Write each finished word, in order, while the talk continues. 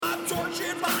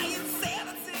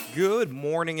Good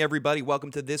morning, everybody.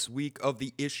 Welcome to this week of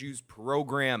the Issues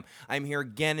program. I'm here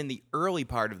again in the early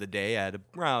part of the day at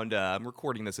around, I'm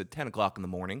recording this at 10 o'clock in the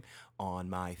morning on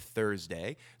my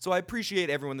Thursday. So I appreciate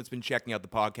everyone that's been checking out the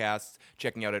podcasts,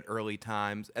 checking out at early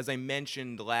times. As I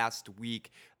mentioned last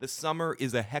week, the summer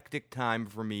is a hectic time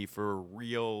for me for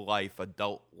real life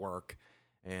adult work.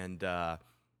 And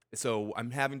so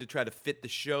I'm having to try to fit the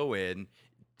show in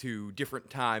to different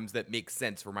times that make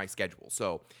sense for my schedule.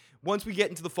 So once we get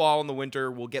into the fall and the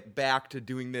winter, we'll get back to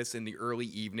doing this in the early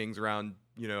evenings around,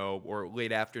 or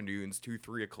late afternoons, 2,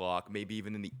 3 o'clock, maybe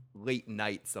even in the late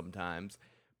night sometimes.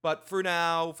 But for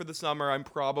now, for the summer, I'm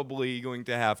probably going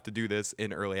to have to do this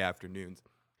in early afternoons.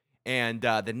 And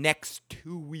the next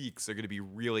 2 weeks are going to be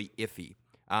really iffy.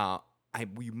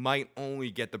 We might only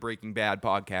get the Breaking Bad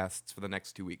podcasts for the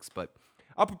next 2 weeks, but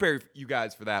I'll prepare you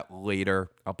guys for that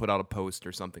later. I'll put out a post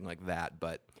or something like that,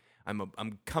 but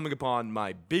I'm coming upon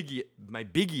my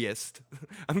biggiest.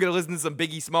 I'm gonna listen to some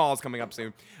Biggie Smalls coming up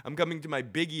soon. I'm coming to my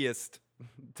biggiest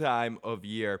time of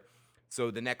year.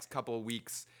 So the next couple of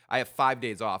weeks, I have 5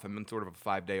 days off. I'm in sort of a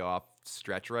 5-day off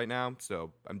stretch right now.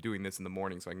 So I'm doing this in the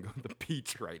morning so I can go to the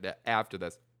beach right after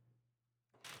this.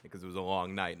 Because it was a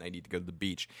long night and I need to go to the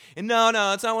beach. And no,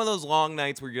 it's not one of those long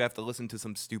nights where you have to listen to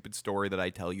some stupid story that I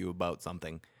tell you about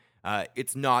something.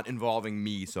 It's not involving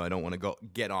me, so I don't want to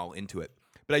get all into it.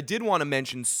 But I did want to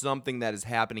mention something that is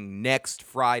happening next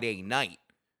Friday night.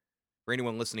 For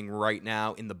anyone listening right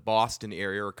now in the Boston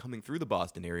area or coming through the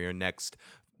Boston area next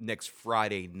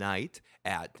Friday night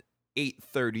at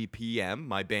 8:30 p.m.,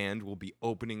 my band will be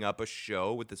opening up a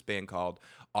show with this band called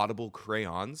Audible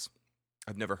Crayons.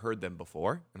 I've never heard them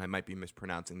before, and I might be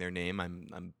mispronouncing their name.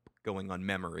 I'm going on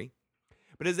memory.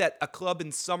 But it's at a club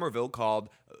in Somerville called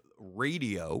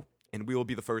Radio, and we will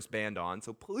be the first band on.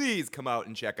 So please come out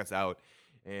and check us out.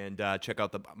 And check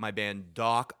out my band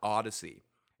Doc Odyssey.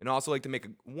 And also like to make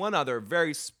one other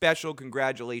very special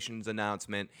congratulations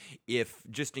announcement. If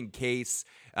just in case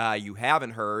you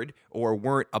haven't heard or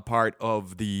weren't a part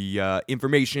of the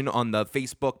information on the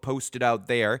Facebook posted out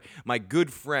there, my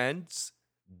good friends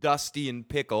Dusty and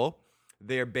Pickle,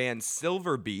 their band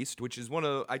Silver Beast, which is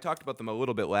I talked about them a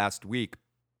little bit last week,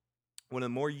 one of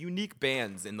the more unique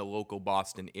bands in the local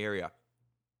Boston area.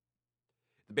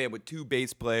 Band with 2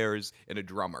 bass players and a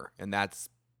drummer, and that's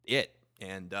it.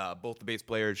 And both the bass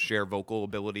players share vocal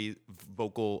duties.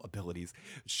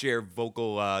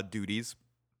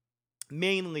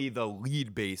 Mainly the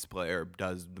lead bass player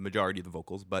does the majority of the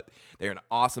vocals, but they're an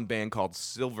awesome band called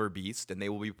Silver Beast, and they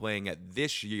will be playing at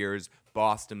this year's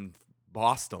Boston.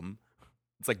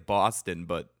 It's like Boston,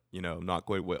 but not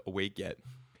quite awake yet.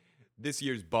 This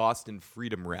year's Boston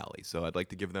Freedom Rally. So I'd like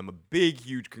to give them a big,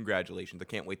 huge congratulations. I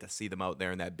can't wait to see them out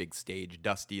there on that big stage.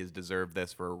 Dusty has deserved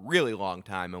this for a really long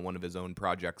time in one of his own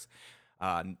projects.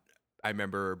 I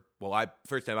remember,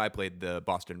 first time I played the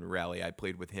Boston Rally, I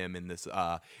played with him in this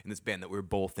band that we were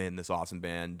both in, this awesome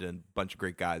band, and a bunch of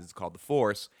great guys. It's called The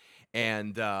Force.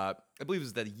 And I believe it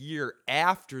was the year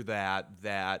after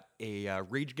that a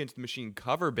Rage Against the Machine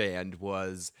cover band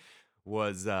was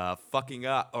fucking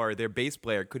up, or their bass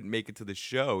player couldn't make it to the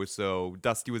show, so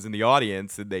Dusty was in the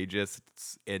audience, and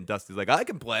Dusty's like, I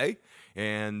can play,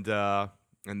 and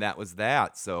that was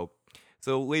that. So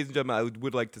ladies and gentlemen, I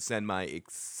would like to send my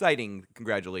exciting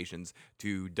congratulations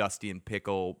to Dusty and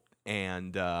Pickle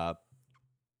and their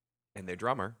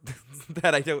drummer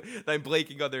that I'm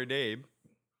blanking on their name,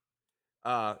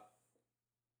 for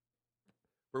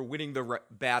winning the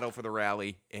battle for the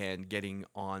rally and getting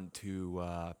onto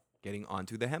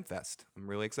the Hempfest. I'm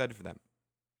really excited for them.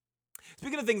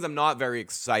 Speaking of things I'm not very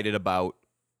excited about,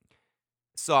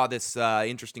 saw this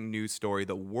interesting news story,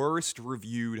 the worst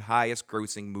reviewed, highest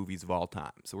grossing movies of all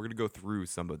time. So we're going to go through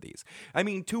some of these. I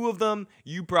mean, 2 of them,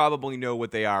 you probably know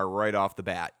what they are right off the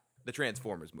bat. The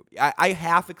Transformers movie. I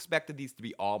half expected these to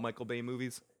be all Michael Bay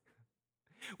movies,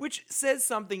 which says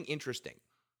something interesting.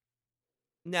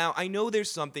 Now, I know there's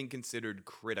something considered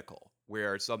critical,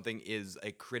 where something is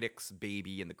a critic's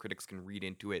baby and the critics can read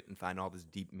into it and find all this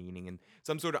deep meaning and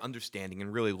some sort of understanding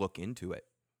and really look into it.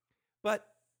 But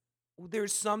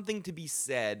there's something to be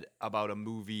said about a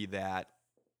movie that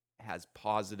has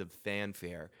positive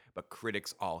fanfare, but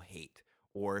critics all hate.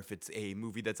 Or if it's a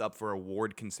movie that's up for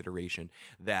award consideration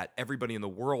that everybody in the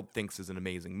world thinks is an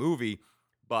amazing movie,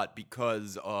 but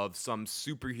because of some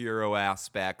superhero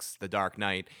aspects, The Dark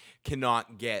Knight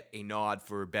cannot get a nod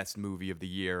for Best Movie of the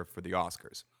Year for the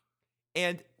Oscars.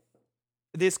 And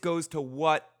this goes to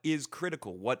what is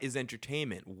critical, what is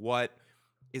entertainment, what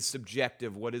is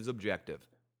subjective, what is objective.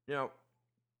 There's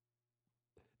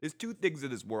 2 things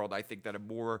in this world I think that are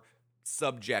more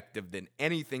subjective than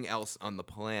anything else on the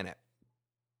planet.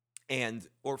 and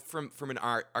or from an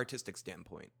artistic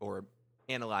standpoint, or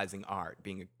analyzing art,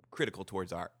 being critical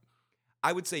towards art,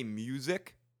 I would say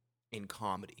music and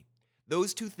comedy.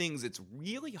 Those two things, it's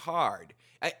really hard.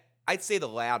 I'd say the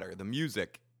latter, the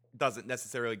music, doesn't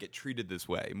necessarily get treated this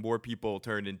way. More people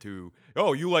turn into,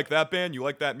 oh, you like that band? You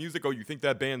like that music? Oh, you think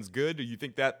that band's good? Or you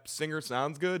think that singer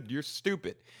sounds good? You're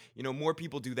stupid. More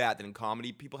people do that than in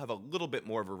comedy. People have a little bit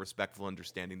more of a respectful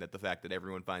understanding that the fact that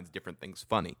everyone finds different things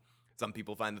funny. Some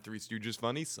people find the Three Stooges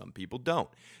funny. Some people don't.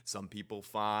 Some people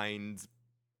find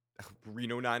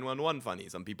Reno 911 funny.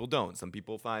 Some people don't. Some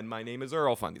people find My Name is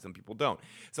Earl funny. Some people don't.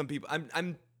 Some people,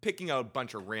 I'm picking out a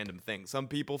bunch of random things. Some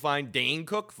people find Dane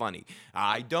Cook funny.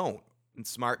 I don't. And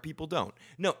smart people don't.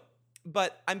 No,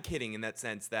 but I'm kidding in that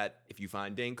sense that if you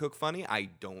find Dane Cook funny, I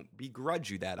don't begrudge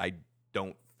you that. I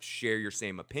don't share your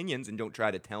same opinions, and don't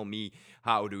try to tell me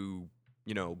how to,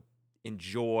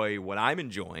 enjoy what I'm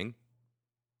enjoying.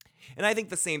 And I think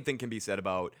the same thing can be said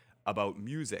about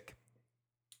music.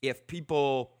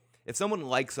 If someone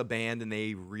likes a band and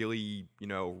they really,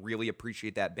 really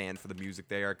appreciate that band for the music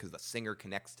they are because the singer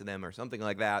connects to them or something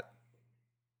like that,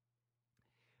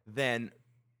 then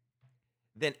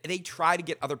they try to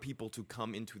get other people to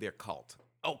come into their cult.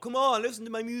 Oh, come on, listen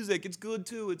to my music. It's good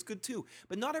too. It's good too.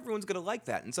 But not everyone's going to like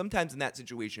that. And sometimes in that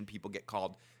situation, people get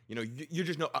called, you're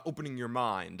just not opening your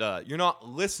mind. You're not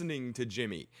listening to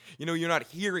Jimmy. You're not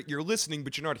hearing, you're listening,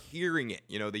 but you're not hearing it.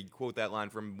 They quote that line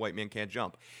from White Man Can't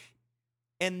Jump.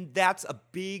 And that's a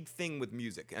big thing with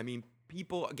music. I mean,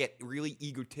 people get really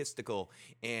egotistical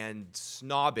and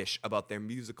snobbish about their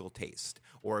musical taste,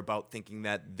 or about thinking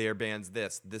that their band's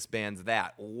this band's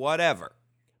that, whatever.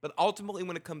 But ultimately,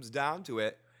 when it comes down to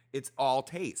it, it's all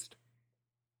taste.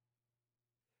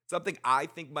 Something I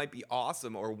think might be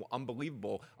awesome or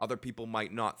unbelievable, other people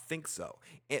might not think so.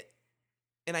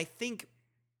 And I think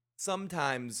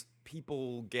sometimes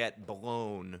people get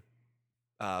blown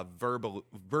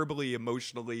verbally,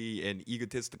 emotionally, and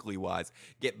egotistically wise,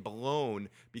 get blown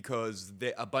because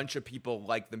a bunch of people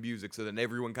like the music, so then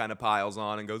everyone kind of piles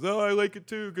on and goes, oh, I like it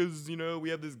too, because, we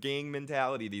have this gang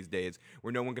mentality these days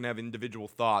where no one can have individual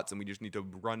thoughts and we just need to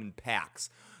run in packs.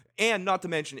 And not to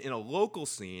mention in a local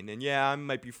scene, and yeah, I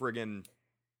might be friggin'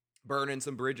 burning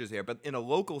some bridges here, but in a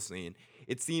local scene,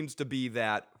 it seems to be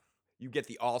that you get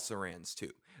the also-rans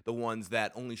too. The ones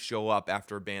that only show up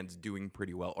after a band's doing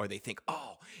pretty well, or they think,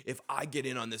 oh, if I get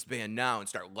in on this band now and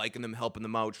start liking them, helping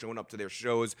them out, showing up to their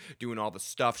shows, doing all the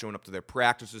stuff, showing up to their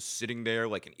practices, sitting there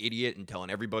like an idiot and telling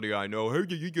everybody I know, hey,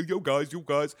 yo guys, you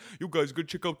guys, go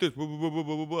check out this, blah, blah, blah,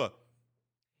 blah, blah, blah.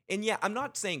 And yeah, I'm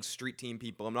not saying street team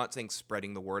people, I'm not saying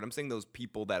spreading the word, I'm saying those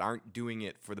people that aren't doing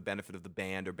it for the benefit of the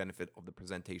band or benefit of the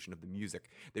presentation of the music.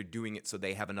 They're doing it so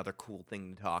they have another cool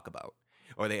thing to talk about.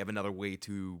 Or they have another way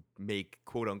to make,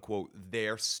 quote unquote,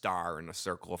 their star in a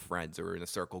circle of friends or in a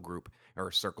circle group or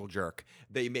a circle jerk.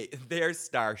 They make their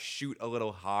star shoot a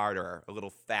little harder, a little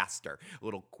faster, a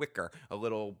little quicker, a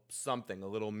little something, a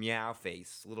little meow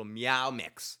face, a little meow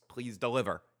mix. Please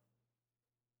deliver.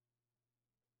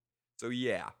 So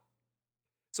yeah.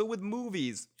 So with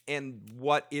movies and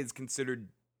what is considered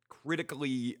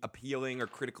critically appealing or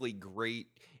critically great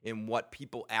in what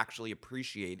people actually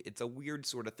appreciate, it's a weird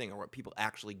sort of thing, or what people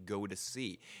actually go to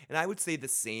see. And I would say the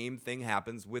same thing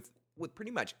happens with pretty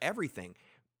much everything,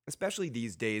 especially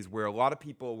these days where a lot of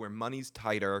people, where money's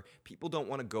tighter, people don't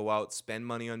want to go out, spend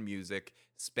money on music,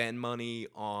 spend money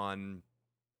on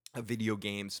a video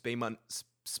game, spay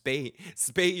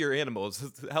your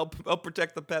animals, help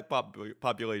protect the pet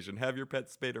population, have your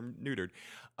pets spayed or neutered.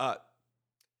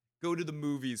 Go to the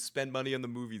movies, spend money on the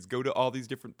movies, go to all these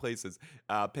different places,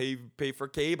 pay for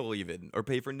cable even, or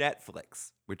pay for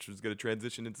Netflix, which is going to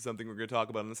transition into something we're going to talk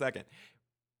about in a second.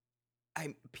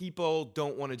 People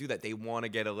don't want to do that. They want to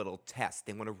get a little test.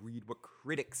 They want to read what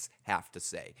critics have to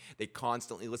say. They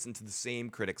constantly listen to the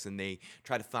same critics, and they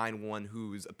try to find one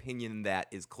whose opinion that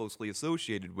is closely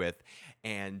associated with.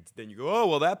 And then you go, oh,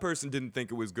 well, that person didn't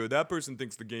think it was good. That person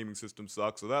thinks the gaming system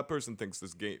sucks. So that person thinks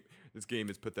this game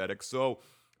is pathetic. So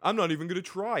I'm not even going to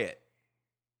try it.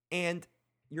 And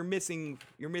you're missing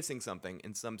something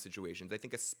in some situations. I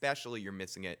think especially you're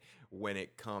missing it when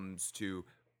it comes to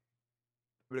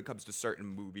certain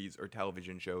movies or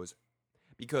television shows,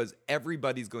 because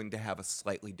everybody's going to have a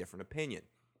slightly different opinion.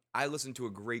 I listen to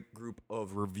a great group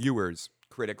of reviewers,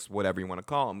 critics, whatever you want to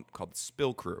call them, called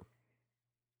Spill Crew.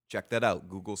 Check that out.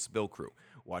 Google Spill Crew.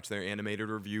 Watch their animated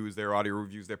reviews, their audio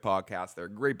reviews, their podcasts. They're a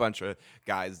great bunch of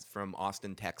guys from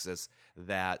Austin, Texas,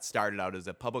 that started out as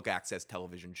a public access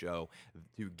television show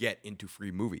to get into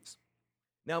free movies.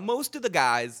 Now, most of the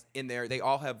guys in there, they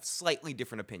all have slightly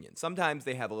different opinions. Sometimes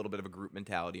they have a little bit of a group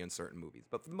mentality on certain movies,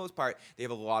 but for the most part, they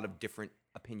have a lot of different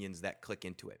opinions that click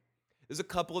into it. There's a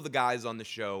couple of the guys on the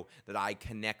show that I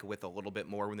connect with a little bit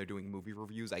more when they're doing movie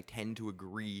reviews. I tend to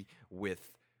agree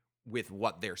with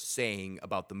what they're saying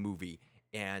about the movie,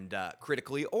 and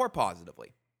critically or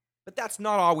positively. But that's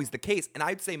not always the case, and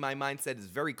I'd say my mindset is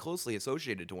very closely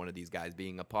associated to one of these guys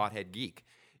being a pothead geek,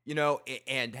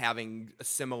 and having a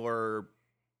similar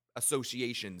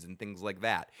associations and things like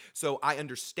that. So I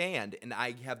understand, and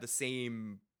I have the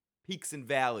same peaks and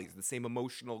valleys, the same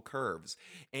emotional curves,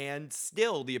 and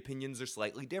still the opinions are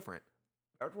slightly different.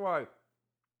 That's why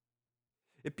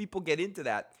if people get into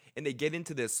that and they get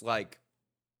into this like,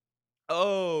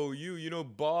 oh,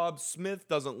 Bob Smith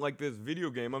doesn't like this video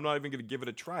game, I'm not even going to give it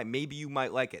a try. Maybe you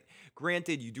might like it.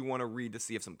 Granted, you do want to read to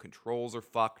see if some controls are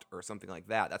fucked or something like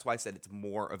that. That's why I said it's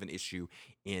more of an issue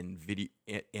in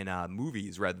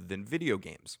movies rather than video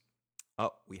games.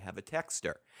 Oh, we have a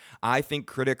texter. I think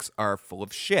critics are full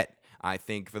of shit. I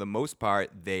think for the most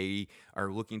part, they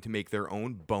are looking to make their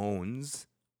own bones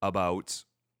about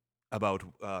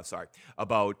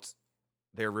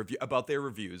their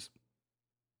reviews,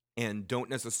 and don't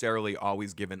necessarily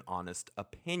always give an honest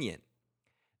opinion.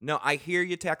 No, I hear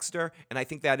you, texter, and I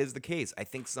think that is the case. I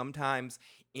think sometimes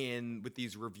with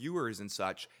these reviewers and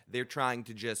such, they're trying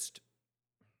to just,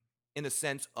 in the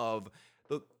sense of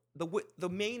the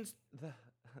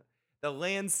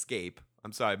landscape.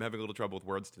 I'm sorry, I'm having a little trouble with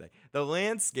words today. The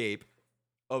landscape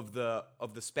of the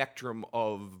spectrum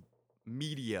of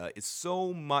media is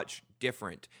so much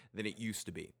different than it used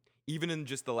to be, even in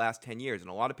just the last 10 years. And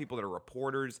a lot of people that are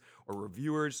reporters or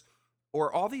reviewers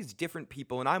or all these different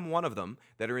people, and I'm one of them,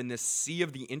 that are in this sea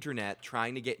of the internet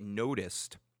trying to get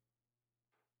noticed,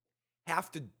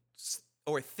 have to,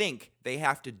 or think they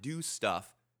have to do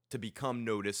stuff to become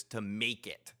noticed, to make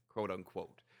it, quote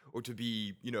unquote, or to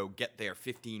be, get their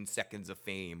 15 seconds of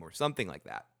fame or something like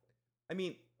that. I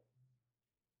mean,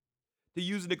 to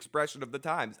use an expression of the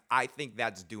times, I think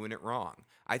that's doing it wrong.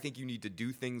 I think you need to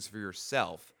do things for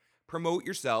yourself. Promote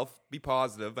yourself. Be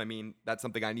positive. I mean, that's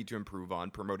something I need to improve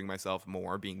on, promoting myself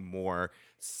more, being more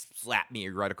slap me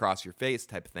right across your face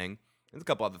type of thing. There's a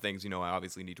couple other things, I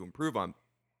obviously need to improve on.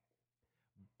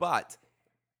 But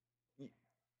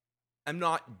I'm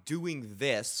not doing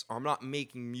this, or I'm not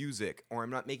making music, or I'm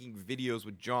not making videos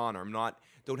with John, or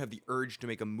don't have the urge to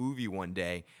make a movie one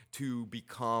day to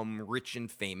become rich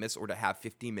and famous or to have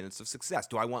 15 minutes of success.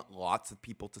 Do I want lots of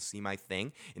people to see my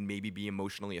thing and maybe be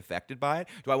emotionally affected by it?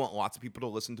 Do I want lots of people to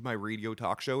listen to my radio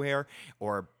talk show here,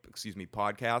 or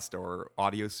podcast or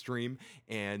audio stream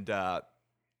and have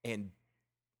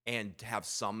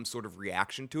some sort of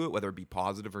reaction to it, whether it be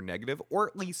positive or negative, or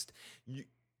at least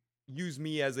use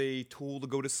me as a tool to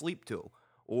go to sleep to,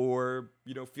 or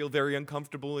feel very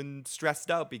uncomfortable and stressed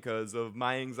out because of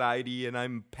my anxiety, and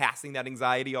I'm passing that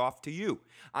anxiety off to you.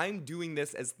 I'm doing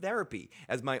this as therapy,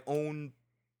 as my own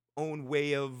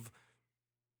way of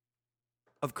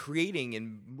creating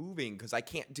and moving, because I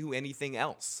can't do anything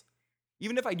else.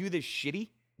 Even if I do this shitty,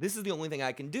 this is the only thing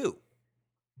I can do.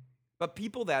 But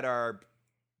people that are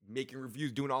making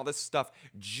reviews, doing all this stuff,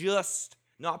 just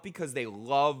not because they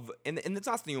love, and it's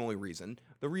not the only reason.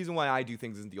 The reason why I do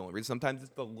things isn't the only reason. Sometimes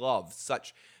it's the love,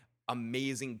 such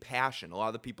amazing passion. A lot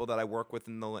of the people that I work with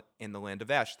in the land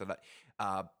of Ash,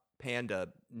 Panda,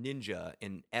 Ninja,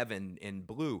 and Evan, and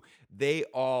Blue, they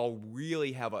all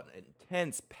really have an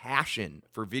intense passion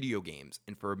for video games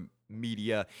and for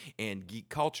media and geek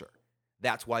culture.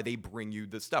 That's why they bring you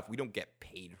the stuff. We don't get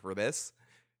paid for this.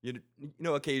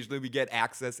 Occasionally we get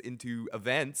access into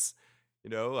events.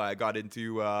 I got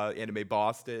into Anime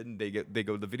Boston. They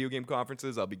go to the video game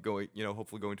conferences. I'll be going,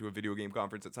 hopefully going to a video game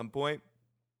conference at some point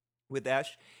with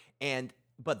Ash.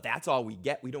 But that's all we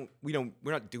get. We're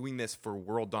not doing this for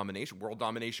world domination. World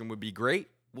domination would be great.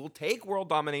 We'll take world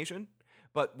domination,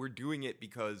 but we're doing it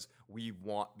because we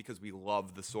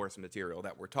love the source material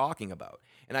that we're talking about.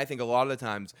 And I think a lot of the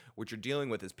times what you're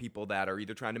dealing with is people that are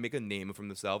either trying to make a name for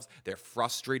themselves. They're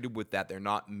frustrated with that. They're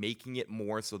not making it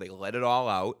more, so they let it all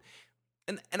out.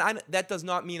 That does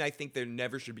not mean I think there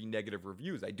never should be negative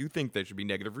reviews. I do think there should be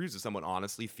negative reviews if someone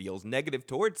honestly feels negative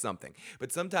towards something.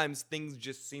 But sometimes things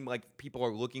just seem like people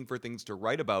are looking for things to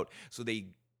write about, so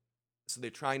they're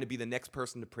trying to be the next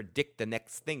person to predict the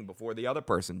next thing before the other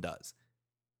person does.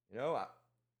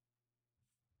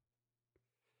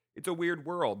 It's a weird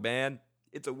world, man.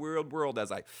 It's a weird world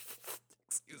as I...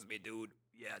 Excuse me, dude.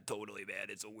 Yeah, totally, man.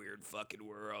 It's a weird fucking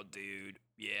world, dude.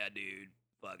 Yeah, dude.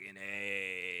 Fucking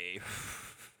A.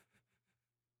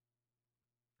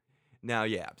 Now,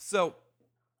 yeah. So,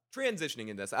 transitioning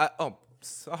in this.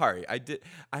 sorry.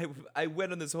 I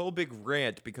went on this whole big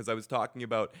rant because I was talking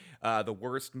about the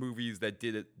worst movies that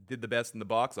did the best in the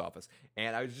box office,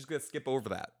 and I was just gonna skip over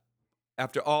that.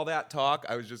 After all that talk,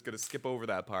 I was just gonna skip over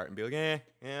that part and be like, I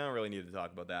don't really need to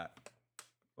talk about that.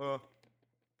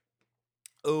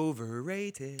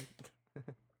 Overrated.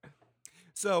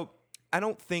 So I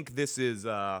don't think this is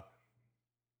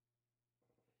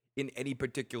in any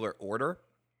particular order.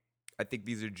 I think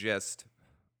these are just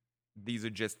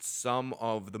some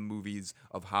of the movies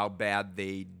of how bad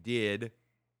they did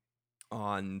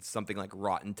on something like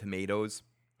Rotten Tomatoes,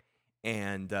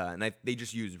 and they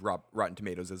just use Rotten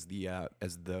Tomatoes as the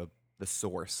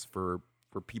source for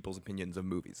people's opinions of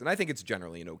movies, and I think it's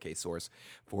generally an okay source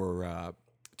for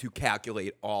to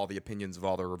calculate all the opinions of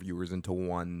all the reviewers into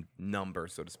one number,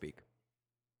 so to speak.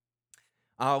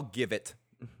 I'll give it.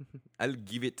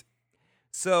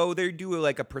 So they do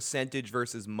like a percentage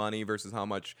versus money versus how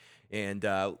much, and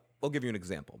I'll give you an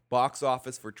example. Box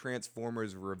office for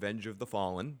Transformers: Revenge of the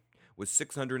Fallen was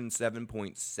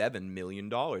 $607.7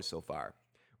 million so far.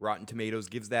 Rotten Tomatoes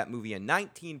gives that movie a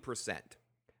 19%.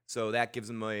 So that gives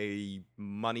them a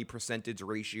money percentage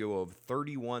ratio of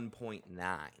 31.9.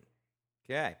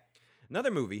 Okay.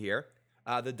 Another movie here,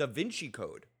 The Da Vinci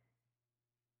Code.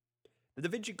 The Da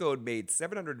Vinci Code made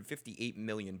 $758.2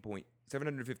 million.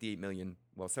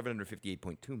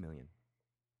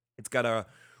 It's got a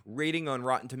rating on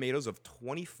Rotten Tomatoes of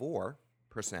 24%,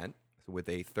 with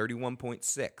a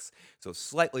 31.6, so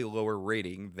slightly lower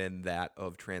rating than that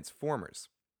of Transformers,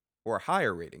 or a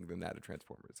higher rating than that of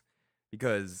Transformers,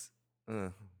 because,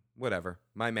 whatever,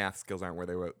 my math skills aren't where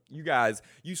they were. You guys,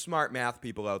 you smart math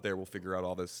people out there will figure out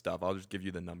all this stuff. I'll just give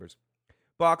you the numbers.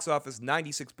 Box office,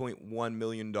 $96.1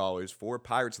 million for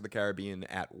Pirates of the Caribbean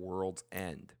at World's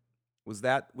End.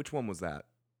 Which one was that?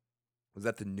 Was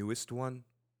that the newest one?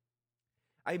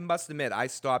 I must admit, I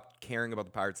stopped caring about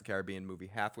the Pirates of the Caribbean movie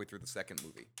halfway through the second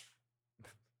movie.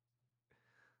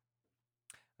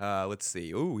 Let's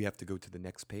see. Oh, we have to go to the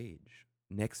next page.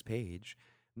 Next page.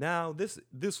 Now, this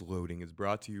loading is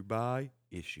brought to you by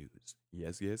Issues.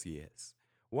 Yes.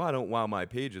 While my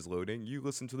page is loading, you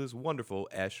listen to this wonderful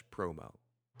Esh promo.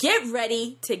 Get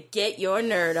ready to get your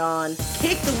nerd on.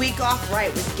 Kick the week off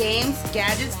right with games,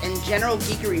 gadgets, and general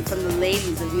geekery from the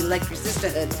ladies of the Electric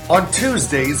Sisterhood. On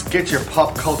Tuesdays, get your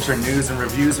pop culture news and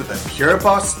reviews with a pure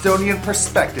Bostonian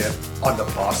perspective on the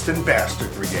Boston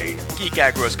Bastard Brigade. Geek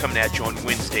Aggro is coming at you on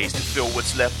Wednesdays to fill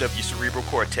what's left of your cerebral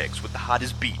cortex with the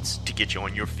hottest beats to get you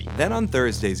on your feet. Then on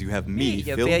Thursdays, you have me,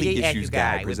 Phil the Issues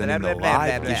Guy, presenting the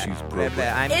live Issues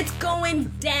program. It's going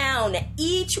down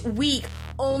each week,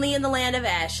 only in the land of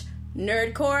Ash.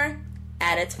 Nerdcore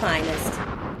at its finest.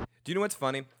 Do you know what's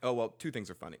funny? Oh, well, two things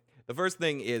are funny. The first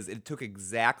thing is it took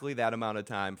exactly that amount of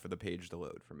time for the page to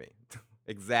load for me.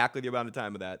 Exactly the amount of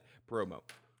time of that promo.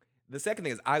 The second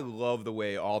thing is I love the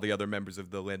way all the other members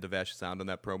of the Land of Ash sound on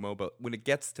that promo, but when it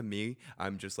gets to me,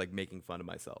 I'm just like making fun of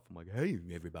myself. I'm like, hey,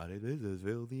 everybody, this is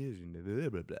Phil the Issues, blah,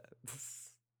 blah, blah.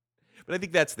 But I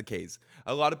think that's the case.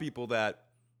 A lot of people that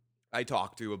I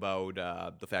talk to about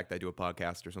the fact that I do a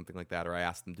podcast or something like that, or I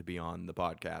ask them to be on the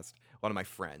podcast, a lot of my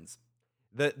friends,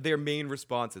 their main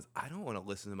response is, I don't want to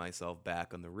listen to myself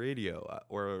back on the radio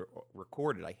or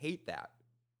record it. I hate that.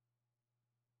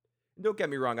 Don't get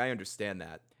me wrong, I understand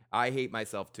that. I hate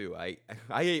myself too. I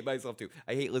hate myself too.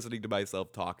 I hate listening to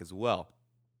myself talk as well.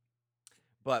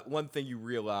 But one thing you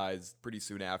realize pretty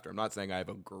soon after, I'm not saying I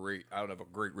don't have a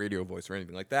great radio voice or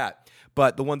anything like that,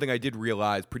 but the one thing I did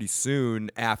realize pretty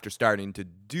soon after starting to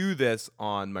do this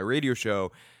on my radio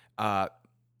show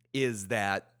is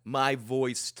that my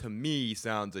voice to me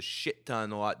sounds a shit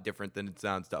ton a lot different than it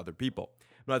sounds to other people.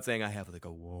 I'm not saying I have like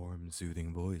a warm,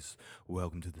 soothing voice.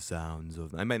 Welcome to the sounds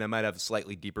of... I might have a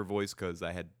slightly deeper voice because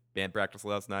I had band practice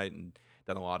last night and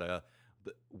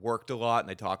worked a lot,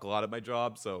 and I talk a lot at my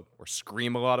job, or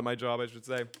scream a lot at my job, I should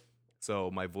say.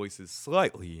 So my voice is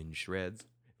slightly in shreds. If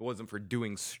it wasn't for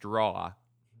doing straw.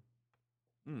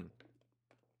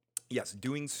 Yes,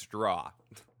 doing straw.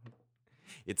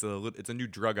 It's a new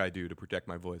drug I do to protect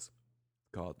my voice.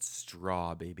 It's called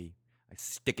straw, baby. I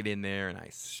stick it in there and I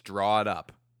straw it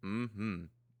up. But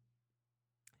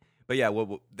yeah,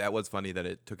 that was funny that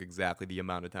it took exactly the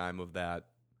amount of time of that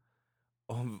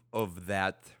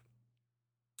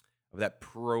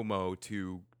promo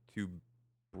to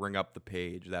bring up the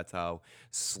page. That's how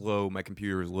slow my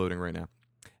computer is loading right now.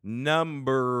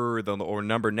 Number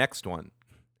next one.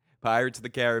 Pirates of the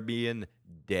Caribbean,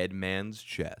 Dead Man's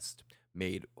Chest.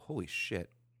 Made, holy shit.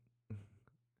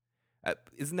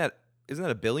 Isn't that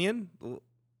a billion?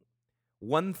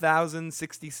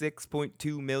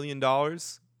 $1,066.2 million.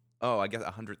 Oh, I guess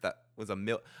 100. That was a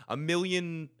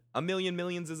million A million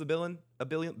millions is a billion? A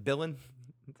billion? Billion?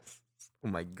 Oh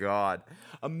my God.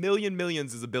 A million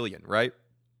millions is a billion, right?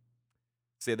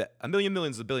 Say that. A million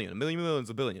millions is a billion. A million millions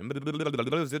is a billion.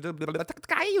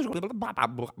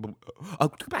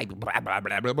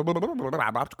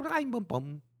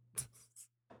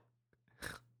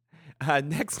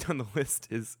 Next on the list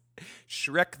is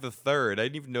Shrek the Third. I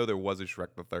didn't even know there was a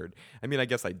Shrek the Third. I mean, I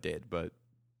guess I did, but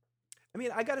I mean,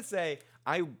 I gotta say,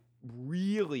 I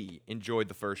really enjoyed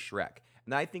the first Shrek,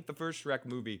 and I think the first Shrek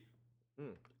movie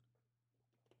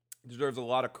deserves a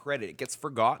lot of credit. It gets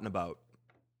forgotten about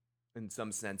in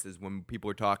some senses when people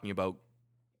are talking about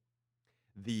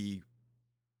the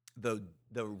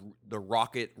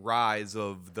rocket rise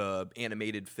of the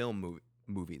animated film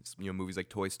movies. You know, movies like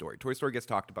Toy Story. Toy Story gets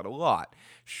talked about a lot.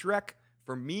 Shrek,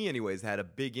 for me anyways, had a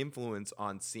big influence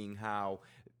on seeing how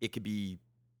it could be.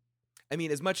 I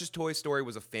mean, as much as Toy Story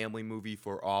was a family movie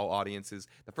for all audiences,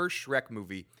 the first Shrek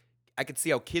movie, I could see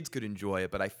how kids could enjoy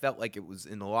it, but I felt like it was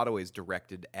in a lot of ways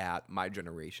directed at my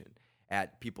generation,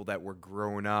 at people that were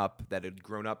grown up, that had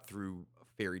grown up through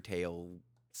fairy tale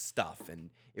stuff, and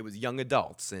it was young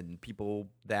adults and people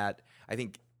that I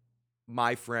think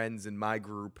my friends in my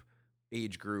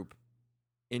age group,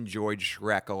 enjoyed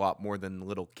Shrek a lot more than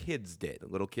little kids did. The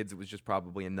little kids, it was just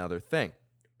probably another thing.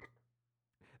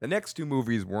 The next two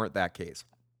movies weren't that case.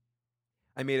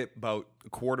 I made it about a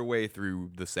quarter way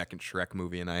through the second Shrek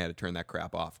movie, and I had to turn that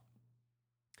crap off.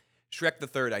 Shrek the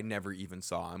Third, I never even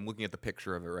saw. I'm looking at the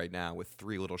picture of it right now with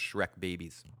 3 little Shrek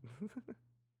babies.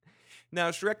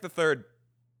 Now, Shrek the Third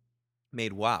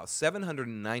made,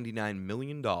 $799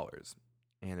 million,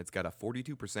 and it's got a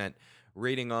 42%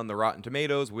 rating on the Rotten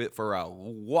Tomatoes for a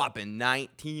whopping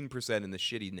 19% in the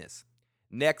shittiness.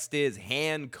 Next is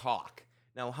Hancock.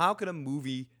 Now, how could a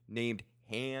movie named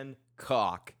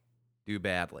Hancock do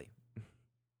badly?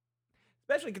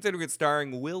 Especially considering it's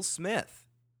starring Will Smith,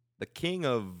 the king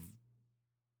of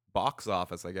box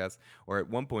office, I guess, or at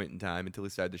one point in time until he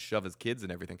started to shove his kids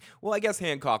and everything. Well, I guess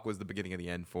Hancock was the beginning of the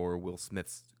end for Will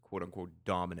Smith's quote-unquote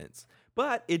dominance.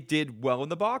 But it did well in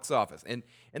the box office, and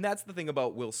that's the thing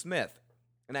about Will Smith.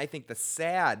 And I think the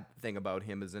sad thing about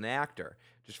him as an actor,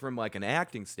 just from like an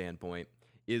acting standpoint,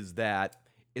 is that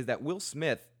Will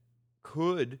Smith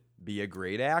could be a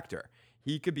great actor.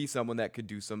 He could be someone that could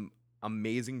do some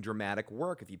amazing dramatic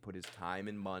work if he put his time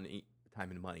and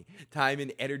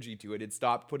energy to it and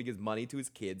stopped putting his money to his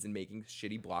kids and making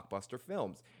shitty blockbuster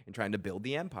films and trying to build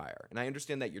the empire. And I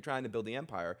understand that you're trying to build the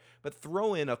empire, but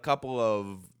throw in a couple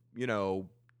of,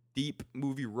 deep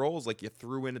movie roles like you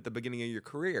threw in at the beginning of your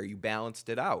career. You balanced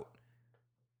it out.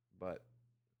 But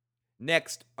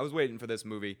next, I was waiting for this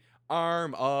movie.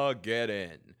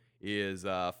 Armageddon is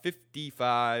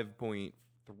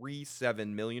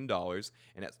 $55.37 million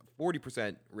and has a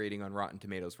 40% rating on Rotten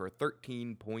Tomatoes for a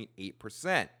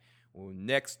 13.8%. Well,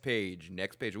 next page.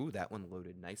 Ooh, that one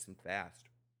loaded nice and fast.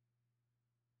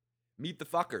 Meet the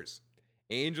Fuckers.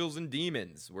 Angels and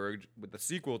Demons. We're with the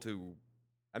sequel to...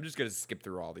 I'm just going to skip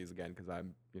through all these again because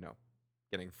I'm,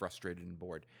 getting frustrated and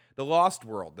bored. The Lost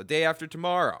World. The Day After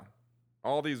Tomorrow.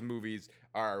 All these movies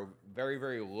are very,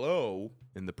 very low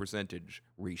in the percentage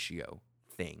ratio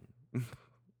thing.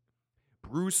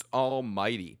 Bruce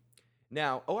Almighty.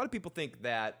 Now, a lot of people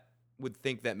would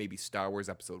think that maybe Star Wars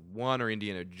Episode 1 or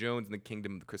Indiana Jones and the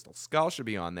Kingdom of the Crystal Skull should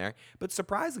be on there, but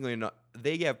surprisingly enough,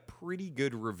 they have pretty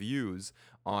good reviews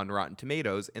on Rotten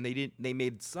Tomatoes, and they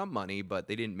made some money, but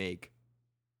they didn't make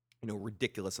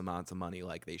ridiculous amounts of money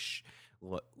like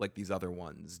like these other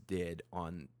ones did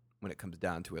on when it comes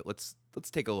down to it. Let's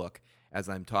take a look as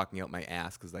I'm talking out my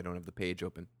ass because I don't have the page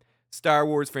open. Star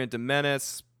Wars Phantom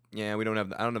Menace. Yeah, I don't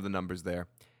have the numbers there.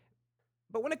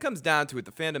 But when it comes down to it,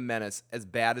 the Phantom Menace, as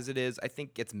bad as it is, I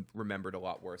think gets remembered a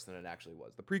lot worse than it actually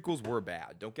was. The prequels were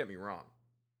bad, don't get me wrong.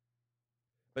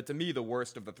 But to me, the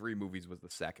worst of the 3 movies was the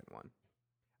second one.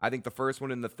 I think the first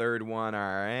one and the third one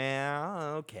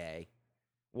are okay,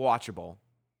 watchable.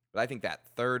 But I think that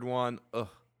third one, that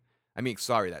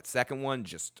second one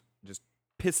just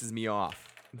pisses me off.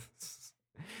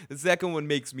 The second one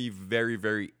makes me very,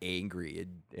 very angry,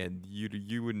 and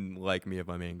you wouldn't like me if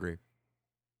I'm angry.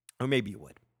 Or maybe you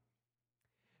would.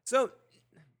 So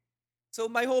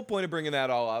my whole point of bringing that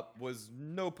all up was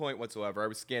no point whatsoever. I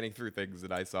was scanning through things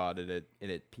that I saw, and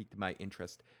it piqued my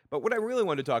interest. But what I really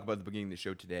wanted to talk about at the beginning of the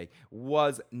show today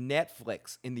was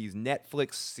Netflix in these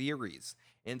Netflix series,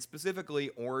 and specifically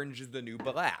Orange is the New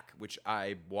Black, which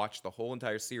I watched the whole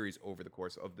entire series over the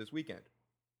course of this weekend.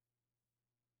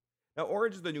 Now,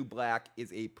 Orange is the New Black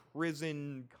is a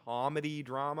prison comedy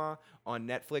drama on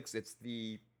Netflix. It's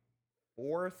the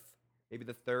 4th, maybe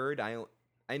the 3rd.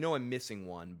 I know I'm missing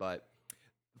one, but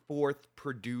fourth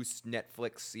produced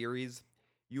Netflix series.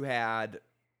 You had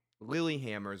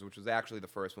Lilyhammers, which was actually the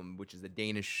first one, which is a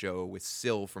Danish show with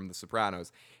Syl from The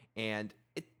Sopranos, and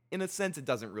in a sense, it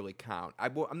doesn't really count.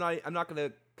 I'm not going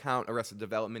to count Arrested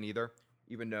Development either,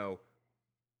 even though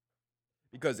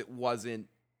because it was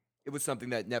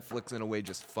something that Netflix in a way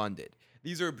just funded.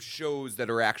 These are shows that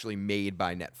are actually made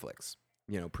by Netflix,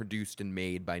 produced and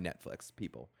made by Netflix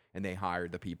people, and they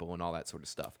hired the people and all that sort of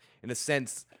stuff. In a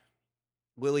sense,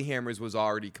 Lilyhammers was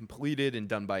already completed and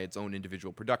done by its own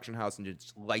individual production house, and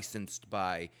it's licensed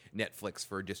by Netflix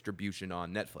for distribution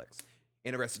on Netflix.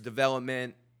 And Arrested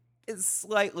Development is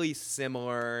slightly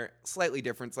similar, slightly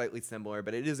different, slightly similar,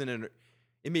 but it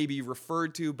may be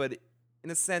referred to, but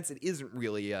in a sense, it isn't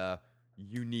really a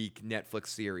unique Netflix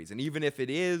series. And even if it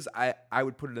is, I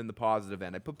would put it in the positive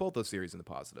end. I put both those series in the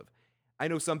positive. I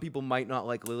know some people might not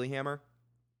like Lilyhammer,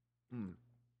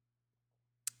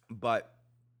 but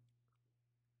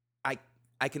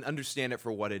I can understand it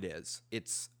for what it is.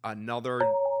 It's another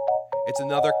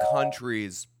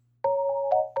country's.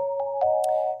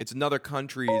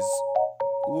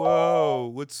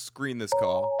 Whoa! Let's screen this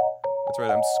call. That's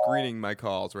right. I'm screening my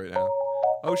calls right now.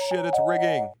 Oh shit! It's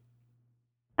rigging.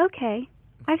 Okay,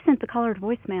 I've sent the caller to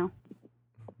voicemail.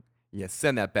 Yes,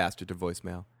 send that bastard to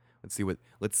voicemail.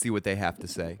 Let's see what they have to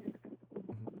say.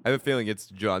 I have a feeling it's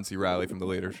John C. Reilly from the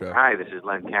later show. Hi, this is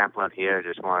Len Kaplan here.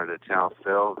 Just wanted to tell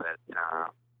Phil that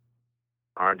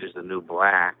Orange is the New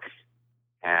Black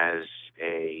has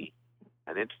an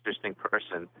interesting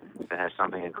person that has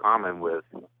something in common with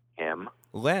him.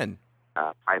 Len.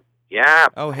 Yeah.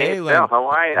 Oh, hey, Phil, Len. how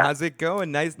are you? How's it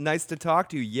going? Nice to talk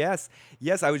to you. Yes.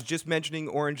 I was just mentioning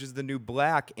Orange is the New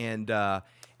Black, and have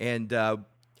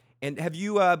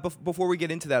you before we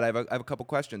get into that, I have a couple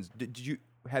questions.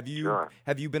 Have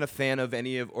you been a fan of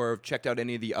any of or checked out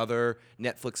any of the other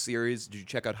Netflix series? Did you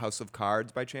check out House of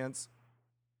Cards by chance?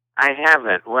 I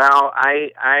haven't. Well,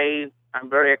 I'm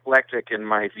very eclectic in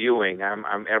my viewing.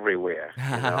 I'm everywhere,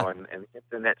 and the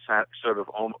internet sort of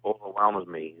overwhelms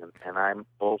me. And I'm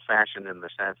old-fashioned in the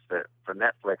sense that for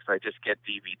Netflix, I just get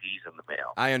DVDs in the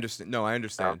mail. I understand. No, I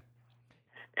understand.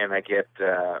 And I get,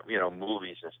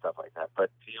 movies and stuff like that. But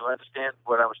do you understand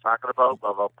what I was talking about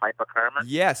Piper Kerman?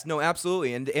 Yes, no,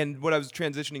 absolutely. And what I was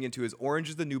transitioning into is Orange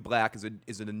is the New Black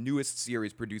is the newest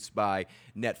series produced by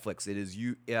Netflix. It is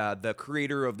the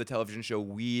creator of the television show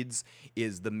Weeds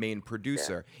is the main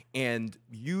producer, and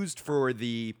used for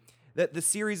the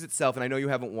series itself. And I know you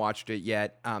haven't watched it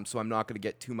yet, so I'm not going to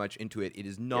get too much into it. It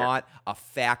is not a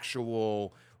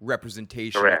factual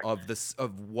representation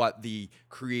of what the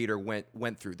creator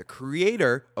went through. The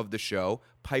creator of the show,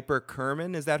 Piper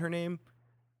Kerman, is that her name?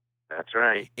 That's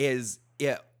right. Is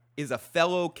a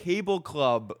fellow Cable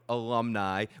Club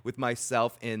alumni with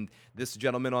myself, and this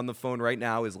gentleman on the phone right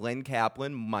now is Len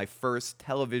Kaplan, my first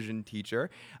television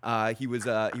teacher. He was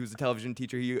a television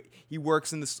teacher. He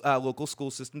works in the local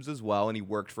school systems as well, and he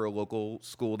worked for a local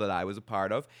school that I was a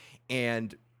part of,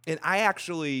 and I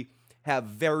actually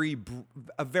have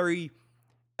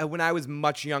when I was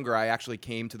much younger, I actually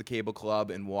came to the Cable Club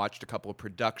and watched a couple of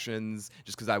productions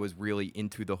just because I was really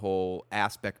into the whole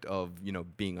aspect of,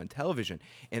 being on television.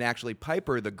 And actually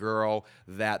Piper, the girl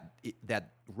that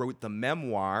wrote the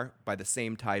memoir by the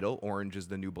same title, Orange is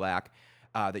the New Black,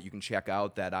 that you can check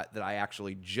out, that I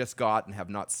actually just got and have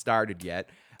not started yet,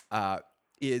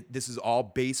 this is all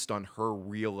based on her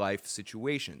real life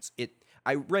situations.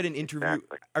 I read an interview.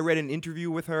 Exactly. I read an interview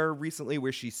with her recently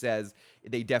where she says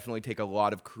they definitely take a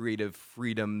lot of creative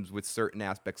freedoms with certain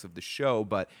aspects of the show,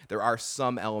 but there are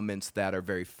some elements that are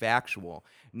very factual.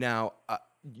 Now,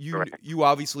 you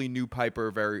obviously knew Piper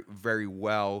very, very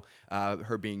well,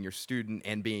 her being your student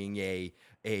and being a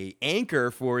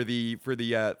anchor for the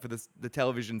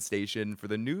television station for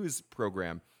the news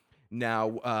program.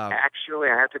 Now, actually,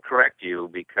 I have to correct you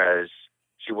because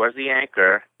she was the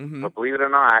anchor, mm-hmm. but believe it or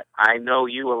not, I know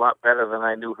you a lot better than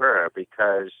I knew her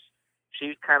because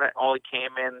she kind of only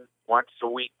came in once a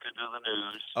week to do the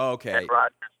news. Okay. Ted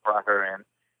Rogers brought her in.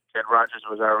 Ted Rogers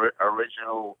was our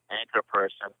original anchor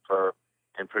person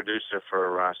and producer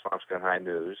for Swampscott High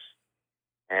News,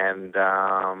 and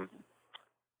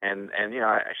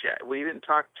we didn't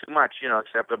talk too much,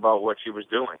 except about what she was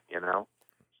doing.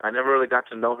 I never really got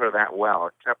to know her that well,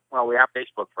 except we are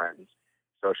Facebook friends.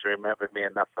 So she remembered me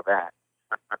enough for that.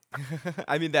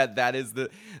 I mean that's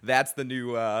the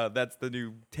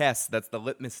new test. That's the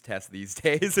litmus test these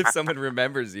days. If someone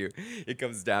remembers you, it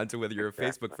comes down to whether you're a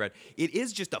Facebook friend. It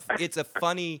is just it's a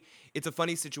funny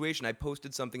situation. I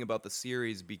posted something about the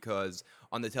series because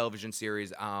on the television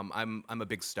series, I'm a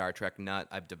big Star Trek nut.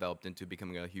 I've developed into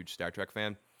becoming a huge Star Trek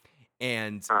fan.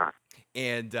 and Huh.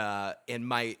 and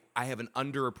I have an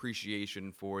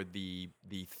underappreciation for the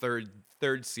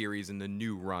third series in the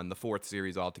new run, the fourth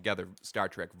series altogether, Star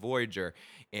Trek Voyager,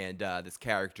 and this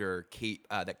character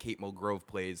that Kate Mulgrove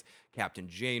plays, Captain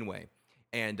Janeway.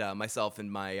 And myself and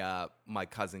my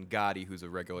cousin Gadi, who's a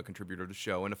regular contributor to the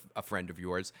show and a friend of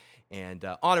yours, and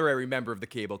honorary member of the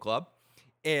Cable Club,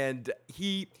 and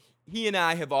he and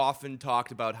I have often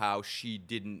talked about how she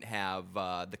didn't have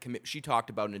the commit. She talked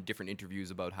about in different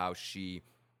interviews about how she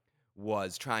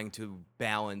was trying to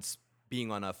balance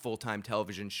being on a full-time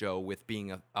television show with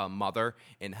being a mother,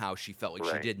 and how she felt like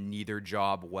she Right. did neither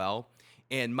job well.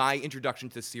 And my introduction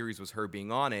to the series was her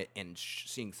being on it and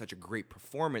seeing such a great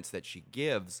performance that she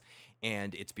gives,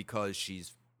 and it's because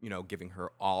she's giving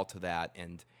her all to that,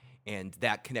 and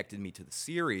that connected me to the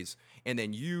series. And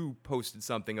then you posted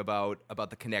something about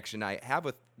the connection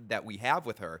that we have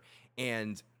with her,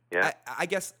 and Yeah. I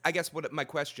guess what my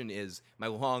question is, my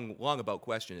long about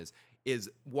question is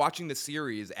watching the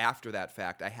series after that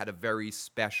fact, I had a very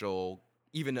special,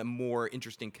 even a more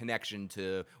interesting connection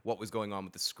to what was going on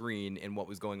with the screen and what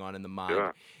was going on in the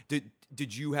mind. Sure.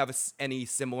 Did you have any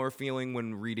similar feeling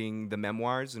when reading the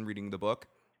memoirs and reading the book?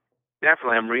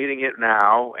 Definitely. I'm reading it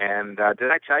now. And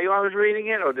did I tell you I was reading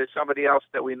it, or did somebody else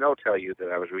that we know tell you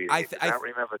that I was reading it? 'Cause I don't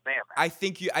remember saying that. I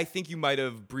think you might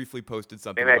have briefly posted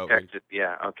something Maybe I about texted.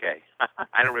 Yeah, okay.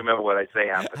 I don't remember what I say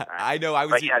half the time. I know I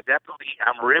was. But yeah, definitely,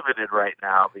 I'm riveted right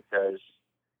now because,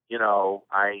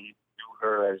 I knew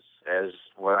her as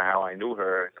how I knew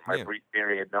her in my Yeah. brief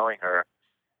period knowing her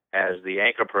as the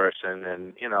anchor person,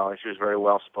 and she was very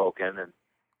well spoken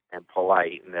and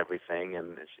polite and everything,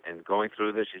 and going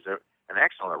through this, she's an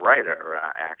excellent writer.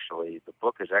 Actually, the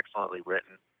book is excellently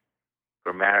written,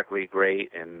 grammatically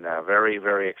great, and very,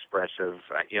 very expressive.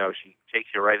 She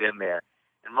takes you right in there.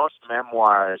 And most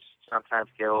memoirs sometimes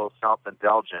get a little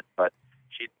self-indulgent, but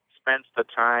she spends the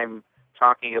time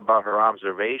talking about her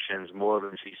observations more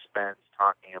than she spends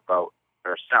talking about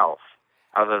herself,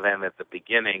 other than at the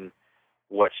beginning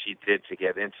what she did to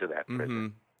get into that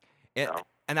prison. Mm-hmm.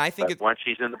 And I think once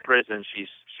she's in the prison, she's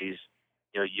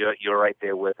you're right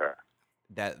there with her.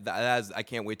 That is, I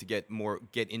can't wait to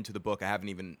get into the book. I haven't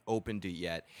even opened it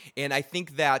yet, and I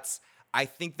think that's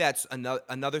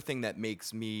another thing that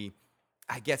makes me,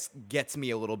 I guess, gets me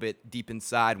a little bit deep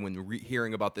inside when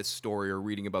hearing about this story or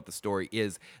reading about the story,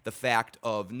 is the fact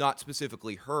of not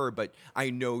specifically her, but I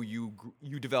know you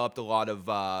developed a lot of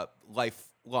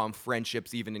lifelong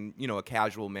friendships, even in a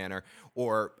casual manner,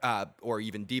 or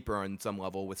even deeper on some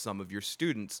level with some of your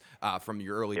students from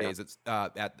your early days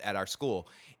at our school,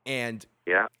 and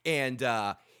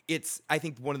it's, I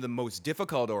think, one of the most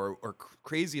difficult or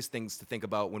craziest things to think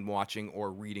about when watching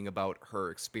or reading about her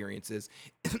experiences,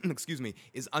 excuse me,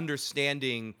 is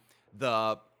understanding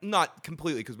not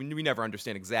completely, because we never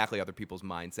understand exactly other people's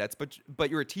mindsets, but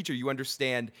you're a teacher, you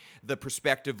understand the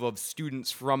perspective of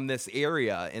students from this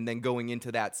area, and then going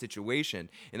into that situation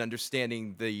and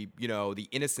understanding the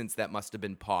innocence that must have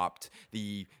been popped,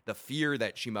 the fear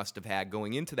that she must have had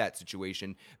going into that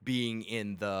situation, being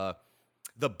in the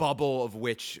bubble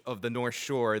of the North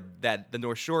Shore, that the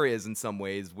North Shore is in some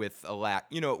ways, with a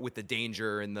lack, with the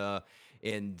danger and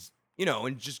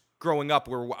just growing up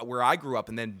where I grew up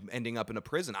and then ending up in a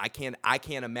prison. I can't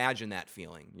imagine that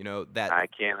feeling, that I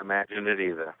can't imagine it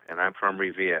either. And I'm from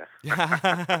Revere.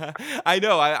 I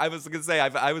know. I was gonna say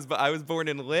I was born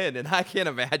in Lynn, and I can't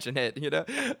imagine it.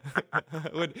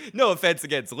 No offense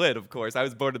against Lynn, of course. I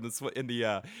was born in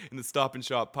the Stop and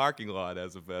Shop parking lot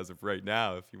as of right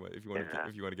now. If you want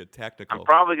to get technical, I'm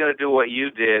probably going to do what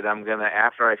you did.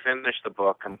 After I finish the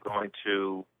book, I'm going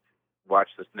to watch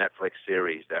this Netflix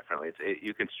series. Definitely,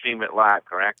 you can stream it live,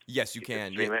 correct? Yes, you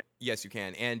can. Stream it? Yes, you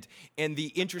can. And the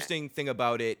interesting thing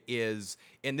about it is,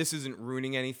 and this isn't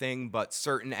ruining anything, but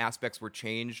certain aspects were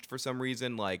changed for some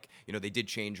reason. Like, they did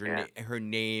change her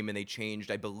name, and they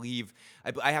changed, I believe,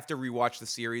 I have to rewatch the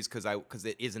series because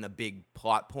it isn't a big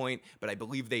plot point, but I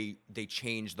believe they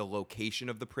changed the location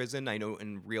of the prison. I know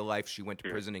in real life she went to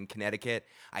prison in Connecticut.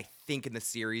 I think in the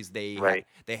series they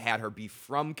had her be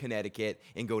from Connecticut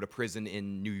and go to prison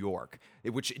in New York,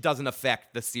 which doesn't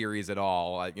affect the series at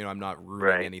all. I'm not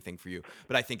ruining anything for you,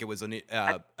 but I think it was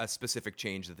a specific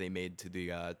change that they made to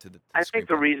the I think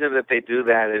the reason that they do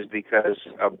that is because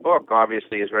a book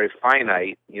obviously is very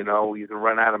finite. You can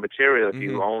run out of material if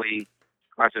you only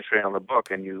concentrate on the book,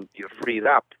 and you're freed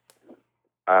up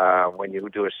when you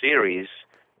do a series.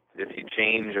 If you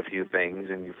change a few things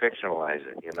and you fictionalize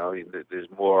it, there's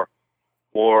more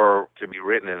more to be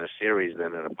written in a series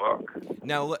than in a book.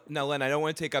 Now, Len, I don't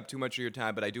want to take up too much of your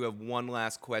time, but I do have one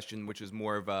last question, which is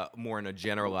more in a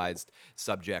generalized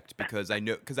subject, because I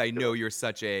know you're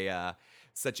such a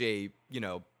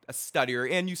a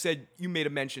studier, and you said you made a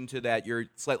mention to that you're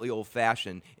slightly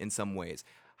old-fashioned in some ways.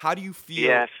 How do you feel?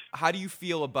 Yes. How do you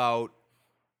feel about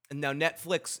now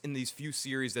Netflix in these few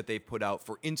series that they've put out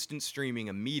for instant streaming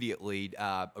immediately?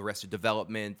 Arrested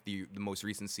Development, the most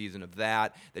recent season of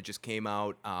that just came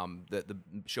out. The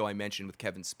show I mentioned with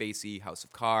Kevin Spacey, House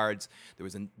of Cards. There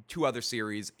was two other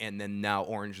series, and then now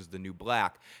Orange is the New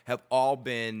Black have all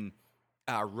been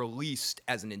released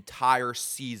as an entire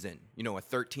season.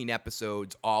 13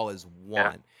 episodes, all as one.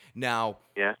 Yeah. Now,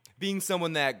 Yeah. being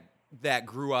someone that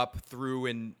grew up through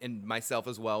and myself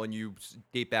as well, and you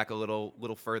date back a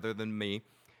little further than me,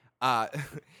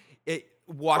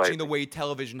 watching the way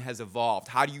television has evolved,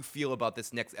 how do you feel about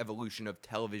this next evolution of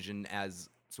television as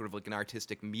sort of like an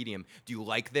artistic medium? Do you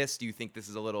like this? Do you think this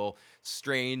is a little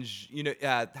strange?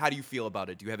 How do you feel about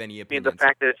it? Do you have any opinions? I mean, the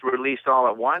fact that it's released all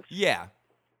at once? Yeah.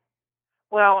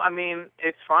 Well, I mean,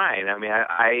 it's fine. I mean,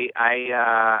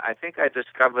 I think I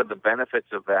discovered the benefits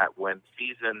of that when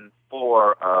season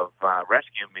 4 of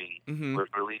Rescue Me was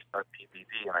released on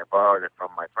DVD, and I borrowed it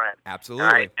from my friend. Absolutely.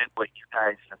 And I did what you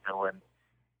guys are doing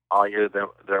all year.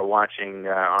 They're watching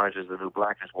Orange is the New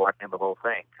Black, just watching the whole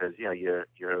thing, because you're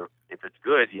if it's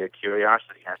good, your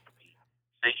curiosity has to be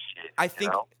satiated.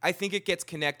 I think it gets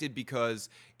connected because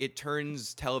it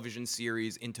turns television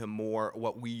series into more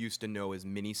what we used to know as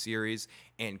miniseries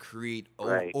and create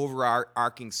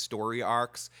overarching story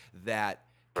arcs that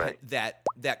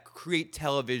create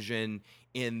television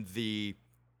in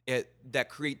that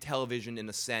create television in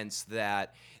a sense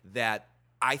that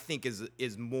I think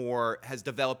is more has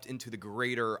developed into the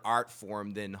greater art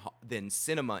form than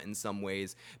cinema in some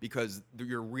ways, because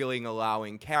you're really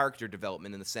allowing character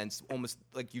development in a sense almost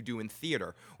like you do in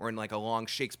theater or in like a long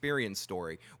Shakespearean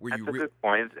story where that's a good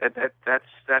point.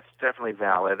 That's definitely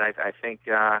valid. I think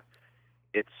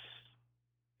it's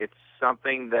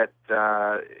something that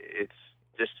it's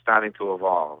just starting to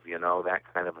evolve. That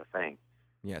kind of a thing.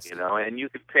 Yes. And you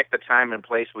could pick the time and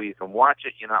place where you can watch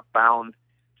it. You're not bound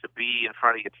to be in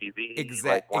front of your TV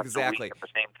exactly once a week at the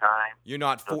same time. You're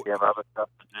not. If you have other stuff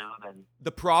to do, then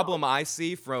the problem I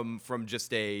see from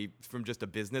just a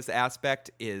business aspect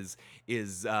is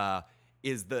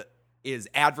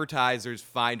advertisers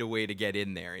find a way to get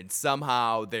in there, and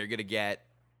somehow they're gonna get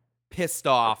pissed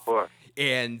off.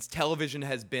 And television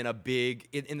has been a big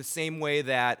in the same way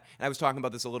that, and I was talking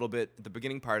about this a little bit at the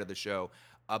beginning part of the show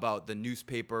about the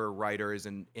newspaper writers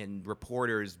and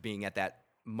reporters being at that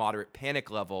moderate panic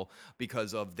level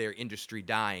because of their industry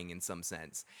dying in some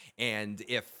sense. And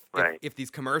if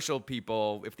these commercial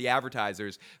people, if the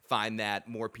advertisers find that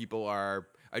more people are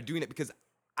doing it, because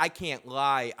I can't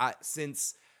lie,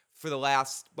 since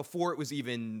before it was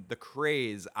even the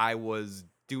craze, I was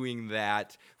doing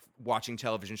that, watching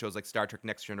television shows like Star Trek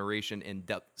Next Generation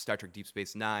and Star Trek Deep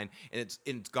Space Nine, and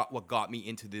it's got what got me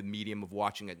into the medium of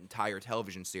watching an entire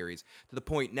television series, to the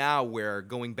point now where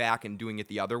going back and doing it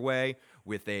the other way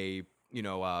with a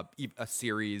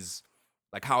series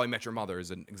like How I Met Your Mother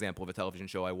is an example of a television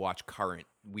show I watch current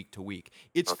week to week.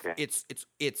 It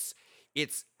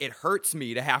hurts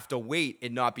me to have to wait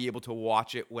and not be able to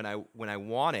watch it when I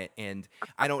want it, and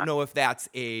I don't know if that's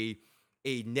a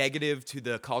negative to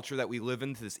the culture that we live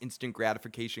in, to this instant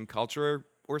gratification culture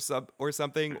or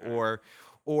something, or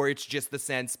it's just the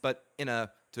sense, but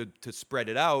to spread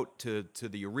it out to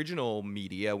the original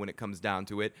media when it comes down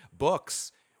to it,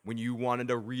 books. When you wanted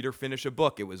to read or finish a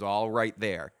book, it was all right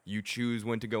there. You choose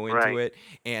when to go into it,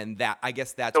 and that, I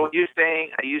guess that's. So are you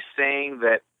saying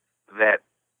that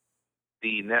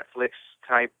the Netflix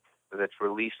type that's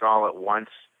released all at once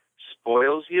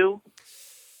spoils you?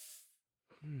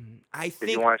 I think. Did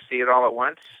you want to see it all at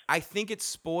once? I think it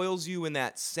spoils you in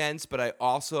that sense, but I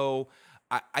also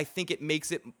I think it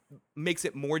makes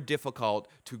it more difficult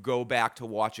to go back to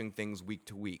watching things week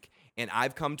to week. And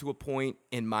I've come to a point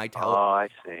in my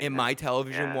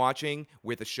television watching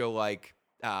with a show like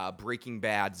Breaking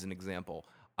Bad as an example.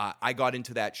 I got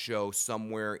into that show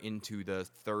somewhere into the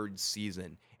 3rd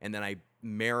season, and then I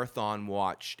marathon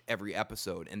watched every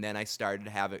episode, and then I started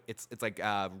to have it. It's like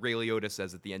Ray Liotta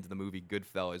says at the end of the movie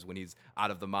Goodfellas when he's out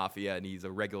of the mafia and he's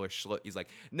a regular schlub. He's like,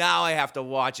 now I have to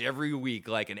watch every week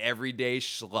like an everyday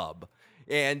schlub.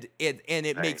 And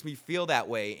it makes me feel that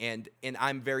way, and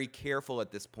I'm very careful at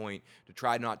this point to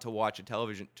try not watch a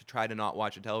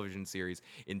television series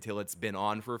until it's been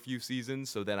on for a few seasons,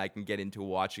 so that I can get into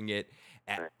watching it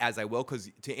as I will. Because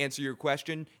to answer your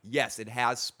question, yes, it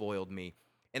has spoiled me,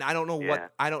 and I don't know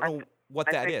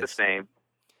what that is. The same.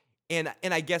 And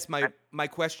I guess my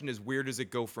question is, where does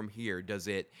it go from here? Does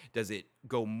it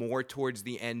go more towards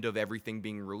the end of everything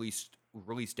being released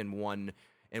in one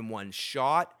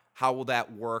shot? How will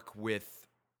that work with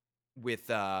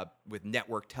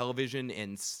network television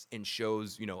and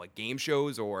shows, like game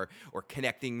shows or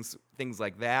connecting things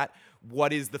like that?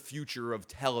 What is the future of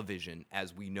television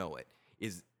as we know it?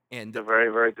 It's a very,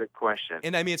 very good question.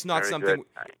 And I mean, it's not very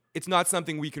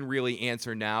something we can really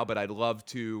answer now, but I'd love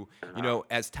to,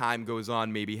 as time goes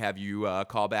on, maybe have you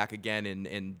call back again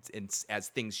and as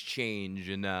things change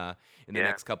in the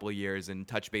next couple of years, and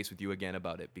touch base with you again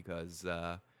about it, because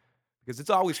it's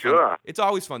always fun. It's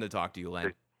always fun to talk to you,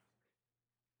 Len.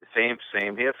 Same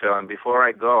here, Phil. And before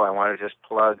I go, I want to just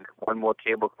plug one more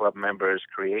Cable Club member's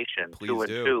creation, Please 2 and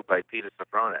 2 by Peter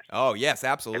Safronis. Oh, yes,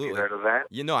 absolutely. Have you heard of that?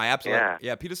 I absolutely.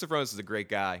 Yeah, Peter Safronis is a great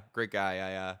guy. Great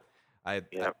guy. I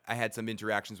had some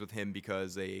interactions with him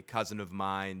because a cousin of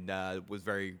mine was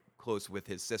very close with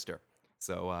his sister.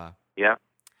 So I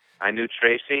knew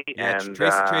Tracy, and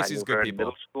Tracy's I knew good her people. in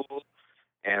middle school,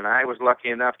 and I was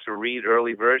lucky enough to read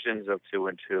early versions of 2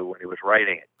 and 2 when he was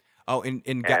writing it. Oh, and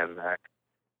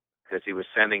because he was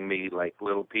sending me like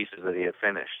little pieces that he had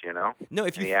finished, No,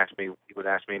 if you he would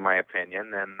ask me my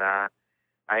opinion, and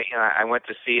I went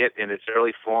to see it in its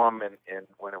early form, and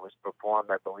when it was performed,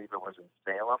 I believe it was in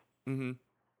Salem. Mm-hmm.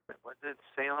 Was it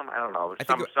Salem? I don't know. It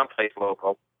was someplace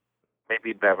local,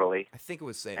 maybe Beverly. I think it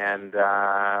was Salem. And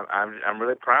I'm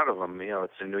really proud of them.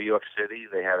 It's in New York City.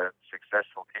 They had a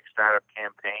successful Kickstarter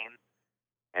campaign,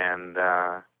 and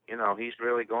he's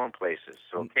really going places.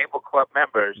 So Cable Club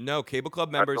members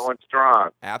are going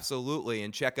strong. Absolutely.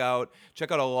 And check out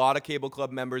a lot of Cable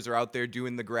Club members are out there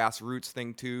doing the grassroots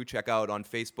thing too. Check out on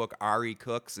Facebook, Ari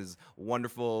Cooks is a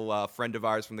wonderful friend of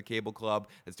ours from the Cable Club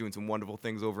that's doing some wonderful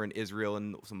things over in Israel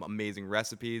and some amazing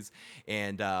recipes.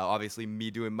 And obviously me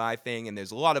doing my thing. And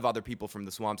there's a lot of other people from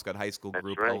the Swampscott High School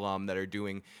group alum that are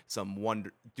doing some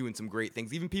great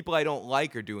things. Even people I don't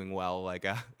like are doing well, like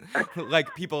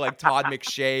like people like Todd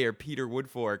McShay or Peter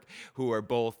Woodfork, who are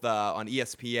both on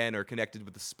ESPN or connected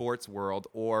with the sports world,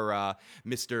 or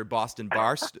Mr. Boston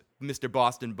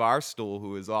Barstool,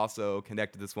 who is also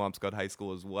connected to Swampscott High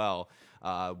School as well.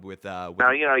 Now, you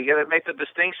got to make the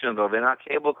distinction, though. They're not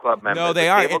Cable Club members. No, they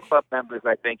are. Cable Club members,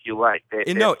 I think you like. They're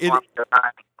Swampscott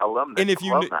alumni.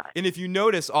 And if you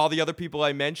notice, all the other people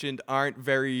I mentioned aren't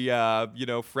very,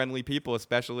 friendly people,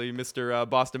 especially Mr.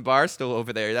 Boston Barstool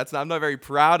over there. I'm not very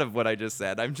proud of what I just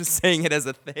said. I'm just saying it as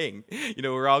a thing.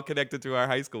 We're all connected to our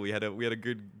high school. We had a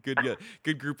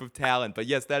good group of talent. But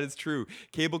yes, that is true.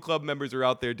 Cable Club members are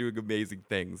out there doing amazing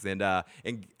things. And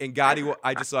Gadi,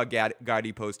 I just saw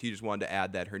Gadi post. He just wanted to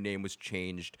add that her name was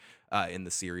changed in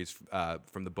the series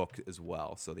from the book as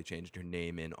well. So they changed her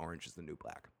name in Orange is the New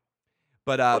Black.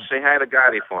 But say hi to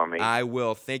Gadi for me. I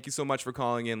will. Thank you so much for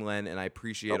calling in, Len, and I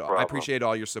appreciate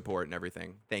all your support and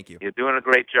everything. Thank you. You're doing a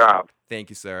great job. Thank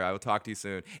you, sir. I will talk to you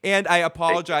soon. And I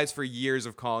apologize for years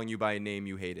of calling you by a name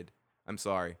you hated. I'm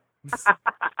sorry.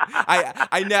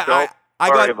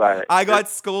 I got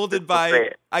scolded by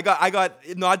I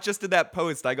got not just in that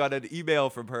post. I got an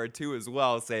email from her too as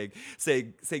well saying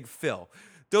Phil,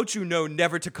 don't you know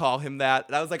never to call him that?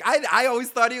 And I was like, I always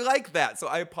thought he liked that. So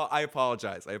I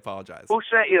apologize. Who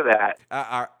sent you that?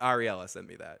 Ariella sent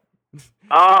me that.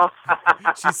 Oh.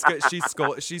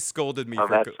 she scolded me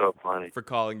that's so funny. for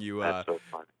calling you so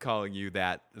funny. Calling you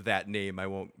that name I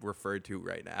won't refer to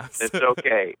right now. So. It's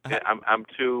okay. I'm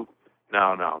too.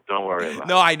 No, don't worry about it.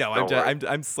 No, I know.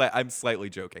 I'm slightly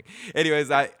joking. Anyways,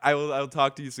 I'll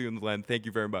talk to you soon, Len. Thank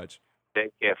you very much.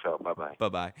 Take care, Phil. Bye-bye.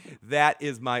 Bye-bye. That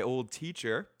is my old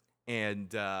teacher, and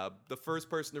the first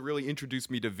person to really introduce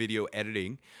me to video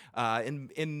editing.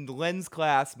 In Len's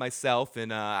class, myself,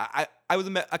 and I was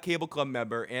a Cable Club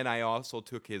member, and I also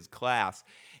took his class.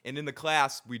 And in the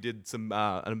class, we did some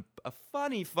a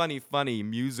funny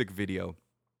music video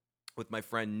with my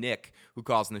friend Nick, who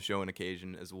calls on the show on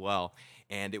occasion as well.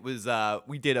 And it was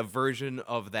we did a version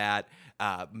of that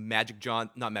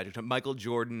Michael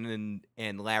Jordan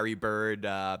and Larry Bird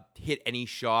hit any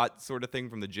shot sort of thing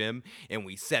from the gym, and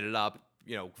we set it up,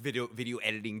 video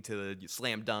editing to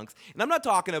slam dunks. And I'm not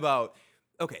talking about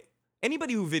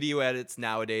anybody who video edits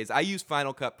nowadays. I use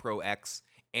Final Cut Pro X,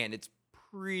 and it's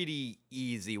pretty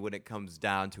easy when it comes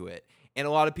down to it. And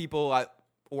a lot of people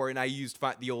I used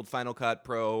the old Final Cut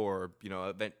Pro, or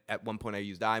at one point I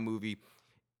used iMovie,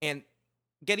 and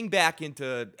getting back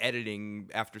into editing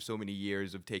after so many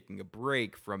years of taking a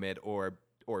break from it, or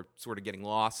sort of getting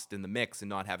lost in the mix and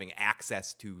not having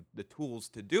access to the tools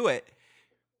to do it,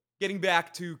 getting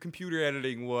back to computer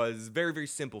editing was very, very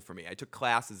simple for me. I took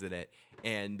classes in it,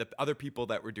 and the other people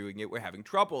that were doing it were having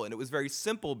trouble. And it was very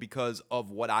simple because of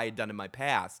what I had done in my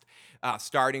past,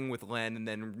 starting with Len and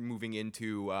then moving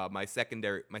into my second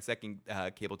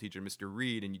cable teacher, Mr.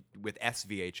 Reed, and with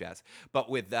SVHS. But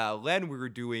with Len, we were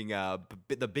doing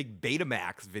the big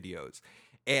Betamax videos,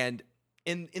 and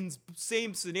in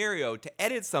same scenario, to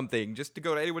edit something, just to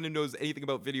go to anyone who knows anything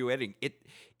about video editing,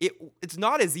 it's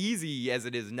not as easy as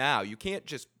it is now. You can't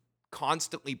just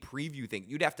constantly preview things.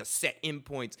 You'd have to set in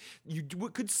points. You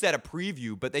could set a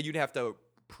preview, but then you'd have to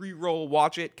pre-roll,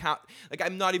 watch it, count. Like,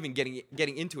 I'm not even getting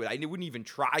into it. I wouldn't even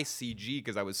try CG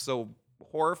because I was so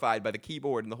horrified by the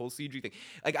keyboard and the whole CG thing.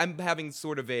 Like, I'm having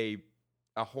sort of a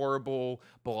horrible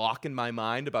block in my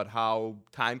mind about how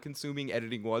time-consuming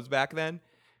editing was back then.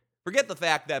 Forget the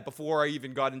fact that before I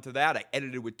even got into that, I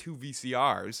edited with 2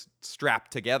 VCRs strapped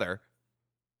together.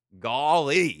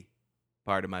 Golly.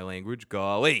 Pardon my language.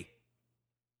 Golly.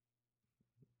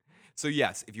 So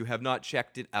yes, if you have not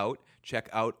checked it out, check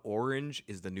out Orange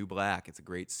is the New Black. It's a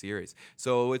great series.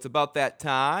 So it's about that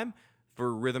time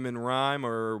for Rhythm and Rhyme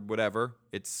or whatever.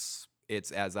 It's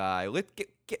as I...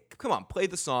 come on, play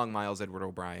the song, Miles Edward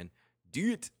O'Brien.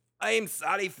 Do it. I'm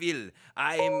sorry, Phil.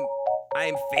 I'm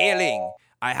failing.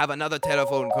 I have another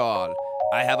telephone call.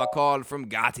 I have a call from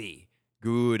Gadi.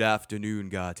 Good afternoon,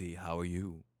 Gadi. How are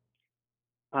you?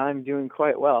 I'm doing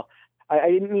quite well. I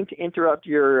didn't mean to interrupt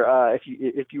your if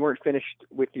you weren't finished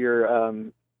with your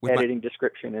editing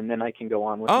description, and then I can go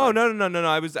on with. Oh, no.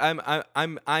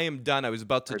 I am done. I was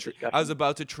about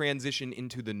to transition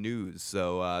into the news.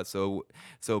 So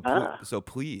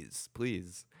please.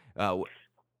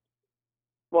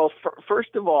 Well,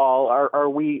 first of all, are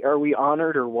we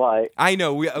honored or what? I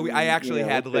know I actually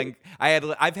had Len.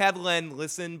 I've had Len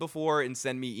listen before and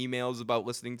send me emails about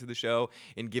listening to the show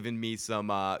and giving me some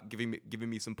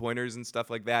pointers and stuff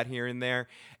like that here and there,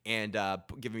 and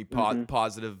giving me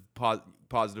positive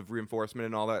reinforcement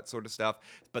and all that sort of stuff.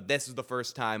 But this is the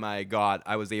first time I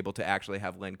was able to actually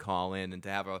have Len call in and to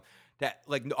have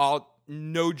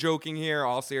no joking here,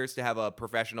 all serious, to have a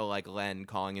professional like Len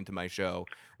calling into my show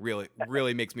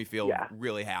really makes me feel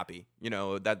really happy. You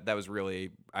know, that was really,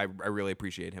 I really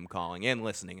appreciate him calling and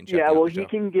listening and checking out the show. He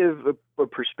can give a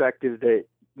perspective that,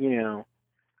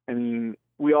 I mean,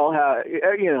 we all have,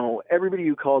 everybody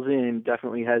who calls in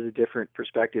definitely has a different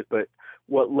perspective, but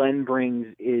what Len brings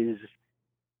is,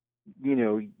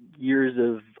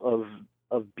 years of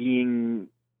being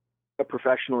a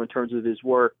professional in terms of his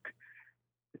work,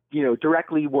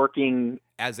 directly working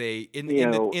as in the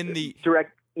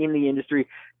industry,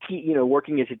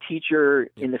 working as a teacher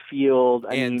in the field.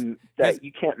 I mean,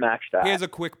 you can't match that. Here's a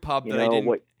quick pub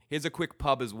Here's a quick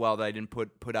pub as well that I didn't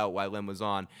put out while Len was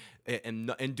on,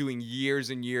 and doing years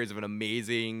and years of an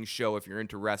amazing show. If you're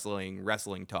into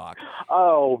wrestling talk.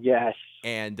 Oh yes.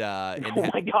 And oh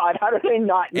my God, how did I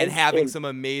not? And having some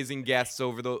amazing guests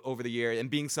over the year, and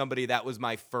being somebody that was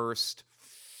my first.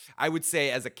 I would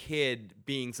say as a kid,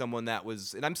 being someone that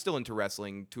was, and I'm still into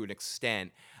wrestling to an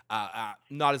extent,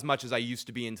 not as much as I used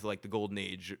to be into like the golden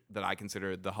age that I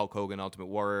consider the Hulk Hogan, Ultimate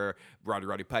Warrior,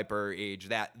 Roddy Piper age,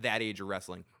 that age of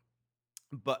wrestling.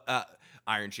 But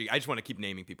Iron Sheik, I just want to keep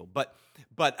naming people. But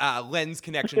Len's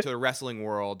connection to the wrestling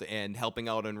world and helping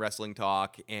out on Wrestling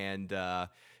Talk and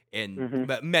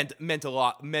meant a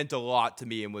lot to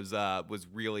me, and was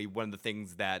really one of the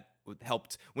things that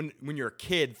helped when you're a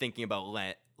kid thinking about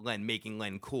making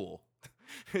Len cool.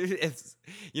 It's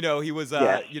he was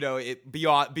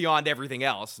beyond everything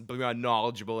else, beyond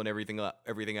knowledgeable and everything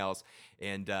else,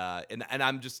 and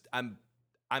I'm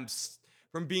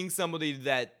from being somebody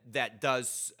that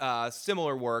does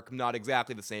similar work, not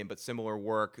exactly the same, but similar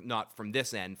work, not from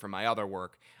this end, from my other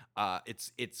work.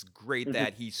 It's great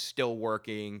that he's still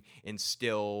working and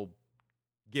still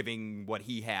giving what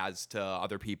he has to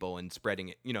other people and spreading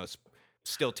it,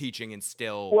 still teaching and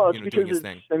still doing his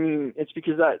thing. I mean, it's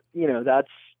because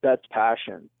that's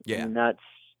passion. Yeah. I mean,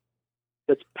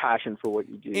 that's passion for what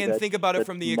you do. And think about it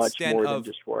from the extent more of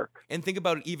than just work. And think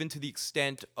about it even to the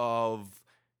extent of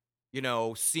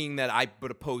seeing that I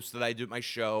put a post that I did at my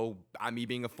show, me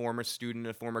being a former student,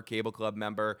 a former cable club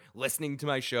member, listening to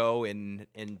my show and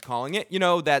calling it,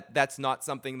 that's not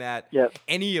something that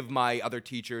any of my other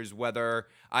teachers, whether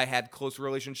I had close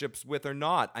relationships with or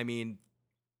not. I mean,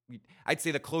 I'd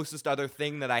say the closest other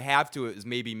thing that I have to it is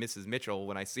maybe Mrs. Mitchell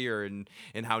when I see her and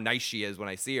how nice she is when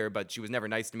I see her, but she was never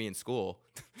nice to me in school.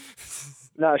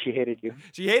 No, she hated you.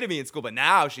 She hated me in school, but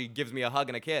now she gives me a hug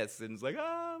and a kiss and is like,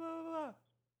 blah, blah,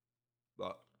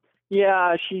 blah.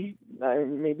 Yeah,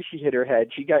 maybe she hit her head.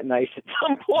 She got nice at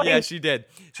some point. Yeah, she did.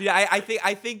 I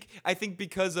think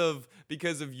because of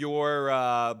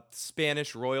your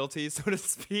Spanish royalty, so to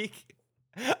speak,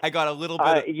 I got a little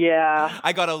bit.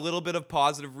 I got a little bit of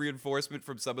positive reinforcement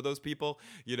from some of those people.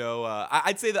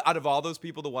 I'd say that out of all those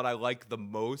people, the one I liked the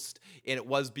most, and it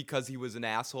was because he was an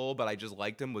asshole, but I just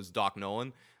liked him, was Doc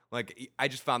Nolan. Like, I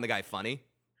just found the guy funny.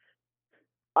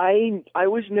 I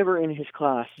was never in his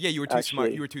class. Yeah, you were too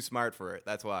smart. You were too smart for it.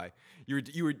 That's why. He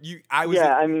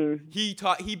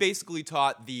basically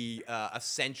taught the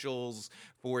essentials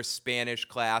for Spanish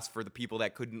class for the people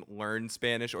that couldn't learn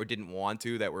Spanish or didn't want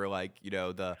to, that were like,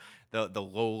 the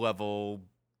low level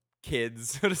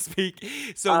kids, so to speak.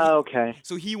 So okay.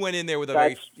 So he went in there with a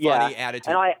very funny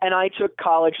attitude. And I took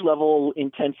college level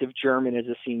intensive German as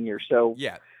a senior, so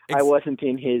yeah. I wasn't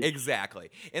in his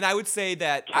exactly, and I would say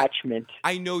that catchment.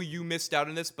 I know you missed out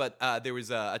on this, but there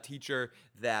was a teacher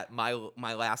that my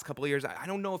last couple of years. I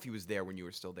don't know if he was there when you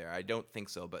were still there. I don't think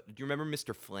so. But do you remember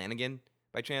Mr. Flanagan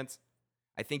by chance?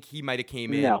 I think he might have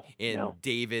came in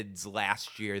David's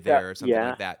last year there or something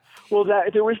like that. Well,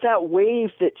 there was that wave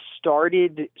that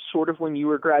started sort of when you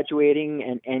were graduating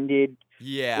and ended.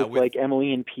 Yeah, with like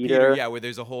Emily and Peter. Yeah, where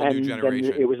there's a whole new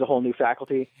generation. Then it was a whole new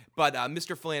faculty. But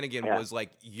Mr. Flanagan was like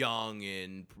young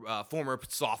and former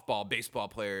softball, baseball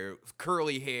player,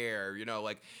 curly hair.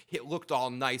 He looked all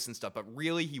nice and stuff. But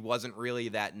really, he wasn't really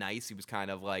that nice. He was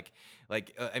kind of like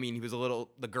he was a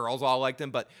little. The girls all liked him,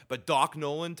 but Doc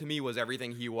Nolan to me was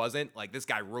everything he wasn't. Like, this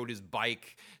guy rode his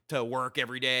bike to work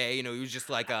every day. He was just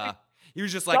like a. He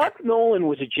was just like Doc Nolan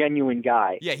was a genuine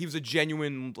guy. Yeah, he was a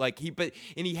genuine and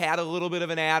he had a little bit of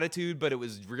an attitude, but it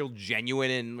was real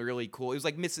genuine and really cool. It was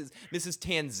like Mrs.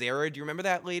 Tanzera. Do you remember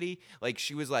that lady? Like,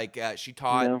 she was like she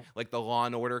taught like the Law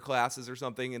and Order classes or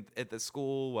something at the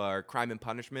school, or Crime and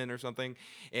Punishment or something,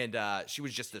 and she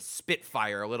was just a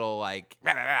spitfire, a little like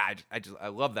I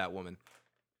love that woman.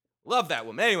 Love that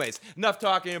woman. Anyways, enough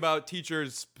talking about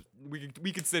teachers.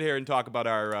 We could sit here and talk about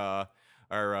our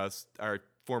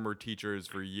former teachers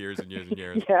for years and years and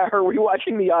years. Yeah, are we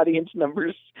watching the audience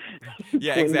numbers?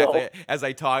 Yeah, exactly. As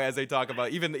I talk about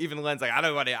even Len's like, I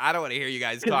don't want to hear you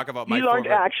guys talk about my. These aren't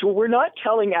actual. We're not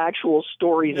telling actual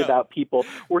stories about people.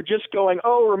 We're just going,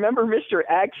 oh, remember Mr.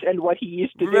 X and what he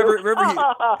used to do. Remember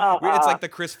it's like the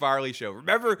Chris Farley show.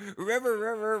 Remember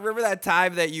that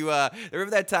time that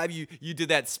you did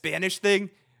that Spanish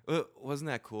thing? Wasn't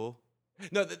that cool?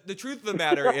 No, the truth of the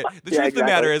matter is, of the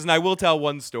matter is, and I will tell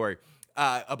one story.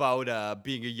 About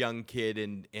being a young kid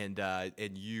and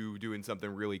you doing something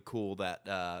really cool that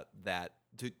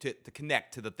to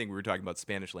connect to the thing we were talking about,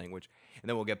 Spanish language, and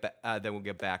then we'll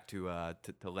get back to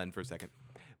Len for a second.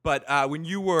 But when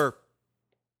you were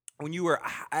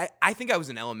I think I was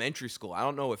in elementary school. I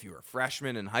don't know if you were a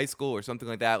freshman in high school or something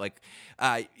like that. Like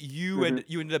you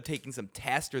ended up taking some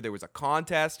test, or there was a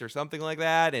contest or something like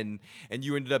that, and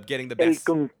you ended up getting the best.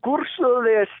 El concurso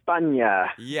de España.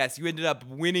 Yes, you ended up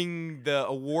winning the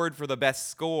award for the best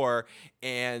score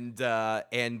and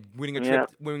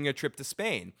winning a trip to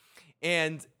Spain.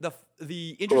 And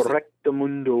the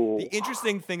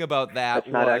interesting thing about that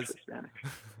That's not actually Spanish.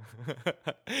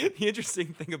 The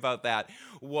interesting thing about that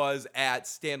was at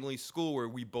Stanley School, where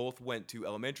we both went to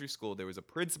elementary school. There was a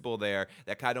principal there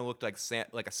that kind of looked like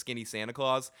a skinny Santa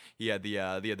Claus. He had the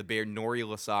bear Nori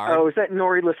Lassard. Oh, is that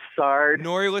Nori Lassard?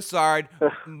 Nori Lassard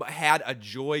had a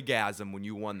joygasm when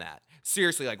you won that.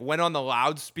 Seriously, like, went on the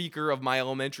loudspeaker of my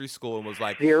elementary school and was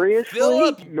like, seriously,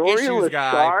 Philip, Nori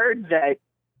Lassard, that.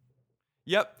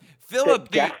 Yep,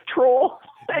 Philip, the death troll.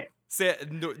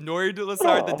 Nori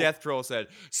Lassard, the death troll, said,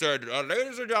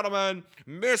 ladies and gentlemen,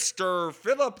 Mr.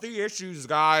 Philip the Issues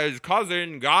Guy's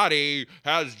cousin Gadi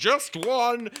has just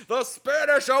won the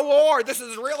Spanish award. This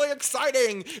is really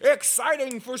exciting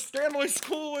for Stanley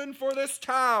School and for this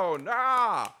town. And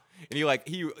I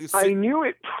knew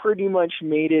it pretty much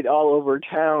made it all over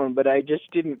town, but I just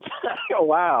didn't. Oh,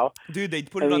 wow, dude! They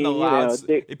put it on the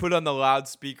they put it on the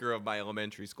loudspeaker of my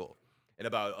elementary school. And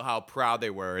about how proud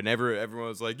they were, and everyone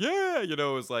was like, "Yeah," it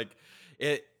was like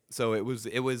it. So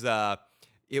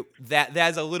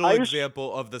that's a little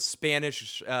example of the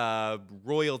Spanish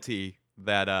royalty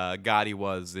that Gadi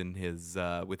was in his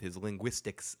with his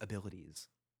linguistics abilities,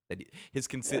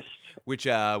 which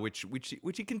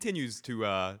he continues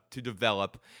to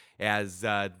develop as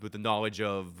with the knowledge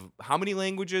of how many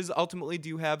languages ultimately do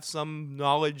you have some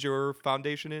knowledge or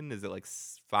foundation in? Is it like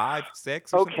 5,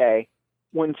 6? Or okay. Something?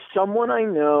 When someone I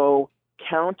know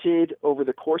counted over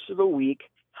the course of a week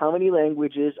how many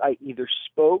languages I either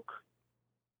spoke,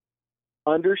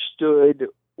 understood,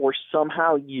 or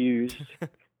somehow used,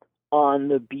 On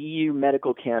the BU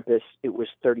medical campus, it was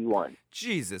 31.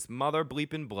 Jesus, mother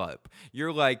bleeping blub.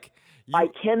 You're like... I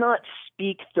cannot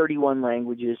speak 31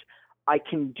 languages. I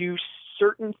can do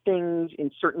certain things in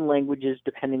certain languages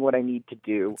depending what I need to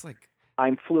do. It's like...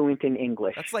 I'm fluent in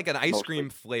English. That's like an ice mostly. cream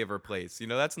flavor place. You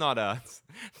know, that's not a...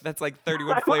 That's like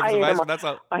 31 flavors of ice cream. That's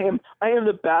not... I am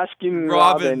the Baskin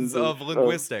Robbins of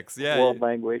linguistics. Yeah. World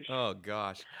language. Oh,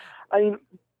 gosh. I mean,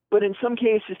 but in some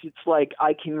cases, it's like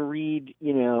I can read,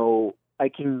 Dutch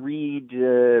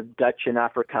and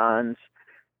Afrikaans.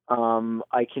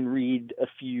 I can read a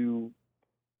few,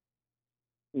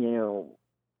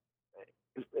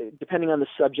 depending on the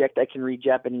subject, I can read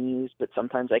Japanese, but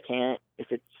sometimes I can't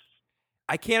if it's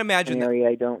I can't imagine an area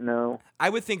I don't know. I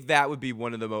would think that would be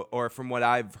one of the or from what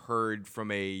I've heard from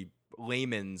a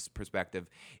layman's perspective,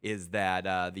 is that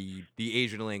the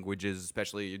Asian languages,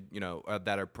 especially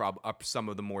that are some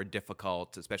of the more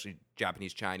difficult, especially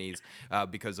Japanese, Chinese,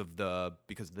 because of the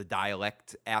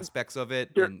dialect aspects of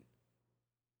it.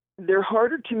 They're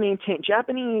harder to maintain.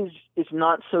 Japanese is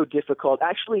not so difficult.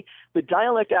 Actually, the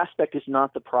dialect aspect is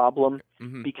not the problem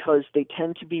because they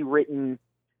tend to be written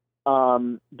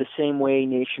the same way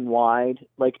nationwide.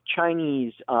 Like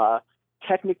Chinese,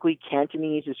 technically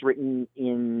Cantonese is written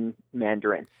in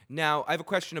Mandarin. Now, I have a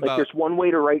question about... there's one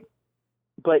way to write,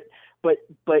 but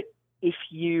if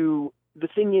the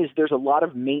thing is, there's a lot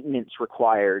of maintenance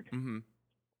required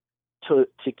to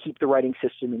keep the writing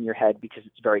system in your head because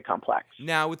it's very complex.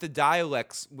 Now, with the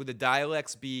dialects, would the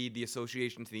dialects be the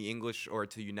association to the English or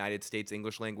to the United States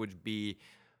English language be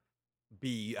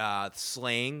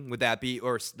slang? Would that be,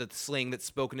 or the slang that's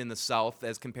spoken in the South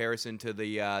as comparison to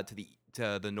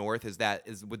the North?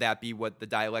 Would that be what the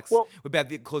dialects? Would that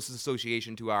be the closest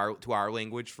association to our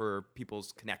language for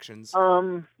people's connections?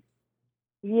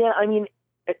 Yeah, I mean,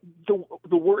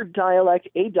 the word dialect,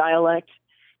 a dialect,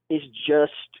 is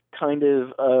just kind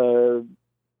of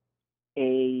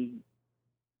a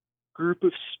group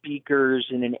of speakers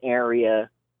in an area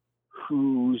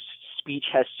whose speech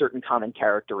has certain common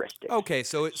characteristics. Okay,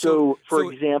 so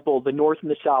for example, the North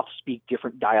and the South speak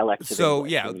different dialects of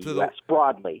English in the U.S.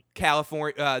 broadly.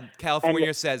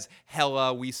 California says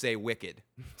 "hella," we say "wicked."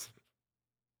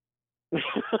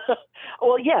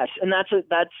 Well, yes, and that's for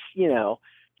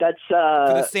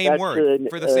the same word.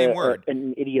 For the same word,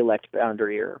 an idiolect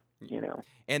boundary,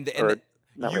 and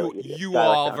really you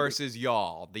all versus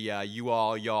y'all, the you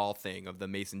all y'all thing of the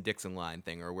Mason-Dixon line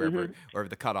thing, or wherever, or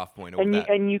the cutoff point.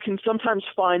 And you can sometimes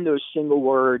find those single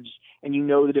words, and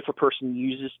that if a person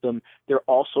uses them, they're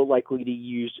also likely to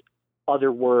use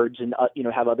other words and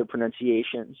have other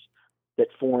pronunciations that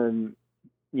form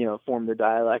their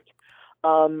dialect.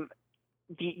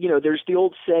 There's the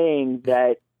old saying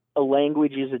that a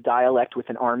language is a dialect with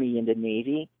an army and a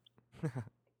navy,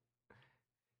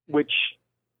 which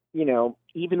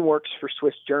even works for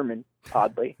Swiss German,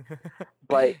 oddly.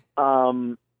 but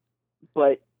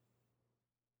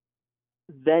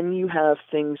then you have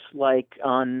things like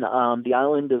on the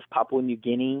island of Papua New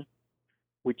Guinea,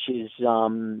 which is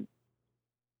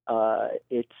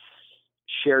it's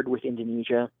shared with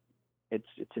Indonesia. It's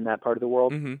in that part of the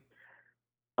world.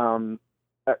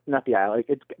 Not the island.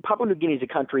 Papua New Guinea is a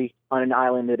country on an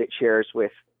island that it shares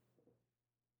with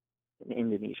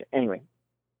Indonesia. Anyway,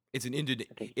 it's an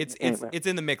It's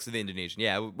in the mix of Indonesian.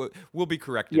 Yeah, we'll be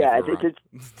corrected. Yeah,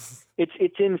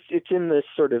 it's in the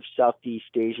sort of Southeast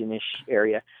Asian-ish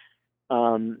area.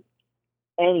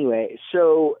 Anyway,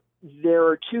 so there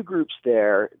are two groups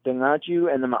there: the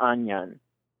Ngaju and the Ma'anyan.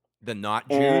 The not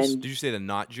Jews? Did you say the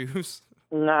not Jews?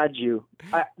 Ngaju.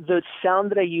 The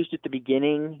sound that I used at the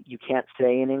beginning, you can't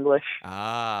say in English.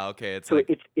 Ah, okay. It's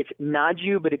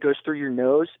Ngaju, but it goes through your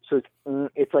nose, so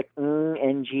it's like ng,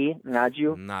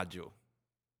 Ngaju. Ngaju.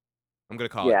 I'm gonna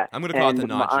call it the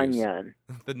not Jews.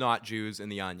 The not Jews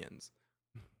and the onions.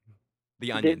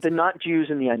 The onions. The not Jews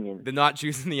and the onions. The not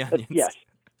Jews and the onions. Yes.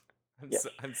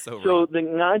 I'm so wrong. So the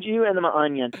Ngaju and the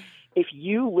Ma'anyan, if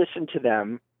you listen to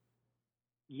them,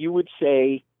 you would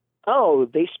say, oh,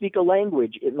 they speak a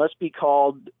language. It must be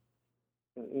called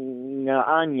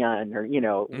Nga'anyan, or,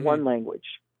 one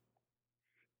language.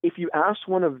 If you asked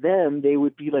one of them, they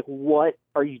would be like, what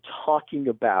are you talking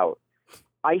about?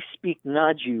 I speak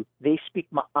Ngaju. They speak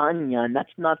Ma'anyan.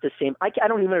 That's not the same. I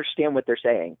don't even understand what they're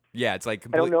saying. Yeah, it's like...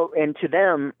 I don't know. And to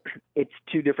them, it's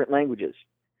two different languages.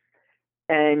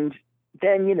 And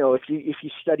then, if you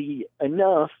study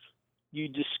enough, you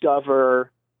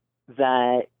discover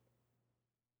that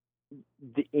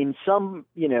in some,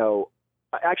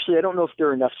 actually, I don't know if there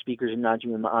are enough speakers in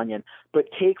Ngaju and Ma'anyan, but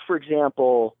take, for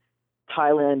example,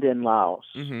 Thailand and Laos.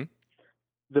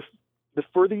 The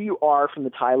further you are from the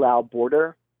Thai-Lao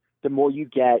border, the more you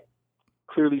get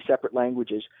clearly separate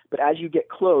languages. But as you get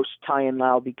close, Thai and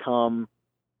Lao become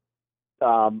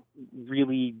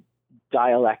really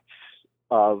dialects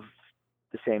of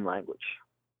the same language.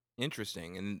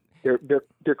 Interesting. And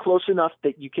they're close enough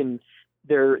that you can.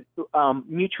 Their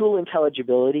mutual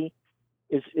intelligibility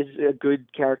is a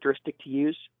good characteristic to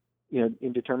use,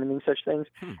 in determining such things.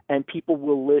 And people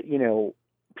will,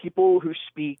 people who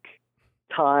speak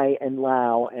Thai and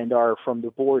Lao and are from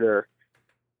the border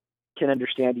can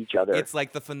understand each other. It's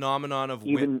like the phenomenon of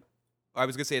women. I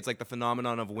was gonna say it's like the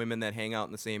phenomenon of women that hang out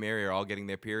in the same area are all getting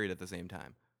their period at the same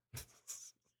time.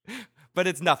 But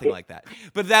it's nothing like that.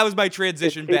 But that was my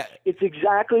transition back. It's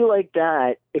exactly like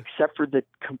that, except for the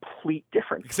complete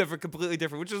difference. Except for completely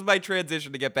different, which is my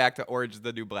transition to get back to Orange is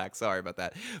the New Black. Sorry about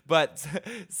that. But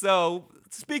so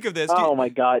speak of this. Oh my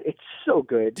God, it's so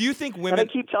good. Do you think women? And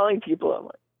I keep telling people, I'm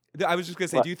like, I was just gonna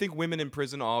say, what? Do you think women in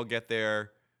prison all get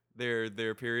their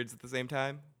periods at the same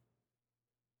time?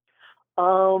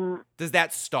 Does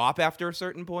that stop after a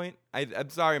certain point? I'm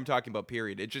sorry, I'm talking about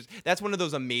period. That's one of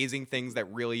those amazing things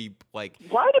that really like.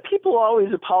 Why do people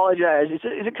always apologize? Is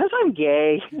it because I'm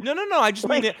gay? No. I just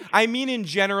mean it. I mean in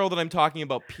general that I'm talking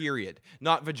about period,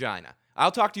 not vagina.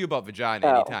 I'll talk to you about vagina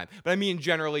anytime, but I mean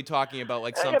generally talking about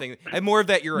like something, and more of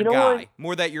that you're a guy, what?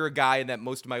 More that you're a guy, and that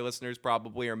most of my listeners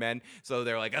probably are men, so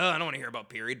they're like, oh, I don't want to hear about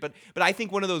period, but I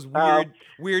think one of those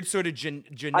weird sort of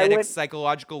genetic,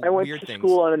 psychological weird things. I went to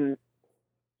school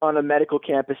on a medical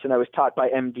campus, and I was taught by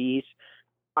MDs.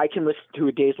 I can listen to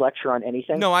a day's lecture on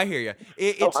anything. No, I hear you.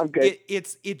 I'm good.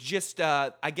 It's just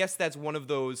I guess that's one of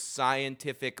those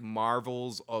scientific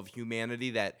marvels of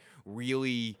humanity that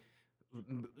really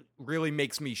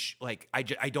makes me like I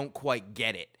don't quite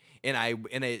get it. And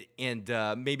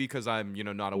maybe because I'm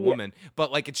not a woman,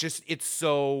 but like it's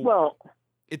so well.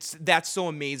 That's so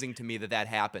amazing to me that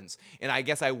happens. And I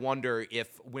guess I wonder if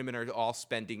women are all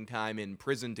spending time in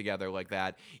prison together like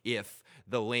that, if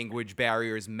the language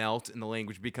barriers melt and the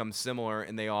language becomes similar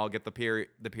and they all get the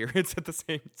periods at the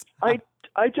same time.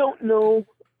 I don't know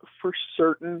for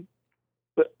certain,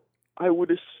 but I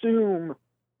would assume,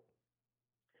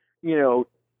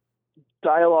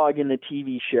 dialogue in the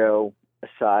TV show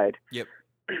aside, yep,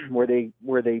 where they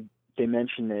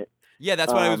mention it. Yeah,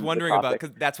 that's what I was wondering about, because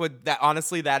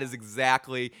honestly, that is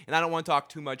exactly, and I don't want to talk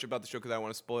too much about the show because I don't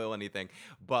want to spoil anything,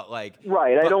 but like...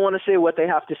 Right, I don't want to say what they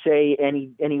have to say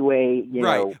anyway,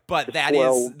 right, but that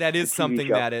is something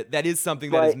that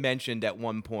is mentioned at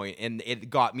one point, and it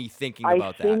got me thinking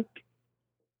about that.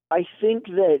 I think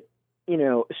that,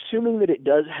 assuming that it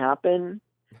does happen,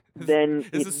 then...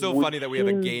 This is so funny that we have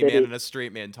a gay man and a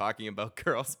straight man talking about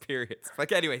girls' periods.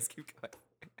 Like, anyways, keep going.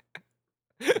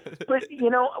 But you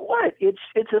know what? It's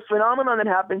a phenomenon that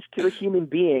happens to a human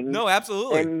being. No,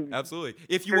 absolutely, absolutely.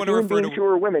 If you want to refer to who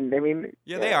are women, I mean,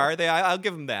 yeah, they are. I'll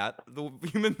give them that.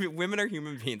 Women are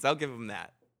human beings. I'll give them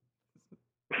that.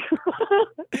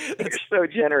 You're so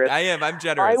generous. I am. I'm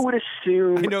generous. I would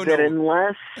assume that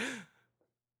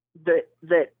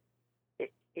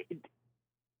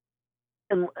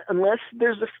unless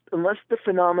unless the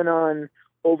phenomenon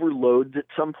overloads at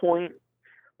some point.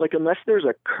 Like, unless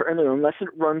it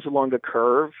runs along a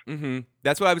curve. Mm-hmm.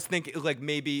 That's what I was thinking. Like,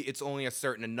 maybe it's only a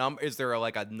certain number. Is there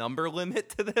a number limit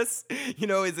to this?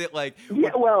 Is it like...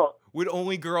 would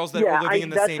only girls that are living in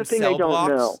the same cell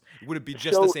blocks? Would it be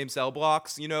just the same cell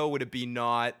blocks? Would it be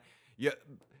not... Yeah.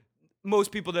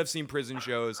 Most people that have seen prison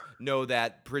shows know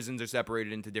that prisons are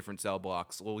separated into different cell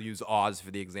blocks. We'll use Oz for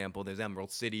the example. There's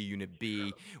Emerald City, Unit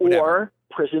B, whatever. Or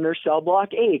prisoner cell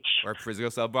block H. Or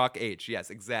prisoner cell block H. Yes,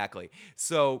 exactly.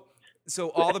 So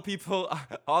all the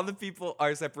people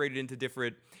are separated into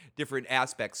different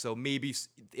aspects. So maybe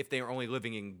if they are only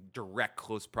living in direct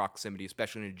close proximity,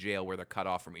 especially in a jail where they're cut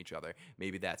off from each other,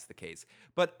 maybe that's the case.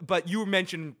 But you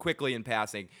mentioned quickly in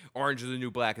passing, Orange is the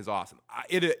New Black is awesome.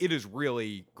 It is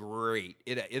really great.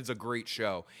 It's a great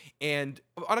show, and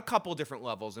on a couple different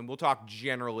levels. And we'll talk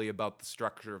generally about the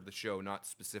structure of the show, not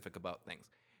specific about things.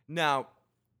 Now,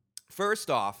 first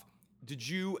off, did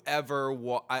you ever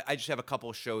I just have a couple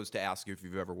of shows to ask you if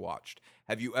you've ever watched.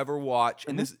 Have you ever watched?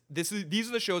 Mm-hmm. And these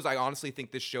are the shows I honestly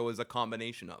think this show is a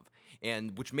combination of,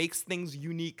 and which makes things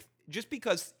unique. Just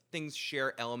because things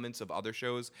share elements of other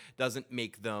shows doesn't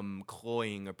make them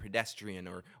cloying or pedestrian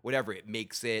or whatever. It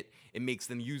makes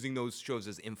them using those shows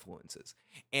as influences.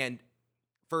 And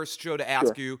first show to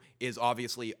ask you is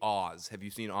obviously Oz. Have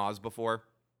you seen Oz before?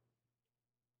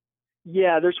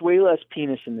 Yeah, there's way less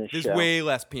penis in this show. There's way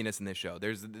less penis in this show.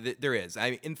 There is.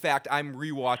 In fact, I'm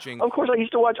rewatching. Of course, I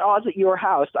used to watch Oz at your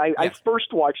house. I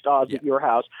first watched Oz at your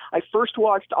house. I first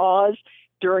watched Oz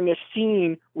during a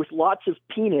scene with lots of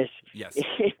penis Yes.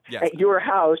 at your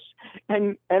house,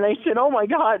 and I said, "Oh my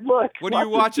God, look! What are you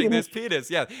watching? Penis. This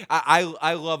penis? Yeah,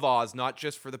 I love Oz, not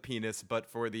just for the penis, but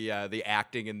for the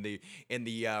acting and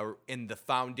the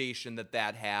foundation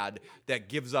that had that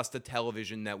gives us the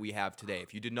television that we have today.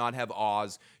 If you did not have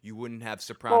Oz, you wouldn't have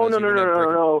Sopranos. Oh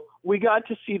no! We got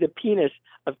to see the penis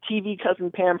of TV cousin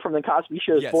Pam from the Cosby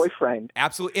Show's boyfriend.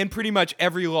 Absolutely, and pretty much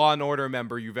every Law and Order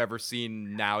member you've ever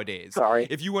seen nowadays. Sorry,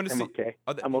 if you want to see, okay.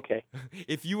 I'm okay.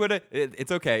 If you want to,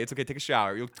 it's okay. It's okay. Take a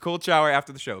shower. You'll cold shower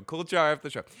after the show.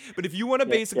 But if you want to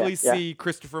basically see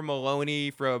Christopher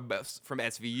Maloney from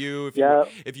SVU,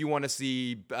 if you want to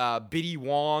see Biddy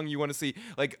Wong, you want to see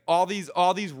like all these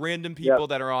random people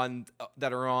that are on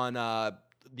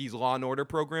these Law and Order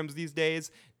programs these days.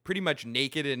 Pretty much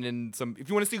naked and in some. If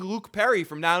you want to see Luke Perry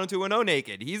from 90210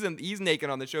 naked, he's naked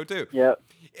on the show too. Yeah,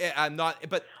 I'm not.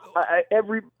 But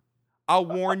I'll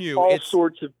warn you, all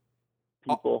sorts of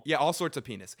people. All sorts of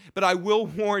penis. But I will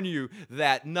warn you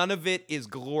that none of it is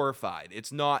glorified.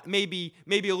 It's not. Maybe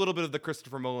a little bit of the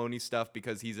Christopher Maloney stuff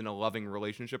because he's in a loving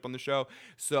relationship on the show.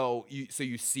 So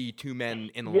you see two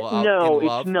men in love. No,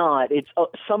 it's not. It's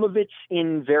some of it's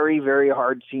in very, very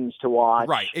hard scenes to watch.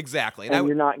 Right. Exactly. And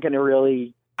you're not going to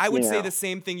really. I would say the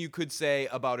same thing you could say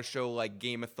about a show like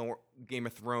Game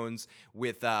of Thrones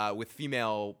with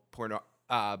female porno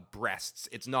breasts.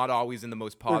 It's not always in the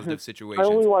most positive situations.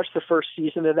 I only watched the first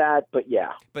season of that, but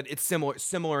yeah. But it's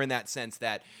similar in that sense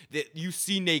that you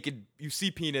see naked, you see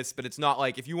penis, but it's not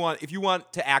like if you want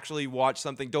to actually watch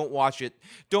something, don't watch it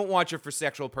for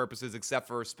sexual purposes, except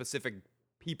for specific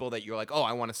people that you're like, oh,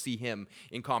 I want to see him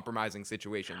in compromising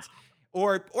situations.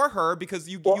 Or her, because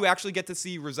you actually get to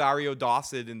see Rosario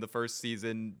Dawson in the first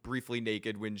season briefly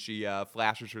naked when she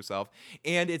flashes herself,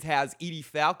 and it has Edie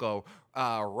Falco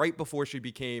right before she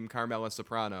became Carmela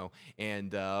Soprano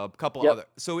and a couple other.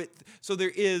 So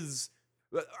there is.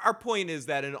 Our point is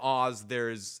that in Oz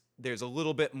there's a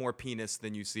little bit more penis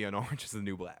than you see on Orange Is the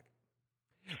New Black.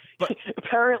 But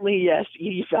apparently, yes,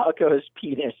 Edie Falco's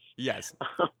penis. Yes.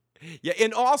 Yeah,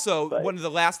 and also one of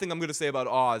the last thing I'm going to say about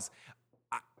Oz.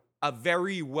 A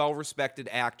very well-respected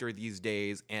actor these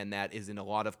days, and that is in a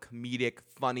lot of comedic,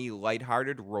 funny,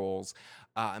 lighthearted roles.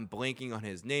 I'm blanking on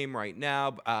his name right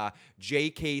now.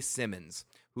 J.K. Simmons,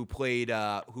 who played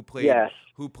Peter.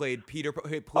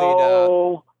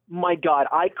 Oh my God!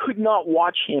 I could not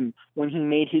watch him when he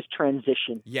made his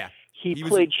transition. Yeah. He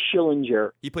played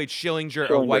Schillinger. He played Schillinger.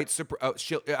 A white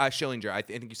Schillinger. I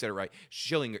think you said it right.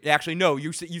 Schillinger. Actually, no,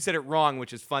 you said it wrong,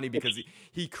 which is funny because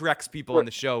he corrects people on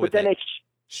the show. But then it's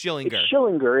Schillinger. It's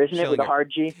Schillinger, isn't it, with a hard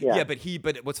G? Yeah, but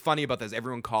what's funny about that is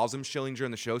everyone calls him Schillinger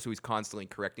in the show, so he's constantly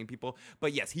correcting people.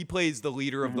 But yes, he plays the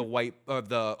leader of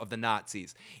the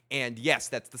Nazis. And yes,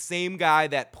 that's the same guy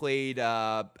that played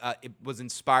it was in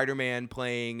Spider-Man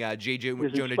playing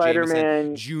Jonah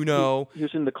Jameson, Juno. He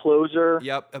was in The Closer.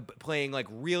 Yep, playing like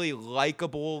really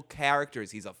likable characters.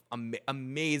 He's an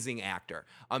amazing actor.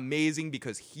 Amazing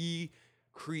because he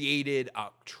created a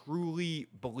truly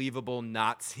believable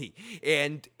Nazi,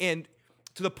 and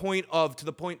to the point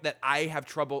that I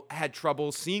had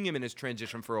trouble seeing him in his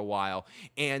transition for a while,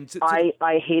 and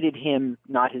I hated him,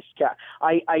 not his cat.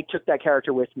 I took that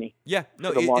character with me. Yeah,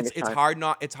 no, it's hard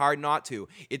not to.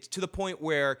 It's to the point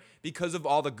where because of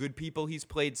all the good people he's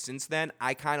played since then,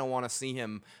 I kind of want to see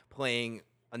him playing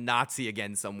a Nazi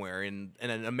again somewhere in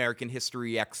an American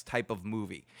History X type of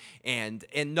movie. And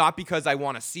not because I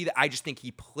want to see that, I just think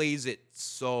he plays it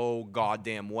so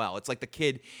goddamn well. It's like the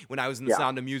kid when I was in The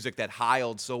Sound of Music that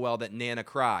howled so well that Nana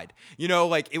cried. You know,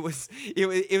 like it was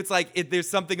like there's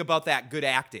something about that good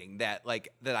acting that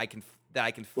I can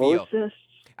feel. What was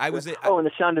this? In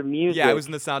The Sound of Music. Yeah, I was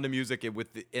in The Sound of Music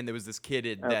and there was this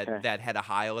kid that had a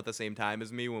Heil at the same time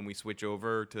as me when we switch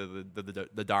over to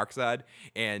the dark side,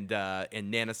 and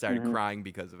Nana started crying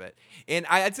because of it. And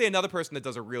I'd say another person that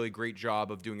does a really great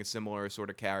job of doing a similar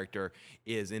sort of character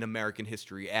is in American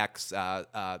History X,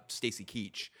 Stacy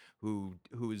Keach, who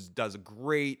does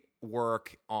great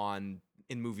work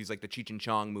in movies like the Cheech and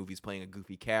Chong movies playing a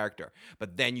goofy character.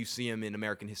 But then you see him in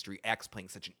American History X playing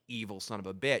such an evil son of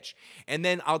a bitch. And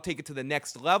then I'll take it to the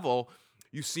next level.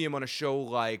 You see him on a show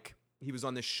like, he was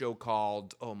on this show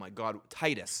called, oh my God,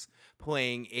 Titus,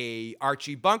 playing a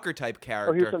Archie Bunker type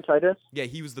character. Oh, he was on Titus? Yeah,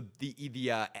 he was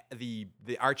the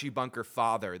Archie Bunker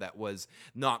father that was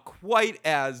not quite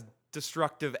as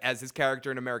destructive as his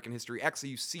character in American History X, so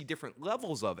you see different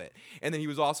levels of it. And then he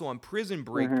was also on Prison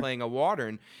Break playing a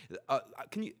warden.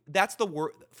 That's the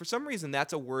word, for some reason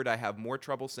that's a word I have more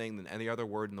trouble saying than any other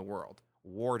word in the world.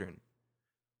 Warden.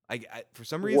 For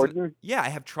some reason, warden? Yeah, I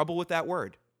have trouble with that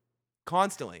word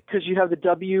constantly. Because you have the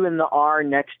W and the R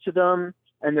next to them,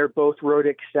 and they're both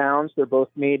rhotic sounds. They're both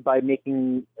made by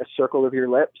making a circle of your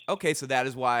lips. Okay, so that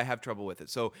is why I have trouble with it.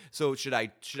 So should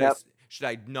I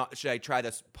try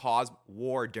this pause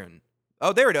warden?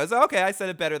 Oh, there it is. Okay, I said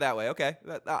it better that way. Okay,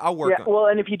 I'll work on it. Well,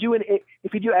 and if you do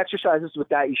exercises with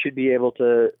that, you should be able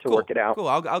to work it out. Cool.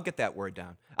 I'll get that word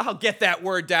down. I'll get that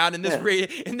word down, and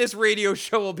this radio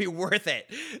show will be worth it.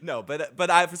 No,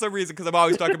 but I, for some reason, because I'm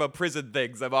always talking about prison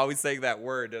things, I'm always saying that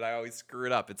word, and I always screw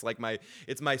it up. It's like my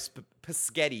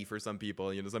spaghetti for some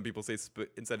people. You know, some people say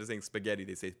instead of saying spaghetti,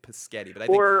 they say paschetti. But I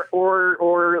think or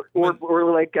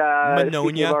like Manonia?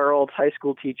 Speaking of our old high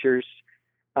school teachers.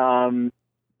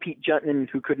 Pete Jutman,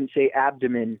 who couldn't say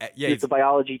abdomen. He's the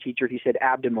biology teacher. He said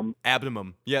abdomen.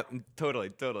 Abdomen. Yep, totally.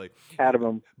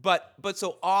 Abdomen. But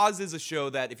so Oz is a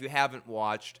show that if you haven't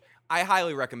watched, I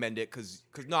highly recommend it because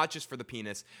not just for the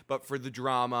penis, but for the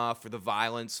drama, for the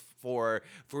violence, for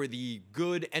the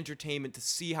good entertainment, to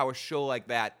see how a show like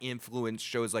that influenced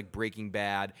shows like Breaking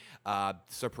Bad,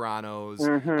 Sopranos,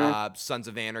 Sons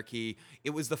of Anarchy.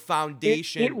 It was the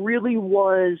foundation. It really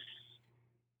was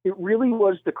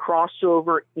the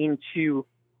crossover into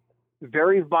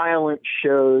very violent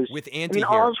shows. With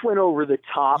anti-hero. Oz went over the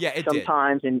top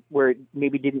sometimes, and where it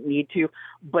maybe didn't need to,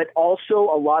 but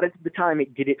also a lot of the time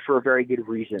it did it for a very good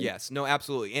reason. Yes, no,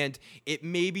 absolutely. And it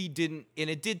maybe didn't, and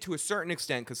it did to a certain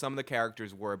extent because some of the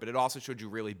characters were, but it also showed you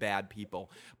really bad people.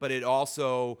 But it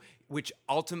also, which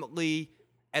ultimately,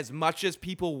 as much as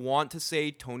people want to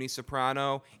say Tony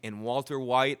Soprano and Walter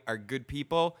White are good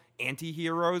people,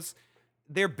 anti-heroes,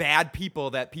 they're bad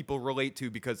people that people relate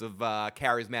to because of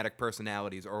charismatic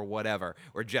personalities or whatever,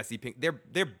 or Jesse Pink.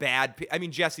 They're bad. I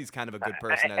mean, Jesse's kind of a good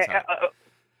person as heart.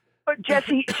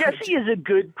 Jesse is a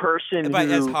good person, but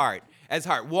as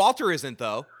heart. Walter isn't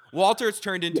though. Walter's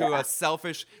turned into a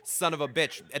selfish son of a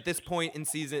bitch at this point in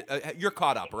season. You're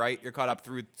caught up, right? You're caught up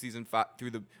through season 5,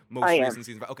 through the most recent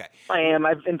season 5. Okay, I am.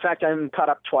 In fact, I'm caught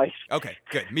up twice. Okay,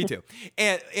 good. Me too.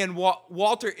 And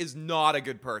Walter is not a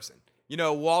good person. You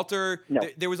know, Walter,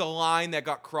 there was a line that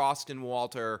got crossed in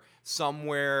Walter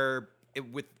somewhere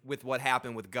with what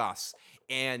happened with Gus.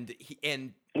 And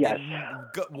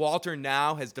Walter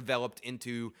now has developed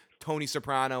into Tony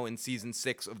Soprano in season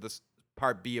 6 of the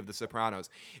part B of The Sopranos.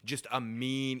 Just a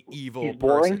mean, evil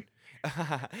person.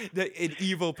 An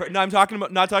evil person. No, I'm talking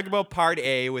about not talking about part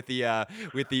A with the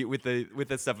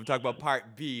stuff. I'm talking about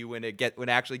part B when it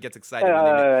actually gets exciting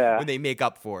when they make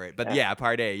up for it. But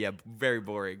part A, very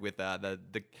boring with the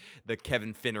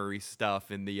Kevin Finnery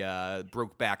stuff in the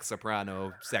Brokeback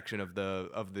Soprano section of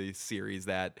the series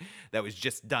that was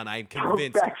just done. I'm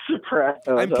convinced.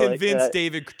 I'm convinced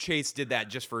David Chase did that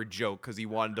just for a joke because he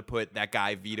wanted to put that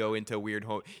guy Vito into a weird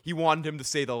home. He wanted him to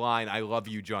say the line "I love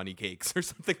you, Johnny Cakes" or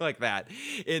something like that.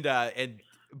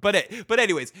 But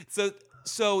anyways,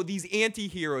 so these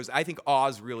anti-heroes, I think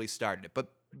Oz really started it.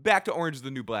 But back to Orange is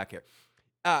the New Black here.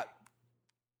 The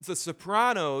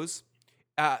Sopranos,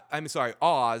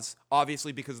 Oz,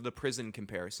 obviously because of the prison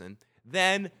comparison.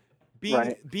 Then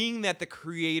being that the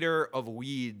creator of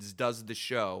Weeds does the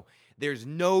show, there's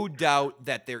no doubt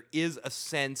that there is a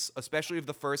sense, especially of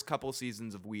the first couple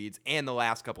seasons of Weeds and the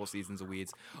last couple seasons of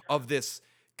Weeds, of this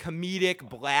comedic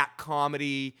black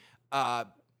comedy,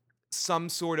 some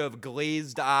sort of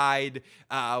glazed-eyed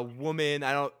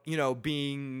woman,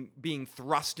 being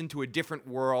thrust into a different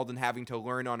world and having to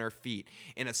learn on her feet.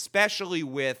 And especially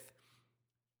with,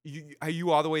 are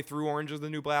you all the way through Orange is the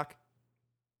New Black?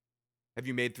 Have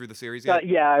you made through the series yet?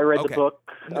 I read the book.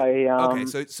 I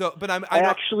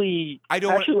actually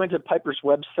went to Piper's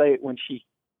website when she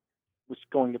was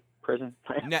going to prison.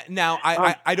 Now,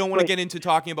 I don't want to get into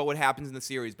talking about what happens in the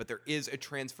series, but there is a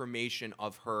transformation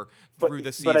of her through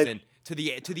the season to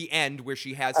the end where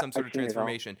she has some sort of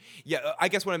transformation. Yeah, I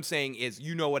guess what I'm saying is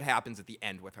what happens at the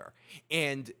end with her,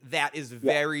 and that is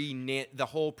very the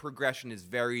whole progression is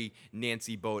very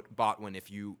Nancy Botwin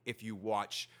if you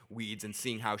watch Weeds and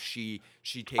seeing how she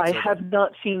takes over. I have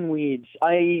not seen Weeds.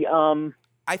 I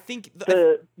think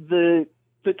the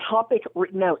topic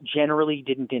written out generally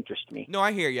didn't interest me. No,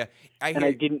 I hear you. I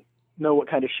didn't know what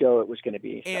kind of show it was going to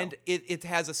be. And it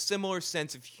has a similar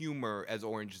sense of humor as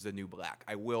Orange is the New Black.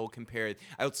 I will compare it.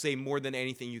 I would say more than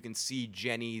anything, you can see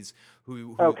Jenny's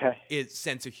who is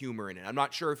sense of humor in it. I'm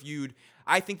not sure if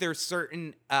I think there are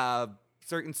certain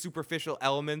superficial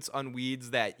elements on Weeds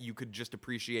that you could just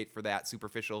appreciate for that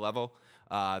superficial level.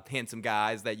 Handsome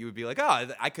guys that you would be like, oh,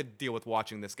 I could deal with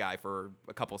watching this guy for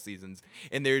a couple seasons.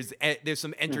 And there's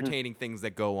some entertaining things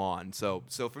that go on. So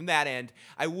from that end,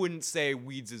 I wouldn't say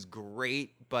Weeds is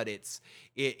great, but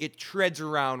it treads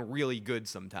around really good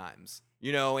sometimes.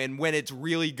 You know, and when it's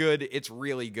really good, it's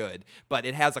really good. But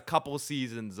it has a couple of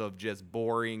seasons of just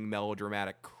boring,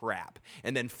 melodramatic crap,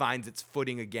 and then finds its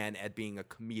footing again at being a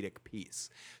comedic piece.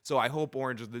 So I hope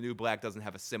Orange is the New Black doesn't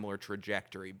have a similar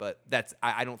trajectory, but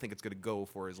I don't think it's going to go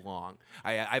for as long.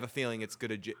 I have a feeling it's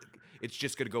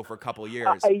just going to go for a couple of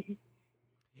years.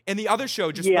 And the other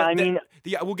show,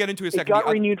 we'll get into a second. It got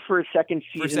renewed for a second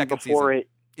season before it.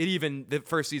 The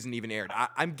first season even aired.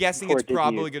 I'm guessing it's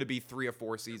probably going to be 3 or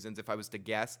 4 seasons if I was to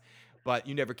guess, but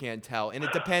you never can tell. And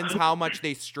it depends how much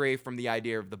they stray from the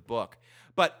idea of the book.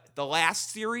 But the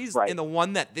last series and the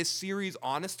one that this series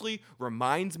honestly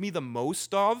reminds me the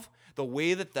most of, the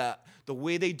way that the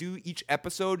way they do each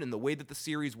episode and the way that the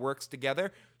series works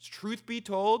together, truth be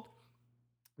told,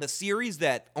 the series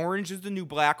that Orange is the New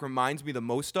Black reminds me the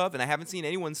most of, and I haven't seen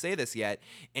anyone say this yet,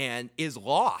 and is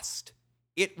Lost.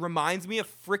 It reminds me of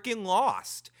freaking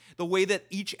Lost. The way that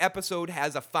each episode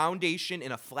has a foundation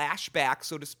and a flashback,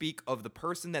 so to speak, of the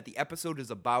person that the episode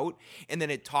is about, and then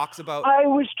it talks about... I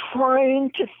was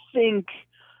trying to think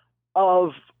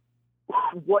of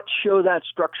what show that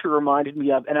structure reminded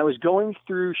me of, and I was going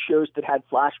through shows that had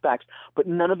flashbacks, but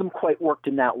none of them quite worked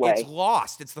in that way. It's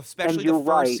Lost. It's especially the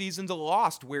first seasons of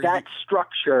Lost, where that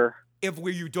structure...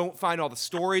 where you don't find all the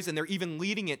stories, and they're even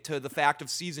leading it to the fact of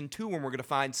season 2 when we're going to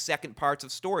find second parts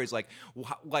of stories, like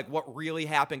what really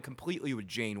happened completely with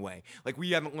Janeway. Like,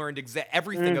 we haven't learned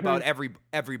everything about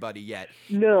everybody yet.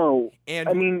 No, and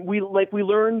I mean we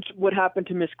learned what happened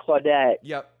to Miss Claudette.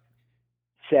 Yep.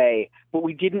 But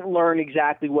we didn't learn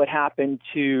exactly what happened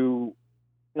to.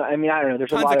 I mean, I don't know. There's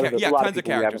tons a lot of of characters.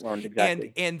 we haven't learned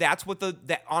exactly. And that's what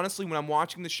that honestly, when I'm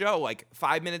watching the show, like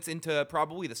 5 minutes into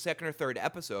probably the second or third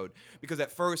episode, because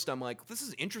at first I'm like, this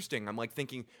is interesting. I'm like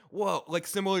thinking, whoa, like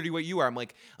similar to what you are. I'm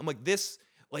like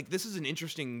this is an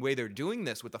interesting way they're doing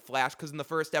this with the flash, because in the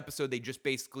first episode they just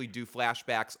basically do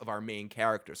flashbacks of our main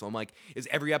character. So I'm like, is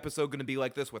every episode going to be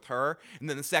like this with her? And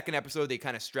then the second episode they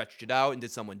kind of stretched it out and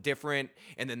did someone different,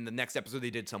 and then the next episode they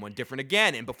did someone different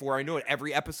again, and before I know it,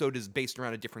 every episode is based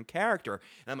around a different character.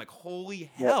 And I'm like, holy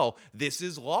hell, this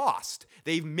is Lost.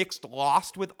 They've mixed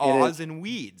Lost with Oz and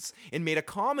Weeds and made a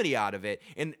comedy out of it,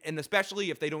 and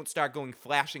especially if they don't start going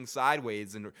flashing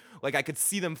sideways, and like I could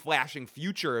see them flashing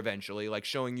future eventually, like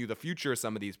showing you the future of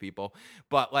some of these people,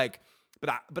 but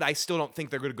I still don't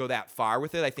think they're going to go that far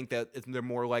with it. I think that they're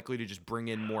more likely to just bring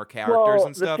in more characters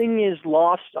and stuff. The thing is,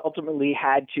 Lost ultimately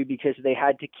had to, because they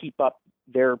had to keep up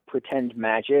their pretend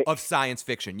magic of science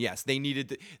fiction. Yes, they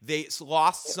needed to,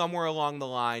 Lost somewhere along the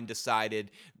line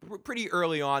decided pretty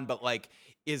early on, but like,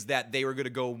 is that they were going to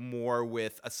go more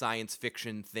with a science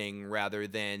fiction thing rather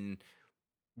than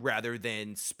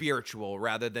spiritual,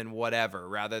 rather than whatever,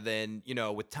 rather than,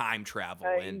 with time travel.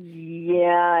 And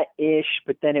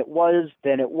but then it wasn't.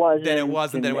 Then it wasn't. Then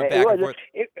it went back and forth.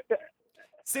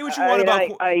 Say what you want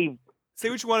about... Say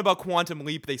what you want about Quantum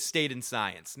Leap, they stayed in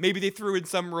science. Maybe they threw in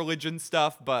some religion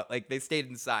stuff, but like they stayed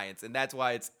in science, and that's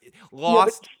why it's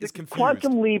Lost is confused.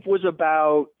 Quantum Leap was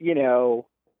about,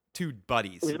 two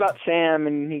buddies. It was about Sam,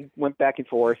 and he went back and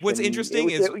forth. What's interesting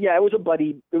it was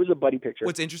a buddy picture.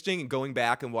 What's interesting in going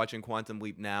back and watching Quantum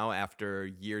Leap now after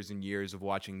years and years of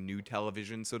watching new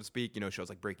television, so to speak, shows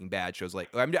like Breaking Bad, shows like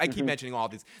I keep mentioning all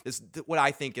these. This what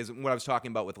I think is what I was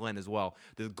talking about with Len as well.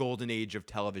 The golden age of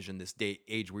television, this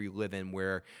age we live in,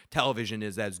 where television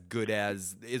is as good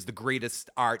as is the greatest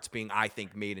arts being, I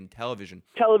think, made in television.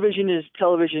 Television is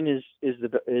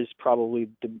probably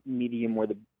the medium where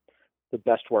the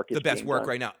best work is the best work done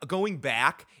right now. Going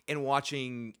back and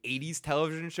watching 80s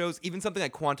television shows, even something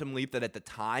like Quantum Leap that at the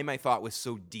time I thought was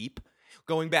so deep,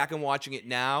 going back and watching it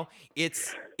now,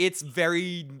 it's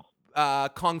very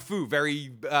kung fu,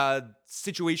 very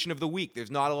situation of the week.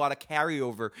 There's not a lot of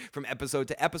carryover from episode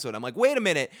to episode. I'm like, wait a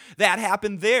minute, that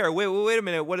happened there. Wait a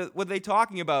minute, what are they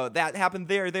talking about? That happened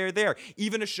there.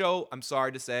 Even a show, I'm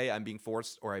sorry to say, I'm being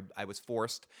forced, or I was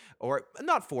forced, or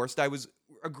not forced, I was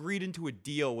agreed into a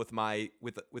deal with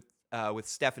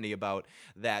Stephanie about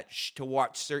that to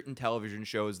watch certain television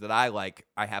shows that I like,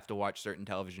 I have to watch certain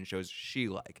television shows she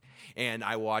like. And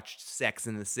I watched Sex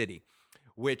and the City,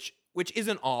 which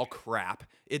isn't all crap.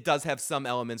 It does have some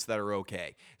elements that are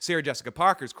okay. Sarah Jessica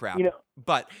Parker's crap,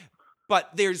 but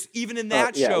there's even in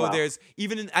that show, there's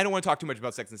even in, I don't want to talk too much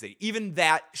about Sex and the City. Even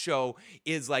that show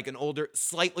is like an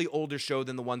slightly older show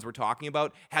than the ones we're talking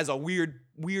about. Has a weird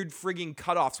frigging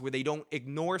cutoffs where they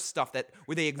ignore stuff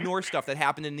that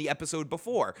happened in the episode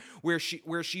before, where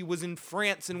she was in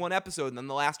France in one episode, and then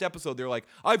the last episode they're like,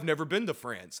 I've never been to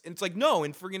France, and it's like, no,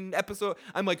 in friggin' episode,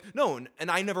 I'm like, no, and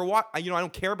I never watch. I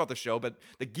don't care about the show, but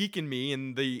the geek in me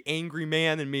and the angry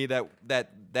man in me that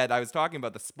I was talking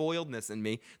about, the spoiledness in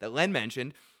me that Len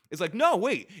mentioned, It's like, no,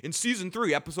 wait. In season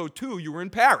 3, episode 2, you were in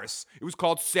Paris. It was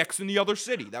called Sex in the Other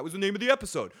City. That was the name of the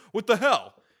episode. What the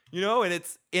hell? You know, and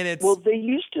it's well, they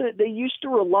used to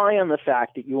rely on the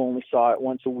fact that you only saw it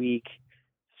once a week,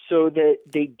 so that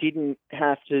they didn't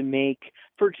have to make.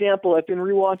 For example, I've been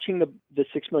rewatching the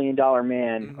 $6 Million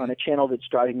Man on a channel that's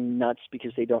driving me nuts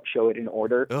because they don't show it in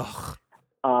order. Ugh.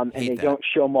 And they don't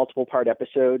show multiple part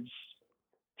episodes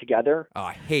together. Oh,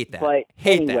 I hate that. But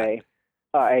anyway,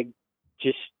 I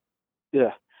just,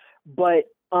 ugh. But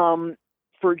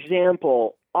for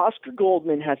example, Oscar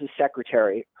Goldman has a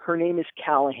secretary. Her name is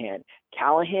Callahan.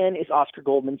 Callahan is Oscar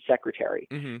Goldman's secretary.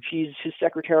 Mm-hmm. She's his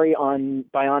secretary on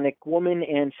Bionic Woman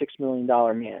and $6 Million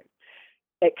Man.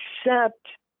 Except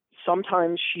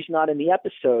sometimes she's not in the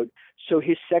episode, so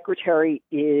his secretary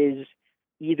is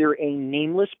either a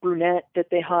nameless brunette that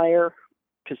they hire,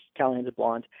 because Callahan's a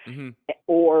blonde,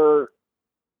 or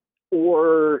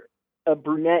a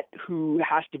brunette who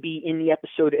has to be in the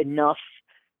episode enough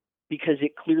because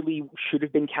it clearly should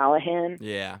have been Callahan.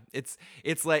 Yeah, it's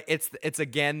like it's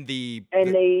again the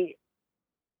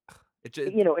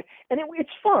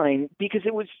it's fine because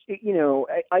it was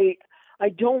I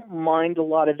don't mind a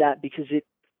lot of that because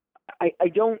I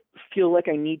don't feel like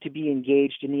I need to be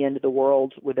engaged in the end of the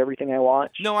world with everything I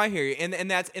watch. No, I hear you, and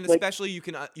especially you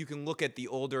can look at the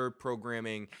older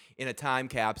programming in a time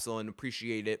capsule and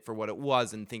appreciate it for what it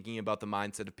was, and thinking about the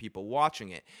mindset of people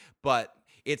watching it. But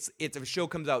it's if a show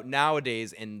comes out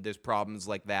nowadays and there's problems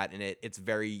like that in it, it's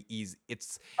very easy.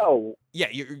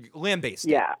 You're lambaste.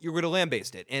 Yeah, you're going to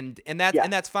lambaste it, and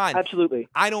that's fine. Absolutely.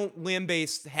 I don't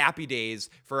lambaste Happy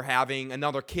Days for having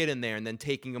another kid in there and then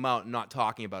taking them out and not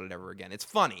talking about it ever again. It's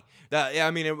funny.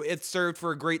 It served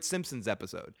for a great Simpsons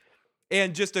episode.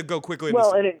 And just to go quickly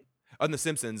on the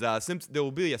Simpsons, there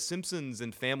will be a Simpsons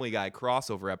and Family Guy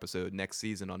crossover episode next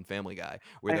season on Family Guy.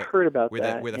 I heard about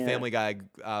that. Where the Family Guy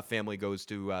family goes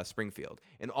to Springfield.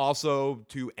 And also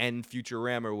to end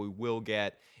Futurama, we will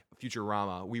get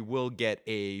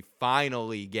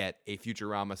finally get a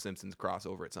Futurama Simpsons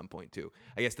crossover at some point too.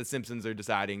 I guess the Simpsons are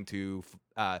deciding to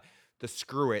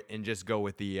screw it and just go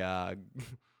with the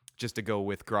just to go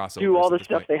with crossovers. Do all the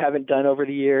stuff they haven't done over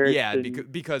the years. Yeah,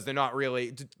 because they're not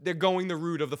really. They're going the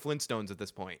route of the Flintstones at this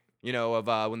point. You know, of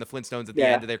when the Flintstones at the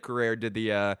end of their career did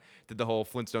the whole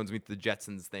Flintstones meet the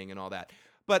Jetsons thing and all that.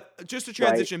 But just to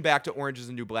transition back to Orange Is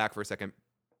the New Black for a second.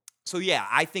 So yeah,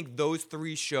 I think those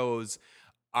 3 shows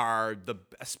are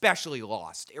especially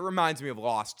Lost. It reminds me of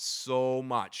Lost so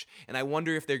much, and I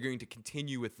wonder if they're going to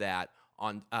continue with that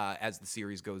on as the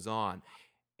series goes on.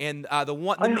 And I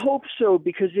hope so,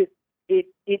 because it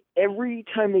every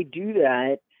time they do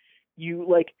that,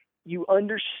 you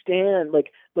understand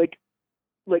like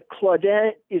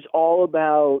Claudette is all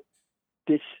about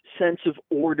this sense of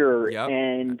order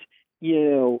and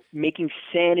making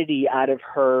sanity out of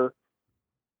her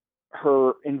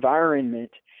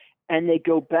environment, and they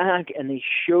go back and they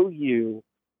show you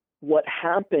what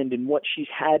happened and what she's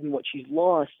had and what she's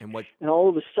lost, and all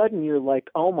of a sudden you're like,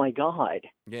 oh my God.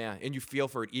 Yeah, and you feel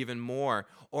for it even more.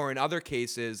 Or in other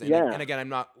cases, and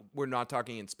again, we're not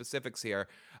talking in specifics here.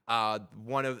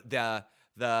 One of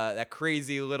that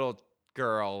crazy little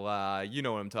girl, you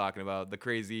know what I'm talking about, the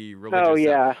crazy religious. Oh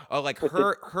yeah.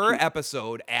 Her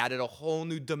episode added a whole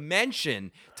new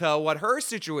dimension to what her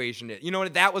situation is. You know,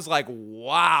 that was like,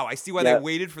 wow. I see why they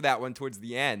waited for that one towards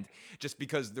the end, just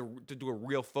because to do a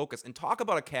real focus and talk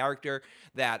about a character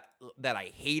that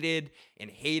I hated,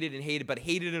 but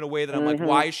hated in a way that I'm like,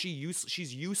 why is she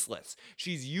useless?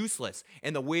 She's useless.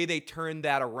 And the way they turned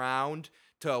that around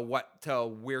to what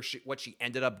she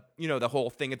ended up, the whole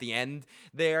thing at the end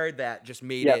there, that just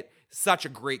made it such a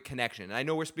great connection. And I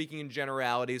know we're speaking in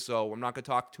generality, so I'm not going to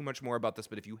talk too much more about this,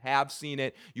 but if you have seen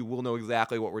it, you will know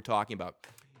exactly what we're talking about.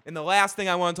 And the last thing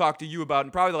I want to talk to you about,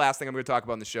 and probably the last thing I'm going to talk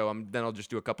about on the show, then I'll just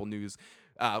do a couple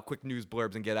quick news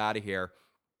blurbs and get out of here,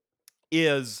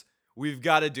 is we've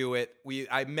got to do it.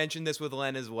 I mentioned this with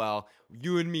Len as well.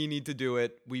 You and me need to do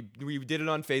it. We did it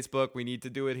on Facebook. We need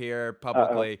to do it here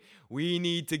publicly. We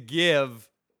need to give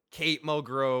Kate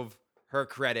Mulgrove her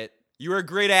credit. You were a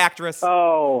great actress.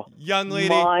 Oh, young lady.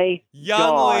 My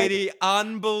God. Lady,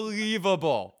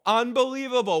 unbelievable.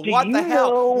 What the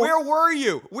hell? Where were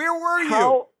you?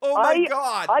 Oh my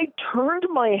God. I turned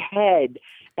my head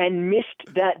and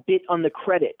missed that bit on the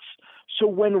credits. So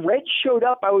when Red showed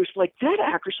up, I was like, that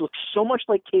actress looks so much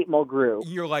like Kate Mulgrew.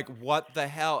 You're like, what the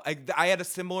hell? I had a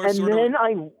similar and sort then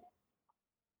of...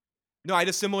 No, I had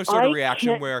a similar sort of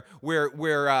reaction can't- where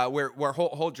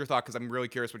hold your thought because I'm really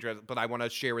curious what but I want to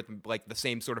share with like the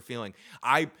same sort of feeling.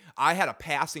 I had a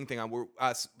passing thing on where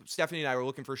Stephanie and I were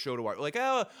looking for a show to watch. We're like,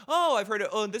 oh, I've heard it.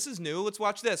 Oh, this is new. Let's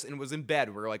watch this. And it was in bed.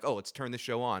 We were like, oh, let's turn this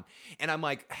show on. And I'm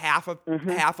like half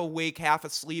awake, half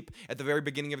asleep at the very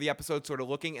beginning of the episode, sort of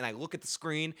looking. And I look at the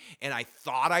screen and I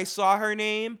thought I saw her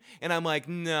name. And I'm like,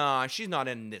 nah, she's not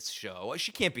in this show.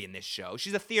 She can't be in this show.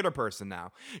 She's a theater person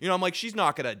now. I'm like, she's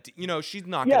not gonna. She's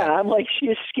not. Yeah, gonna, I'm like, she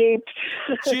escaped.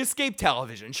 She escaped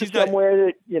television. She's somewhere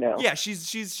that Yeah,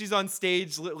 she's on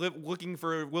stage looking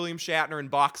for William Shatner in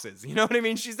boxes. You know what I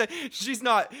mean? She's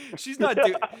not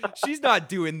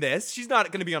doing this. She's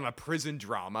not going to be on a prison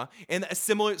drama. And a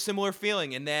similar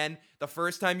feeling. And then the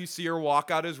first time you see her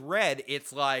walk out as Red,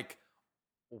 it's like,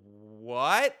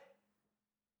 what?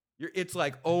 It's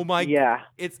like, oh my. Yeah.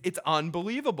 It's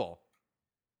unbelievable.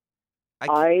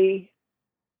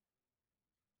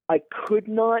 I could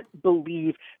not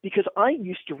believe, because I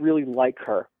used to really like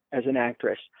her as an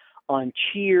actress on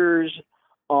Cheers,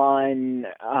 on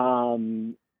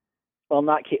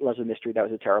not Kate Loves a Mystery, that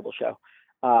was a terrible show.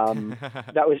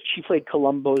 She played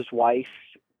Columbo's wife,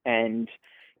 and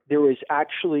there was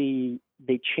actually,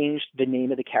 they changed the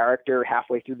name of the character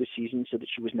halfway through the season so that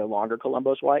she was no longer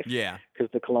Columbo's wife. Yeah. Because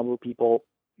the Columbo people,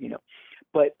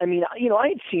 But I mean, I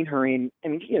had seen her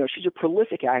she's a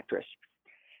prolific actress.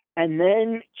 And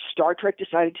then Star Trek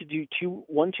decided to do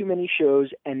one too many shows,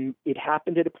 and it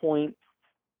happened at a point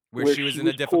where she was in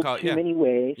a difficult, too many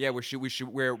ways. Yeah,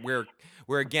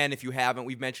 where again, if you haven't,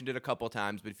 we've mentioned it a couple of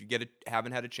times, but if you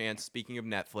haven't had a chance, speaking of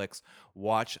Netflix,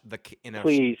 watch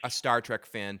a Star Trek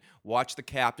fan, watch the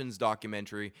Captain's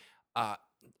documentary.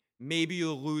 Maybe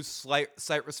you'll lose slight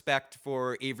respect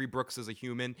for Avery Brooks as a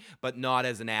human, but not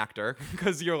as an actor,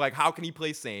 because you're like, how can he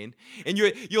play sane? And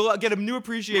you'll get a new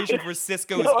appreciation for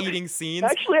Sisko's eating scenes.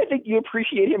 Actually, I think you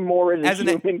appreciate him more as a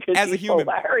human because he's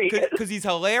hilarious. Because he's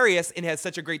hilarious and has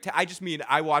such a great.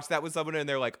 I watched that with someone and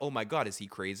they're like, oh my god, is he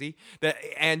crazy?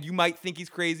 And you might think he's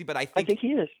crazy, but I think he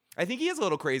is. I think he is a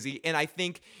little crazy, and I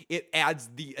think it adds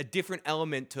a different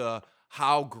element to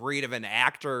how great of an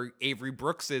actor Avery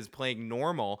Brooks is playing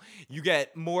normal. You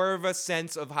get more of a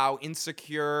sense of how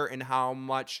insecure and how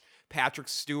much Patrick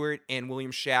Stewart and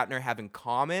William Shatner have in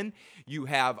common. You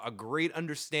have a great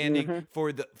understanding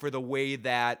for the way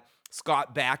that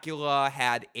Scott Bakula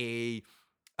had a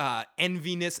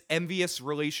envious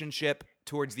relationship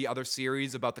towards the other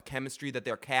series about the chemistry that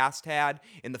their cast had,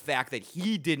 and the fact that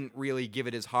he didn't really give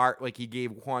it his heart like he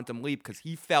gave Quantum Leap, because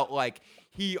he felt like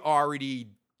he already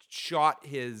popped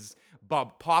his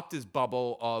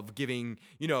bubble of giving,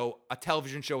 a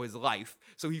television show his life.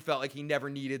 So he felt like he never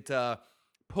needed to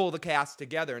pull the cast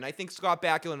together. And I think Scott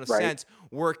Bakula, in a sense,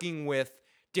 working with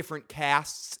different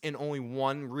casts and only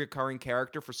one recurring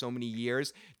character for so many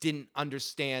years, didn't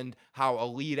understand how a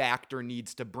lead actor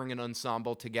needs to bring an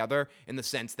ensemble together in the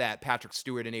sense that Patrick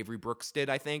Stewart and Avery Brooks did,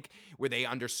 I think, where they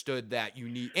understood that you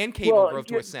need, and Kate Mulgrew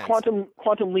to a sense.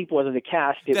 Quantum Leap wasn't a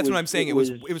cast. That's what I'm saying. It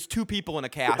was two people in a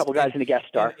cast. A couple guys in a guest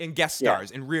star. And guest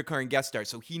stars, and reoccurring guest stars.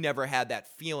 So he never had that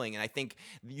feeling. And I think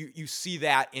you see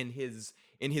that in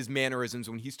his mannerisms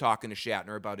when he's talking to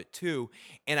Shatner about it too.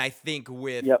 And I think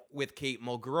with Kate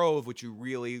Mulgrew, what you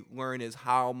really learn is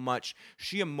how much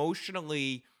she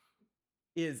emotionally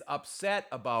is upset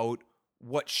about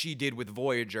what she did with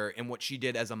Voyager and what she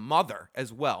did as a mother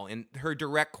as well. And her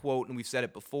direct quote, and we've said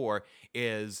it before,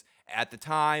 is, at the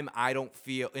time, I don't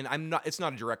feel, and it's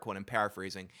not a direct quote, I'm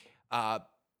paraphrasing,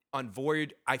 on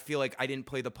Voyager, I feel like I didn't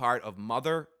play the part of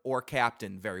mother or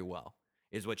captain very well,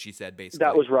 is what she said, basically.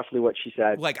 That was roughly what she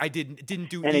said. Like, I didn't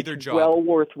do and either it's job. Well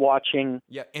worth watching.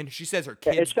 Yeah, and she says her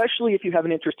kids, especially if you have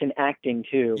an interest in acting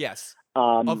too. Yes,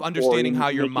 of understanding how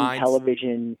your mind,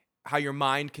 television, how your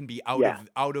mind can be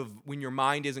out of when your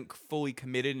mind isn't fully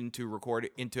committed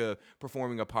into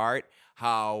performing a part.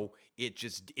 How it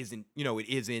just isn't,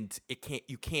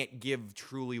 you can't give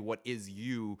truly what is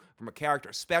you from a character,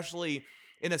 especially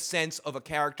in a sense of a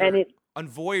character on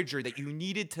Voyager, that you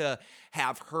needed to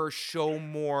have her show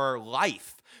more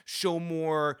life, show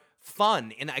more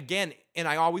fun. And again,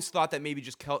 I always thought that maybe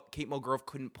just Kate Mulgrew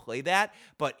couldn't play that,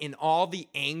 but in all the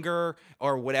anger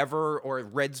or whatever, or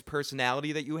Red's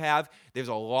personality that you have, there's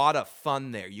a lot of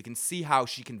fun there. You can see how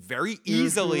she can very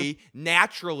easily,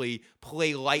 naturally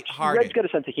play lighthearted. Red's got a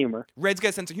sense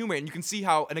of humor. And you can see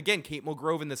how, and again, Kate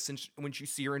Mulgrew, in this, when you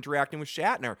see her interacting with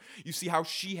Shatner, you see how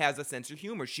she has a sense of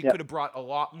humor. She could have brought a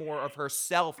lot more of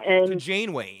herself to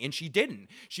Janeway, and she didn't.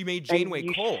 She made Janeway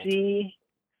cold. See,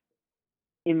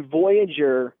 in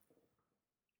Voyager,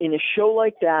 in a show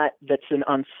like that, that's an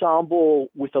ensemble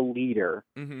with a leader,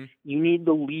 Mm-hmm. you need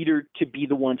the leader to be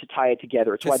the one to tie it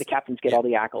together. It's why the captains get all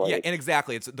the accolades. Yeah, and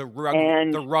exactly. It's the rug.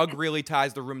 The rug really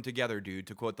ties the room together, dude,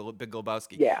 to quote the Big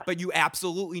Lebowski. Yeah. But you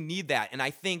absolutely need that. And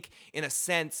I think, in a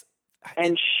sense...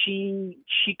 And she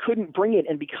couldn't bring it.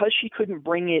 And because she couldn't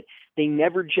bring it, they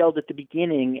never gelled at the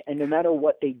beginning. And no matter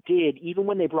what they did, even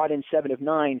when they brought in Seven of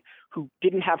Nine, who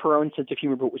didn't have her own sense of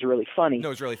humor but was really funny. No,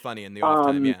 it was really funny in the off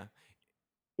time, yeah.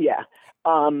 Yeah.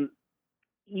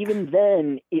 Even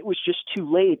then, it was just too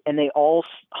late, and they all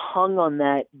hung on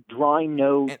that dry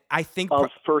note of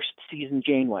first season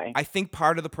Janeway. I think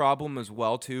part of the problem as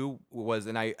well, too, was,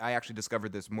 and I actually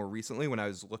discovered this more recently when I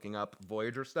was looking up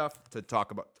Voyager stuff to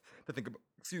think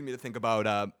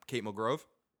about Kate Mulgrove.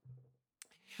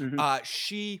 Mm-hmm.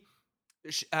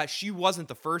 She wasn't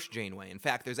the first Janeway. In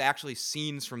fact, there's actually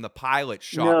scenes from the pilot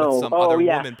shot with some other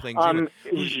woman playing Janeway.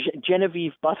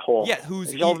 Genevieve Butthole. Yeah,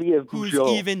 who's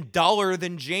even duller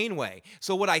than Janeway.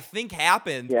 So what I think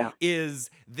happened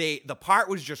is the part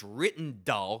was just written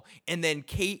dull, and then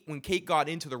when Kate got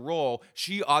into the role,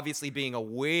 she obviously being a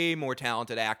way more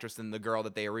talented actress than the girl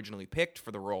that they originally picked for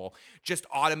the role, just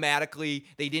automatically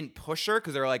they didn't push her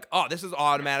because they're like, oh, this is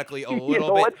automatically a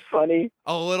little bit. What's funny?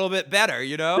 A little bit better,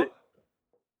 you know.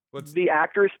 The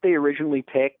actress they originally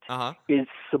picked is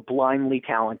sublimely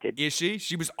talented. Is she?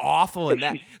 She was awful in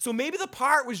that. So maybe the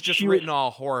part was just written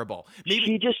all horrible.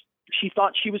 Maybe she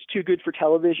thought she was too good for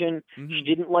television. Mm-hmm. She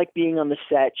didn't like being on the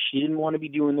set. She didn't want to be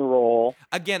doing the role.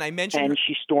 Again, I mentioned and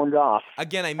she stormed off.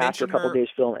 Again, I after mentioned a couple days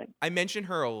filming. I mention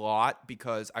her a lot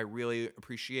because I really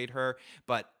appreciate her,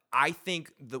 but I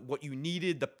think what you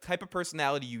needed, the type of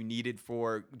personality you needed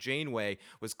for Janeway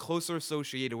was closer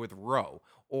associated with Ro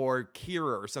or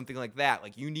Kira or something like that.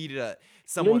 Like you needed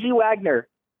someone. Lindsay Wagner.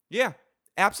 Yeah,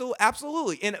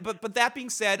 absolutely. And but that being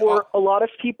said, for a lot of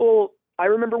people, I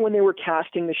remember when they were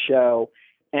casting the show,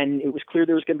 and it was clear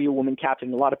there was going to be a woman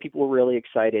captain. A lot of people were really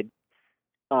excited.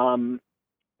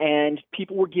 And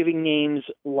people were giving names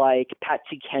like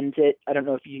Patsy Kensit. I don't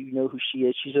know if you know who she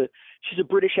is. She's a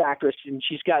British actress, and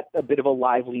she's got a bit of a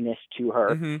liveliness to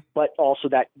her, but also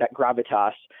that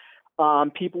gravitas.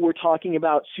 People were talking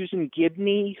about Susan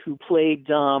Gibney, who played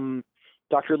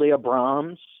Dr. Leah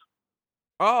Brahms.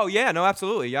 Oh yeah, no,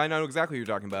 absolutely. Yeah, I know exactly what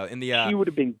you're talking about. In the she would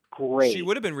have been great. She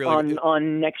would have been really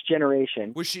on Next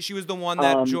Generation. Was she? She was the one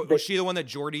that was she the one that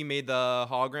Geordi made the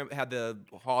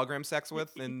hologram sex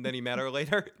with, and then he met her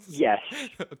later? Yes.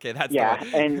 Okay, that's the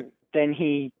one. And then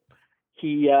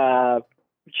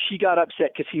she got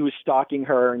upset because he was stalking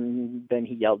her, and then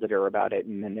he yelled at her about it,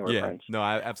 and then they were friends. No,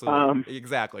 absolutely,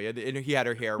 exactly. And he had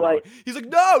her hair wrong. He's like,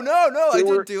 no, I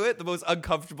didn't do it. The most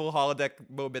uncomfortable holodeck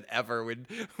moment ever when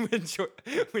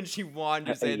she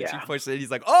wanders in and she pushes it.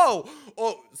 He's like, oh,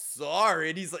 sorry.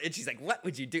 And she's like, what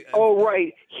would you do? Oh,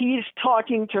 right. He's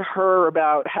talking to her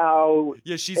about how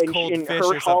she's cold fish her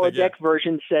or something. Holodeck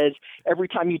version says, every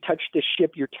time you touch the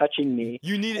ship, you're touching me.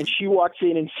 And she walks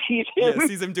in and sees him. Yeah,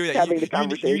 sees him doing that. Having the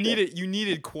conversation. You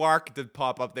needed Quark to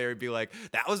pop up there and be like,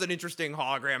 that was an interesting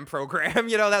hologram program.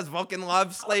 You know, that's Vulcan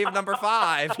Love Slave number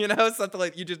 5. You know, something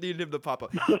like you just needed him to pop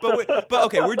up. But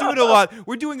okay, we're doing a lot.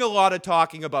 We're doing a lot of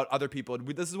talking about other people.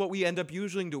 This is what we end up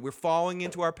usually doing. We're falling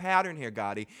into our pattern here,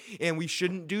 Gadi, and we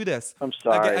shouldn't do this. I'm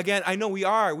sorry. Again, I know we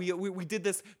are. We did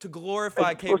this to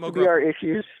glorify Kate Mulgrove. To be our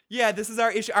issues. Yeah, this is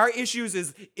our issue. Our issues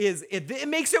it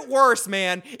makes it worse,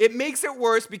 man. It makes it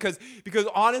worse because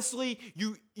honestly,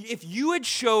 if you had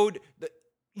showed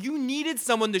you needed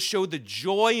someone to show the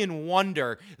joy and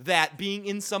wonder that being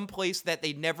in some place that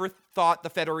they never thought the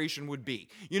Federation would be.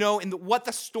 You know, and what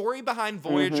the story behind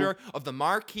Voyager of the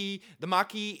Maquis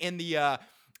and the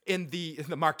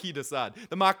Marquis de Sade,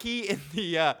 the Maquis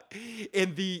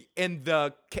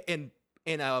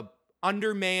in a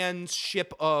undermanned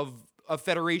ship of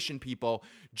Federation people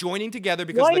joining together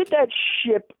because why did that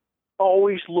ship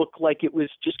always look like it was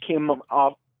just came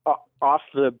off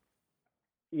the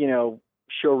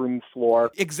showroom floor?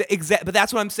 But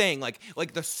that's what I'm saying.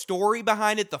 Like the story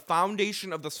behind it, the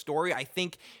foundation of the story, I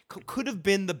think could have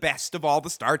been the best of all the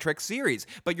Star Trek series.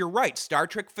 But you're right, Star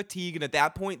Trek fatigue, and at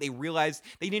that point they realized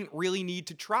they didn't really need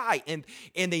to try, and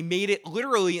they made it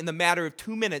literally in the matter of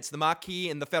 2 minutes. The Maquis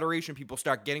and the Federation people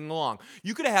start getting along.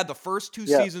 You could have had the first 2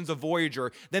 seasons of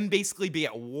Voyager, then basically be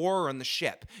at war on the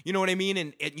ship. You know what I mean?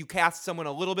 And you cast someone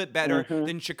a little bit better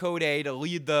than Chakotay to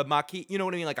lead the Maquis. You know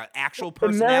what I mean? Like an actual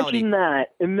personality. Imagine that.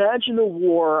 Imagine a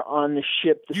war on the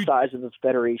ship the size of a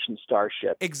Federation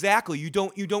starship. Exactly. You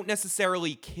don't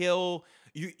necessarily kill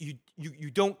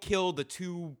you don't kill the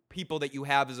 2 people that you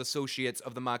have as associates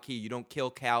of the Maquis. You don't kill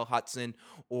Cal Hudson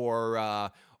or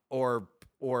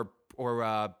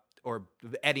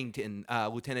Eddington,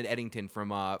 Lieutenant Eddington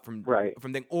from Right.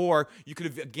 from thing, or you could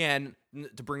have again,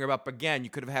 to bring her up again, you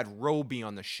could have had Ro be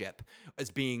on the ship as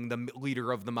being the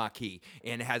leader of the Maquis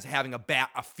and having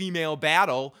a female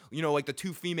battle, like the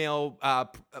two female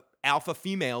alpha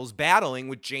females battling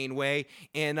with Janeway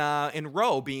and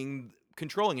Ro being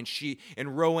controlling,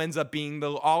 and Ro ends up being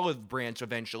the olive branch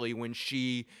eventually when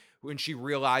she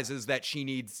realizes that she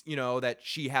needs, that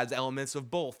she has elements of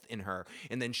both in her,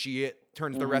 and then she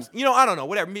turns the rest, I don't know,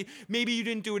 whatever. Maybe you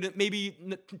didn't do it, maybe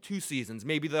 2 seasons,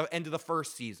 maybe the end of the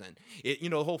first season.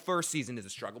 The whole first season is a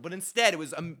struggle, but instead it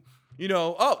was,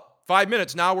 5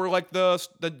 minutes, now we're like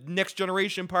the Next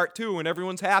Generation Part 2, and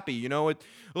everyone's happy,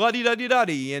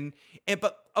 la-di-da-di-da-di,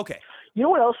 but, okay. You know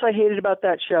what else I hated about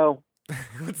that show?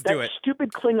 Let's do it. That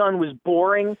stupid Klingon was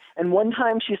boring, and one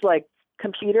time she's like,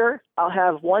 "Computer, I'll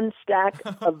have 1 stack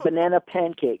of banana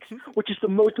pancakes," which is the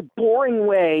most boring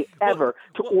way ever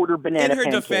to order banana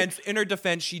pancakes. In her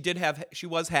defense, she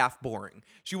was half boring.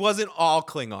 She wasn't all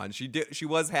Klingon. She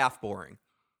was half boring.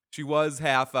 She was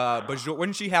half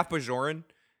wasn't she half Bajoran?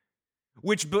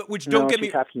 Which don't get me.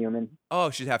 She's half human. Oh,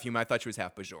 she's half human. I thought she was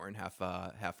half Bajoran, half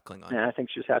Klingon. Yeah, I think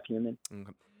she was half human.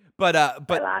 Okay. But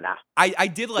Alana, I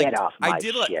did like get off my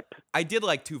ship. I did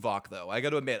like Tuvok though. I got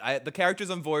to admit, the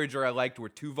characters on Voyager I liked were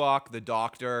Tuvok, the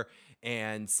Doctor,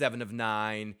 and 7 of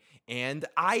 9. And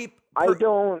I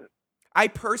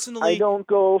personally don't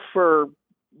go for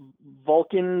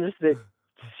Vulcans that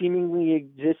seemingly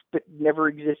exist but never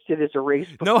existed as a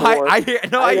race before. No, I hear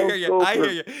you. I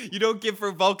hear you. You don't give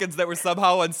for Vulcans that were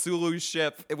somehow on Sulu's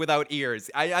ship without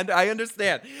ears. I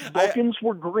understand. Vulcans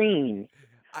were green.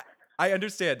 I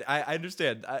understand. I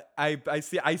understand. I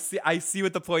see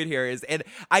what the point here is. And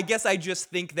I guess I just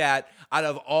think that out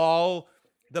of all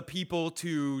the people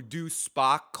to do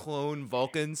Spock clone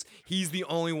Vulcans, he's the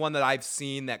only one that I've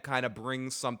seen that kind of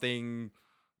brings something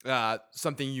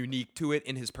unique to it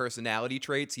in his personality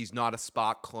traits. He's not a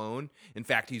Spock clone. In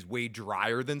fact, he's way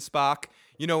drier than Spock.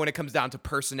 When it comes down to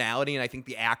personality, and I think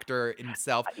the actor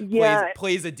himself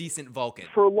plays a decent Vulcan.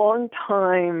 For a long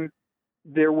time,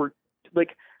 there were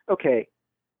okay,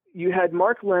 you had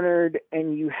Mark Leonard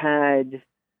and you had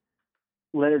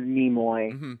Leonard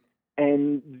Nimoy,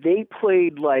 and they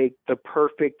played like the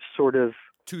perfect sort of.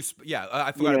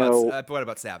 I forgot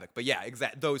about Savick, but yeah,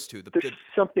 exactly those two. There's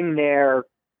something there,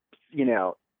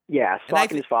 Spock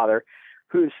and his father.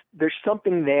 There's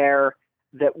something there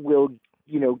that will,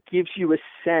 gives you a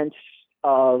sense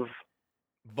of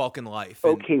Vulcan life.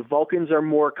 Okay, Vulcans are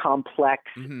more complex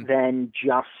than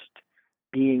just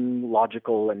being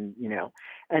logical, and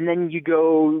then you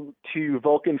go to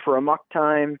Vulcan for Amok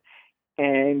Time,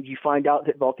 and you find out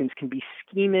that Vulcans can be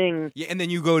scheming. Yeah, and then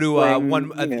you go to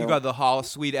you got the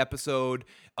Holosuite episode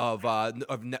of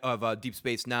Deep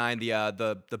Space Nine,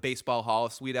 the baseball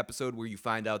Holosuite episode, where you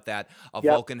find out that a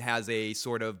Vulcan has a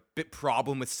sort of bit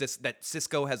problem with that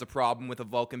Sisko has a problem with a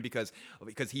Vulcan because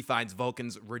he finds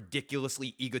Vulcans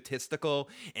ridiculously egotistical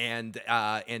and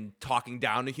talking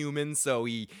down to humans. So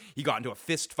he got into a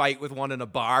fist fight with one in a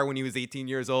bar when he was 18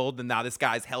 years old, and now this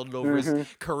guy's held it over his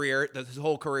career, his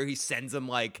whole career. He sends him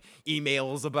like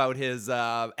emails about his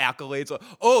accolades.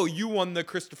 Oh, you won the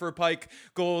Christopher Pike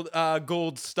gold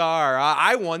star.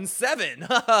 I won 7.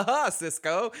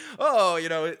 Sisko.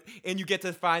 Oh, and you get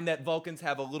to find that Vulcans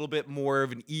have a little bit more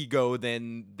of an ego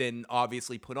than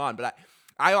obviously put on. But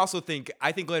I also think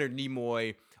Leonard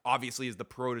Nimoy obviously is the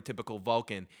prototypical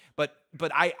Vulcan, but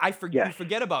I forget you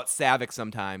forget about Savick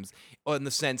sometimes, in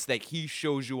the sense that he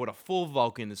shows you what a full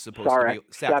Vulcan is supposed to be.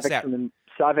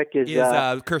 Savick is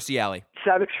Kirstie Alley.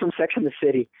 Savick's from Sex and the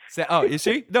City. Is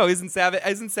she? No, isn't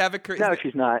Savick? No,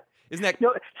 she's not. Isn't that?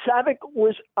 No, Savick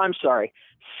was. I'm sorry.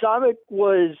 Savick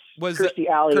was Kirstie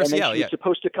Alley, and then she was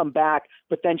supposed to come back,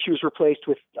 but then she was replaced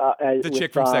with the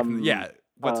chick from Second. Yeah,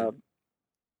 what's her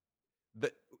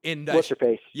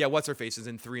face? Yeah, what's her face is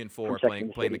in 3 and 4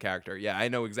 playing the character. Yeah, I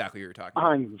know exactly what you're talking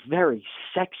about. I'm very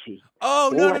sexy.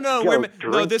 Oh no!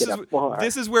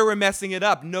 This is where we're messing it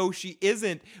up. No, she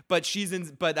isn't. But she's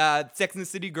in. But Sex and the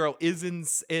City girl is in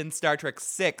Star Trek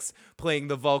 6 playing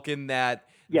the Vulcan that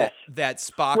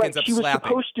Spock ends up slapping. She was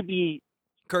supposed to be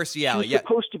Kirstie Alley. She was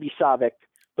supposed to be Savick,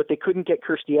 but they couldn't get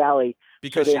Kirstie Alley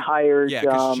because they hired. Yeah,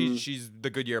 because she's the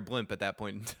Goodyear blimp at that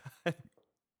point in time.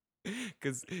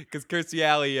 Because Kirstie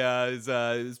Alley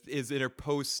is in her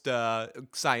post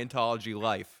Scientology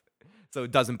life, so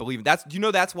doesn't believe it.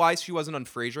 That's why she wasn't on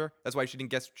Frasier. That's why she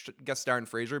didn't guest star in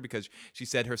Frasier, because she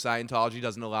said her Scientology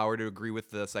doesn't allow her to agree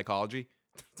with the psychology.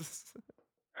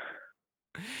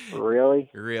 Really?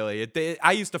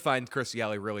 I used to find Kirstie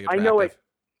Alley really attractive. I know it.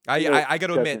 I got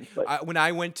to admit, when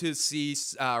I went to see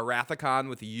Rathacon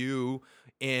with you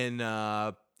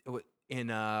the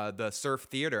Surf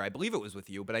Theater. I believe it was with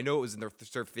you, but I know it was in the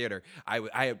Surf Theater.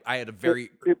 I had a very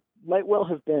It might well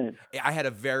have been. I had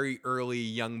a very early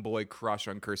young boy crush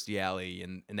on Kirstie Alley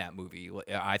in that movie.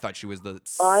 I thought she was the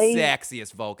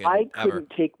sexiest Vulcan I ever.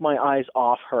 couldn't take my eyes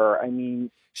off her. I mean,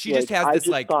 she just has this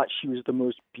I thought she was the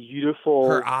most beautiful.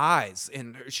 Her eyes,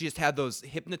 and she just had those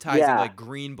hypnotizing like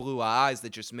green blue eyes that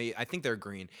just made, I think they're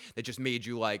green, that just made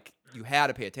you like you had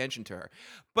to pay attention to her.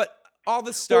 But all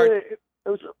this started. It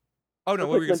was. Oh no, it was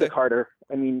what were you Linda gonna say? Carter.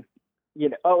 I mean,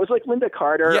 it was like Linda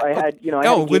Carter. Yeah, I had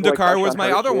a Linda Boy Carter crush was on my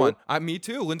her, other too. one. Me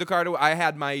too. Linda Carter. I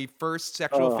had my first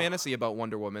sexual fantasy about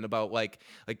Wonder Woman. About like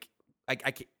I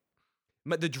can't.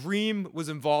 The dream was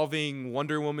involving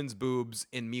Wonder Woman's boobs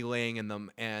and me laying in them,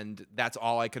 and that's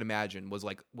all I could imagine was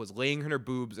laying in her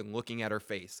boobs and looking at her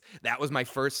face. That was my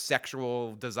first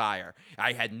sexual desire.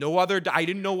 I didn't know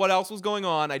what else was going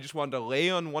on. I just wanted to lay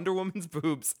on Wonder Woman's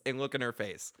boobs and look in her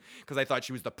face because I thought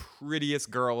she was the prettiest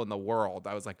girl in the world.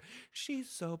 I was like, she's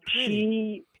so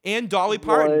pretty. And Dolly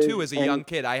Parton too. As a young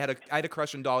kid, I had a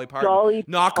crush on Dolly Parton.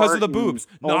 Not because of the boobs.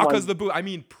 Not because of the boobs. I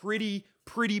mean, pretty.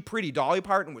 Dolly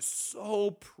Parton was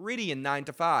so pretty in 9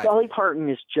 to 5. Dolly Parton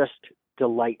is just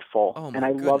delightful, and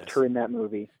I loved her in that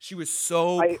movie. She was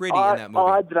so pretty in that movie.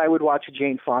 Odd that I would watch a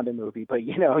Jane Fonda movie, but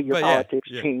your politics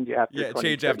change after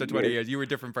 20 years. You were a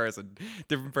different person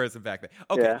back then.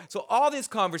 Okay, so all this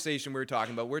conversation we're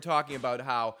talking about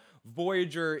how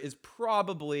Voyager is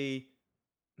probably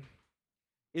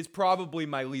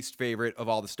my least favorite of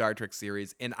all the Star Trek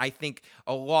series, and I think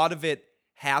a lot of it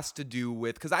has to do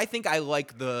with, because I think I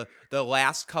like the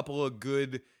last couple of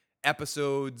good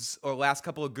episodes or last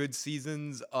couple of good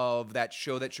seasons of that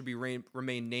show that should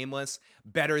remain nameless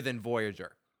better than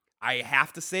Voyager. I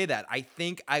have to say that. I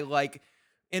think I like,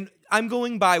 and I'm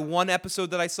going by one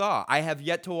episode that I saw. I have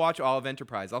yet to watch all of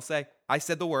Enterprise. I'll say, I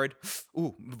said the word.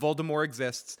 Ooh, Voldemort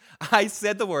exists. I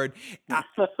said the word.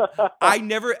 I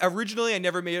never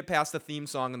made it past the theme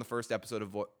song in the first episode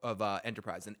of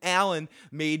Enterprise. And Alan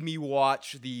made me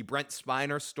watch the Brent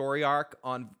Spiner story arc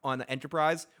on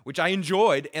Enterprise, which I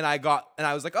enjoyed, and I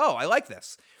was like, oh, I like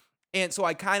this. And so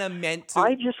I kind of meant to.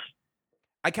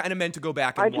 I kind of meant to go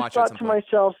back and watch it. I just thought to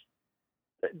myself,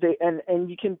 and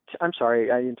you can. I'm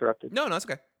sorry, I interrupted. No, it's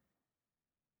okay.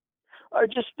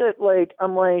 Just that,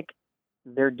 I'm like,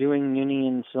 they're doing Nooney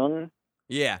and Sung.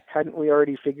 Yeah. Hadn't we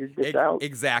already figured this out?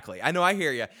 Exactly. I know. I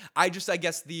hear you. I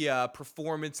guess the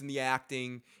performance and the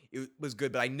acting it was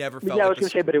good, but I never felt. Yeah, I was going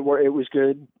to say, but it was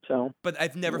good. So. But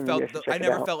I've never felt. I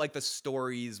never felt like the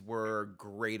stories were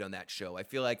great on that show. I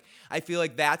feel like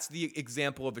that's the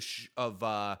example of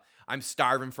I'm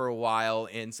starving for a while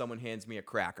and someone hands me a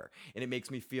cracker and it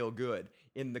makes me feel good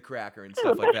in the cracker and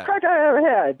stuff like that. The best cracker I ever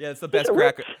had. Yeah, it's the best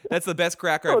cracker. That's the best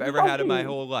cracker I've ever had in my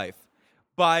whole life.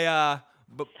 But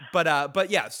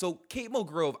yeah. So Kate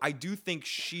Mulgrove, I do think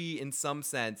she, in some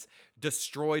sense,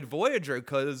 destroyed Voyager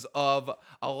because of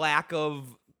a lack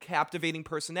of captivating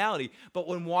personality. But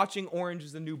when watching Orange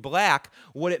Is the New Black,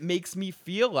 what it makes me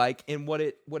feel like and what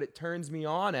it turns me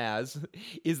on as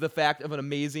is the fact of an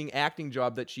amazing acting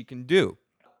job that she can do.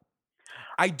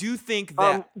 I do think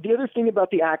that the other thing about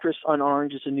the actress on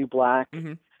Orange Is the New Black,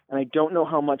 and I don't know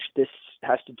how much this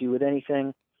has to do with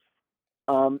anything.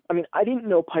 I mean, I didn't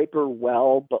know Piper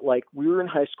well, but we were in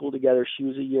high school together. She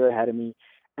was a year ahead of me,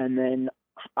 and then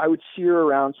I would see her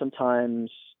around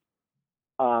sometimes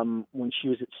when she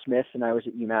was at Smith and I was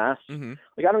at UMass. I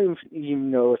don't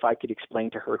even know if I could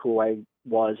explain to her who I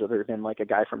was other than a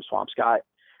guy from Swampscott,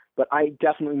 but I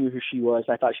definitely knew who she was.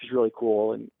 I thought she was really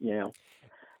cool, and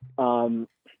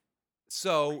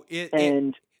So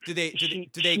did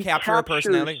they capture her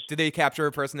personality? Did they capture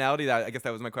her personality? I guess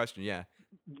that was my question. Yeah.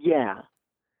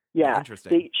 Yeah.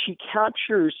 Interesting. She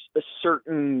captures a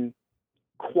certain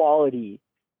quality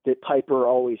that Piper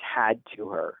always had to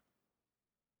her.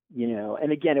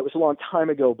 And again, it was a long time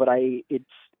ago, but it's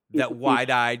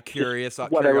wide-eyed, curious,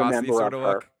 what curiosity sort of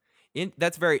of look.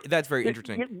 That's very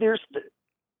interesting.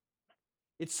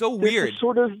 It's so there's weird. The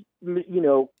sort of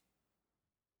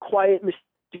quiet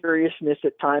mysteriousness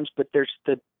at times, but there's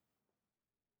the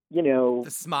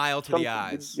smile to the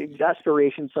eyes, the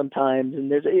exasperation sometimes, and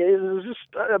there's just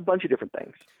a bunch of different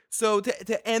things. So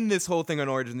to end this whole thing on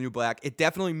Orange Is the New Black, it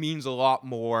definitely means a lot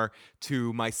more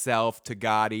to myself, to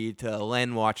Gadi, to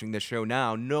Len watching this show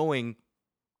now, knowing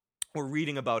or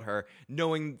reading about her,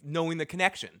 knowing the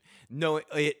connection.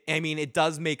 It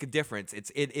does make a difference.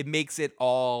 It makes it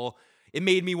all. It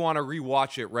made me want to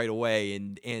rewatch it right away,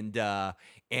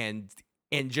 and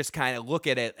and just kind of look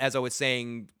at it, as I was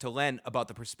saying to Len, about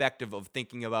the perspective of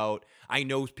thinking about, I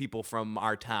know people from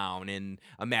our town and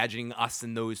imagining us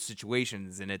in those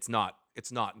situations, and it's not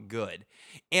good.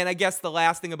 And I guess the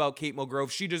last thing about Kate Mulgrove,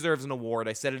 she deserves an award.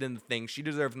 I said it in the thing. She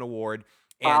deserves an award.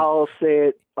 And I'll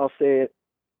say it.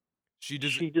 She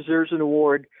deserves an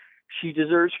award. She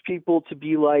deserves people to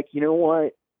be like, you know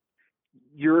what?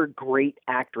 You're a great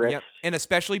actress. Yep. And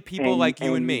especially people like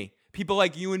you and me. People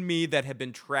like you and me that have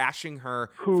been trashing her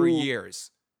for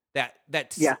years. That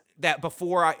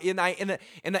before you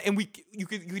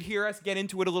could hear us get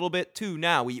into it a little bit too.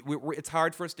 Now it's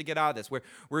hard for us to get out of this.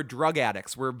 We're drug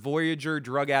addicts. We're Voyager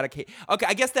drug addict. Okay,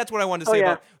 I guess that's what I wanted to say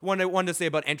about what I wanted to say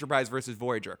about Enterprise versus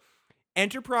Voyager.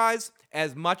 Enterprise,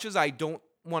 as much as I don't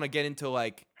want to get into,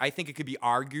 like, I think it could be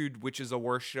argued which is a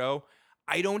worse show,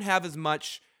 I don't have as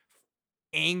much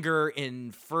anger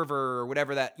and fervor or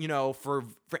whatever that, for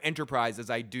Enterprise as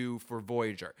I do for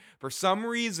Voyager. For some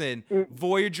reason,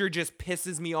 Voyager just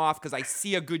pisses me off because I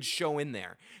see a good show in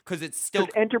there. Because it's still...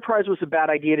 Because Enterprise was a bad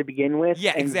idea to begin with.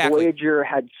 Yeah, and exactly. Voyager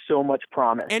had so much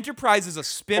promise. Enterprise is a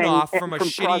spin-off from a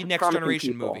shitty Next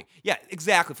Generation people. movie. Yeah,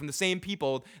 exactly. From the same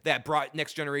people that brought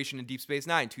Next Generation and Deep Space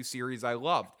Nine, 2 series I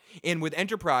loved. And with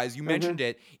Enterprise, you mentioned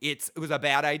it was a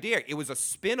bad idea. It was a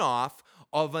spin-off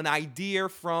of an idea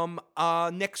from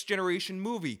a Next Generation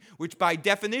movie, which by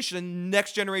definition,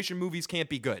 Next Generation movies can't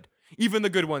be good. Even the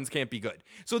good ones can't be good.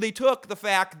 So they took the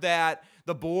fact that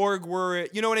the Borg were,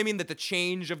 you know what I mean? That the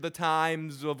change of the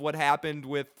times of what happened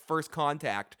with First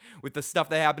Contact, with the stuff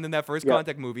that happened in that First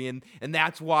Contact movie. And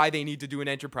that's why they need to do an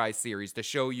Enterprise series to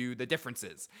show you the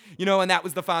differences. And that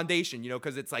was the foundation,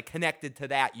 because it's like connected to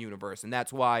that universe. And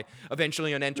that's why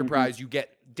eventually on Enterprise you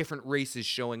get different races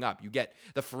showing up. You get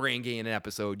the Ferengi in an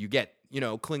episode. You get,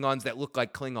 Klingons that look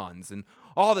like Klingons and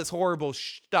all this horrible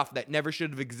stuff that never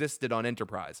should have existed on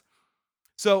Enterprise.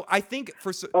 So I think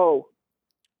for... no,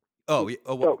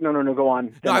 go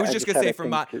on. No, I was just gonna say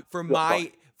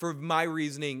for my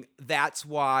reasoning, that's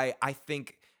why I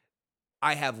think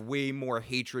I have way more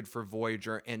hatred for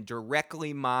Voyager, and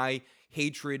directly my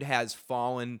hatred has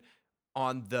fallen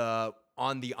on the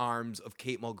arms of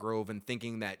Kate Mulgrove and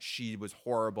thinking that she was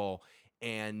horrible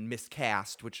and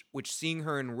miscast, which seeing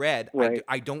her in Red, right.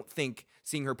 I don't think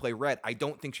seeing her play Red, I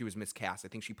don't think she was miscast. I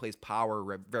think she plays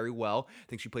Power very well. I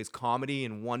think she plays comedy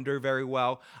and Wonder very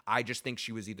well. I just think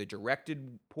she was either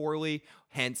directed poorly,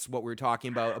 hence what we were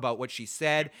talking about what she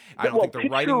said. I don't think the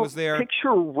writing was there.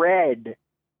 Picture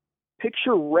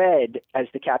Red as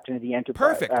the captain of the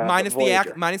Enterprise. Perfect. Minus the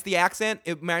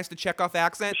accent, minus the Chekhov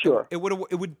accent. Sure. It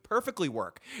would perfectly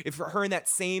work. If her in that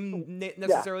same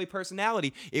necessarily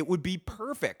personality, it would be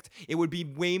perfect. It would be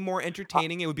way more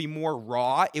entertaining. It would be more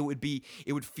raw. It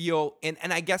would feel, and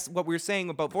I guess what we were saying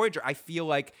about Voyager, I feel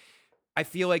like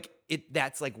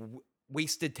that's like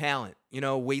wasted talent.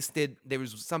 Wasted. There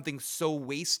was something so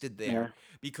wasted there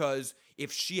because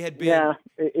if she had been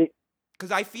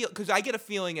Because I get a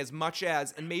feeling, as much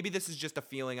as, and maybe this is just a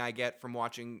feeling I get from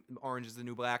watching Orange is the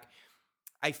New Black,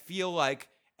 I feel like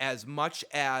as much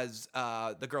as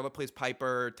the girl that plays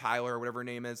Piper, Tyler, or whatever her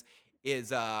name is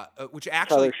which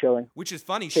is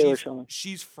funny,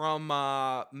 she's from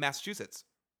Massachusetts.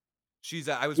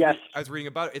 I was reading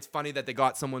about it. It's funny that they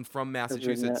got someone from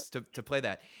Massachusetts to play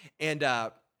that, and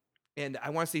I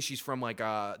want to say she's from like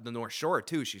the North Shore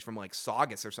too. She's from like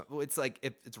Saugus or something. It's like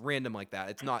it's random like that.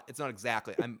 It's not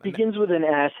exactly. Begins with an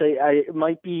S. It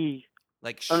might be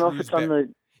like I don't know if it's on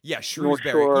the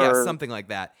Shrewsbury. Yeah, something like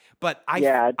that. But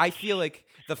I feel like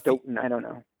the Stoughton. I don't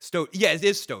know. Stoughton. Yeah, it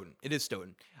is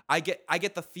Stoughton. I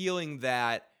get the feeling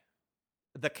that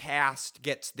the cast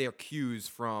gets their cues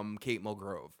from Kate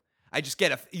Mulgrove. You just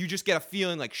get a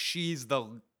feeling like she's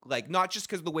not just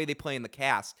because of the way they play in the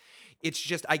cast. It's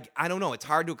just I don't know. It's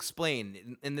hard to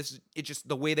explain, and it's just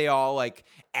the way they all like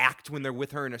act when they're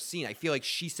with her in a scene. I feel like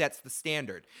she sets the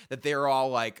standard that they're all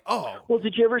like, oh. Well,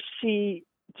 did you ever see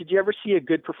a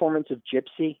good performance of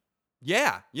Gypsy?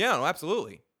 Yeah, no,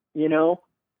 absolutely.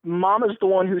 Mama's the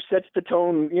one who sets the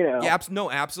tone. Yeah,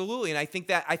 absolutely, and I think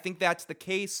that's the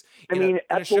case.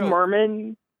 Ethel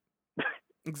Merman.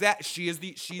 Exactly.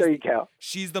 There you go.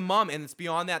 She's the mom, and it's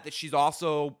beyond that she's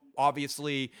also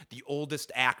obviously the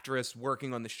oldest actress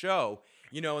working on the show,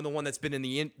 and the one that's been in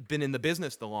the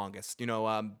business the longest.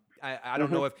 I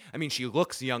don't know if she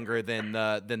looks younger than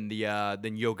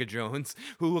Yoga Jones,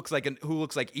 who looks like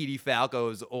Edie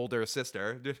Falco's older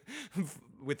sister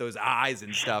with those eyes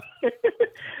and stuff.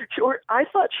 Sure, I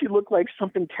thought she looked like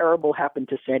something terrible happened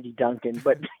to Sandy Duncan,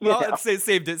 but it's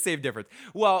same difference.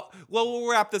 Well, we'll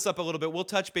wrap this up a little bit. We'll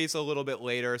touch base a little bit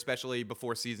later, especially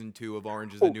before season 2 of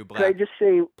Orange is the New Black. Could I just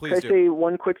say, say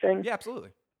one quick thing? Yeah, absolutely.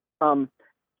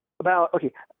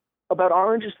 about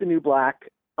Orange is the New Black.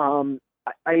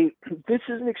 I this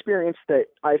is an experience that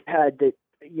I've had that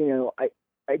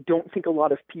I don't think a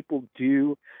lot of people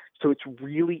do. So it's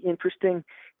really interesting.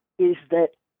 Is that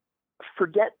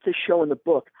forget the show and the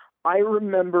book. I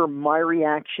remember my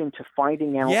reaction to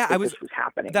finding out this was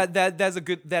happening. That is a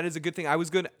good thing.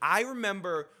 I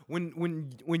remember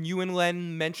when you and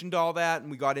Len mentioned all that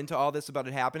and we got into all this about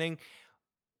it happening.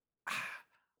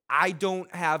 I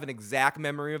don't have an exact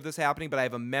memory of this happening, but I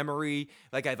have a memory,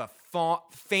 like I have a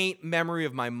faint memory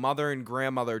of my mother and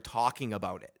grandmother talking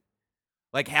about it,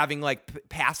 like having like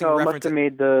passing references. Must have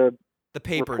made the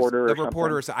papers, reporter. The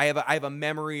reporter. So I have a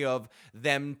memory of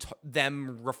them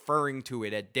referring to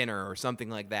it at dinner or something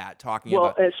like that, talking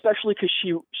about. Well, especially because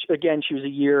she was a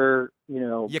year,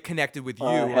 connected with you,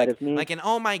 ahead of me. and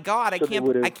oh my God, So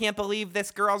I can't believe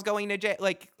this girl's going to jail,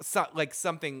 like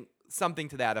something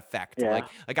to that effect. Yeah.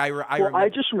 I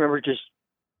just remember just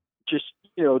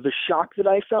the shock that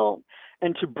I felt,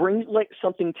 and to bring like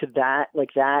something to that, like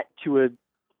that, to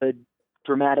a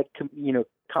dramatic,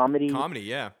 comedy. Comedy,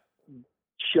 yeah.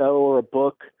 Show or a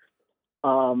book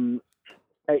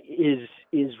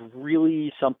is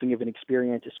really something of an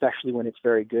experience, especially when it's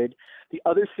very good. The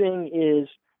other thing is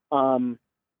I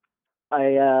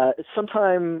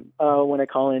sometime when I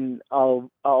call in,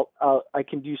 I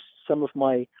can do some of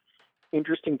my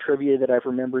interesting trivia that I've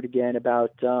remembered again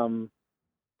about the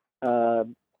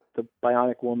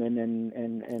Bionic Woman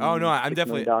and oh no, I'm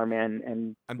definitely $1 Million Man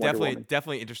and I'm Wonder Woman.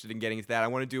 definitely interested in getting into that. I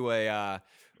want to do a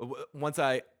once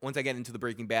I get into the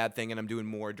Breaking Bad thing and I'm doing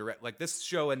more direct, like this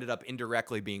show ended up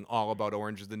indirectly being all about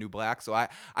Orange is the New Black. So I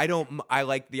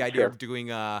like the idea of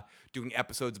doing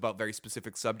episodes about very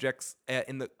specific subjects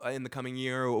in the coming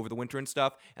year over the winter and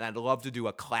stuff. And I'd love to do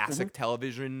a classic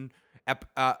television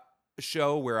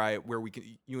show where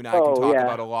you and I can talk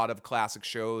about a lot of classic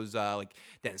shows like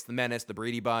Dennis the Menace, The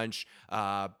Brady Bunch,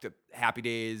 the Happy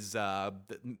Days, the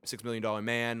 $6 Million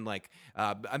Man. Like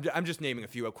I'm just naming a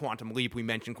few. Quantum Leap. We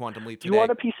mentioned Quantum Leap today. Do you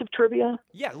want a piece of trivia?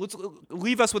 Yeah, let's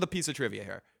leave us with a piece of trivia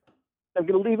here. I'm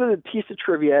going to leave with a piece of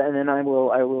trivia, and then I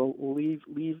will leave.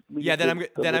 Yeah, then I'm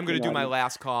going to do my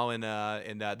last call, and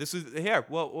this is here.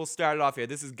 We'll start it off here.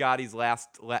 This is Gadi's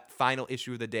final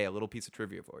issue of the day. A little piece of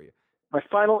trivia for you. My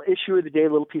final issue of the day,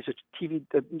 a little piece of TV,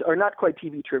 or not quite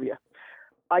TV trivia.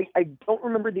 I don't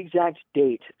remember the exact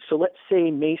date, so let's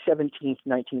say May 17th,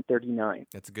 1939.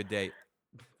 That's a good date.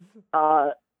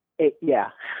 A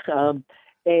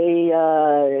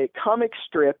comic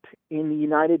strip in the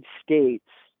United States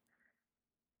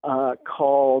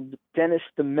called Dennis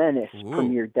the Menace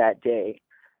premiered that day,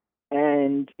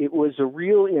 and it was a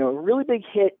really big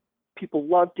hit. People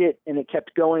loved it, and it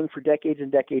kept going for decades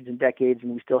and decades and decades,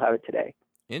 and we still have it today.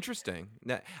 Interesting.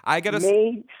 Now, I got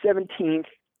May 17th.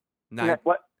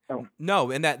 What? Oh.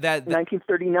 No, and that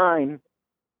 1939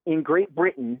 in Great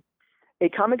Britain, a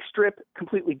comic strip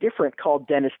completely different called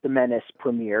Dennis the Menace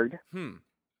premiered. And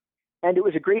it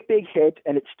was a great big hit,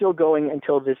 and it's still going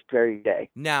until this very day.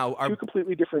 Now, two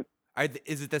completely different.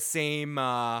 Is it the same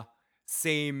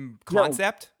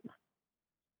concept?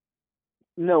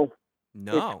 No.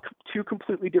 No. It's two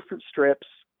completely different strips.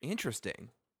 Interesting.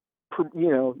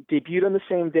 Debuted on the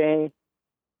same day.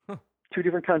 Two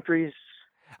different countries.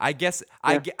 I guess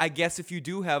if you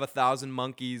do have 1,000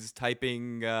 monkeys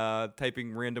typing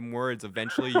random words,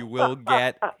 eventually you will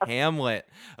get Hamlet.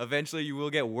 Eventually you will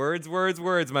get words,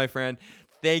 my friend.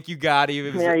 Thank you, Gadi.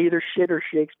 Either shit or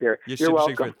Shakespeare. You're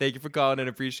welcome. Shakespeare. Thank you for calling and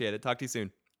appreciate it. Talk to you soon.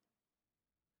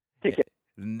 Take care.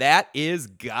 That is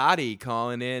Gadi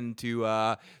calling in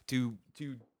to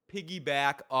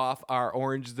piggyback off our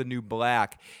Orange is the New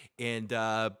Black and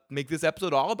make this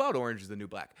episode all about Orange is the New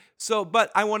Black. So, but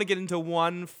I want to get into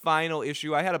one final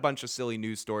issue. I had a bunch of silly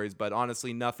news stories, but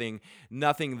honestly, nothing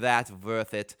that's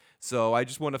worth it. So I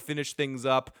just want to finish things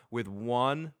up with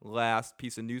one last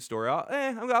piece of news story.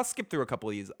 I'll skip through a couple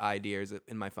of these ideas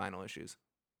in my final issues.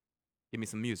 Give me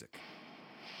some music.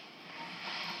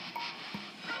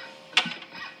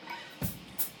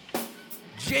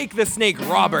 Jake the Snake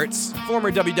Roberts, former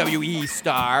WWE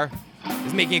star,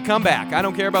 is making a comeback. I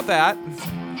don't care about that.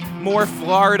 More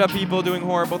Florida people doing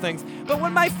horrible things. But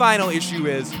what my final issue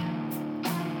is,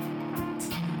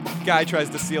 guy tries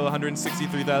to steal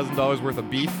 $163,000 worth of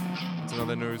beef. That's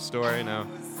another news story now.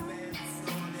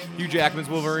 Hugh Jackman's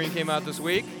Wolverine came out this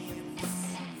week.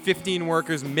 15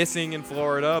 workers missing in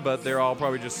Florida, but they're all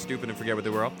probably just stupid and forget what they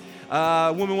were all.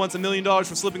 A woman wants $1 million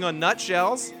for slipping on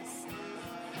nutshells.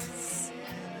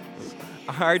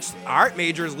 Art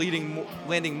majors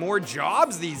landing more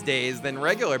jobs these days than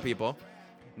regular people.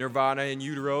 Nirvana and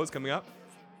Utero is coming up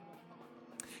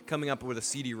with a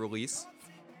CD release.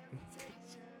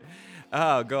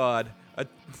 Oh, God.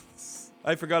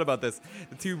 I forgot about this.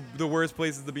 The worst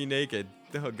places to be naked.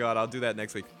 Oh, God, I'll do that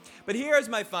next week. But here's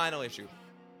my final issue.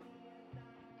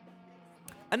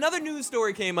 Another news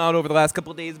story came out over the last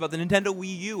couple of days about the Nintendo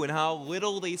Wii U and how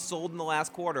little they sold in the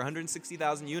last quarter,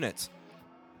 160,000 units.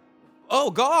 Oh,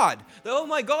 God. Oh,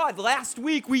 my God. Last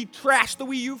week, we trashed the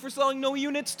Wii U for selling no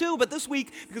units, too. But this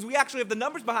week, because we actually have the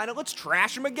numbers behind it, let's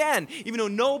trash them again, even though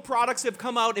no products have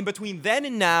come out in between then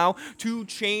and now to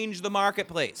change the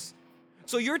marketplace.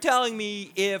 So you're telling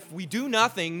me if we do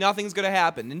nothing, nothing's going to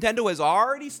happen. Nintendo has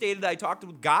already stated, I talked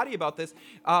with Gadi about this,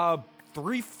 4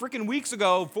 weeks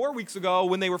ago,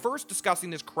 when they were first discussing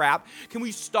this crap. Can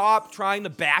we stop trying to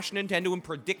bash Nintendo and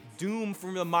predict doom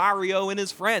from the Mario and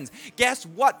his friends? Guess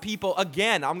what, people?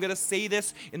 Again, I'm going to say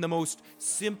this in the most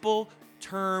simple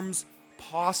terms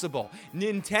possible.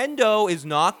 Nintendo is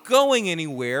not going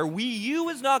anywhere. Wii U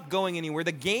is not going anywhere.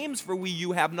 The games for Wii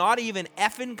U have not even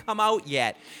effing come out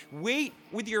yet. Wait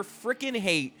with your freaking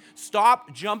hate.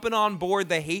 Stop jumping on board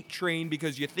the hate train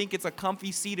because you think it's a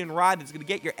comfy seat and ride that's going to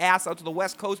get your ass out to the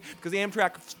West Coast because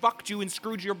Amtrak fucked you and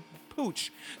screwed your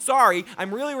pooch. Sorry,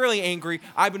 I'm really, really angry.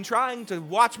 I've been trying to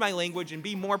watch my language and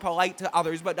be more polite to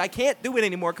others, but I can't do it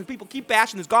anymore because people keep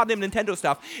bashing this goddamn Nintendo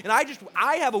stuff. And I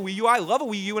have a Wii U, I love a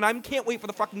Wii U, and I can't wait for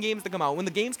the fucking games to come out. When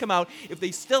the games come out, if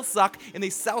they still suck and they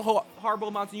sell horrible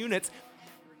amounts of units,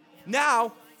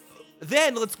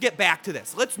 then let's get back to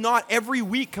this. Let's not every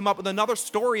week come up with another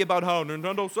story about how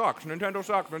Nintendo sucks, Nintendo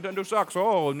sucks, Nintendo sucks,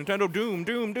 oh, Nintendo doom,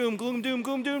 gloom, doom, gloom,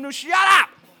 doom. No, shut up!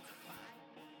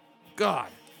 God.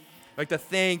 I'd like to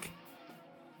thank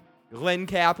Len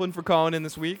Kaplan for calling in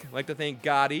this week. I'd like to thank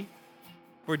Gadi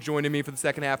for joining me for the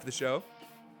second half of the show.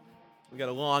 We got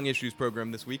a long issues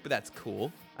program this week, but that's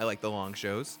cool. I like the long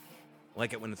shows. I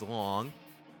like it when it's long.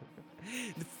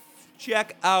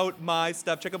 Check out my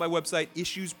stuff. Check out my website,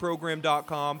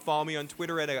 issuesprogram.com. Follow me on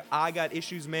Twitter at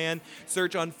IGotIssuesMan.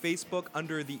 Search on Facebook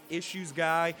under The Issues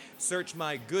Guy. Search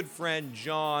my good friend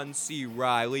John C.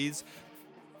 Riley's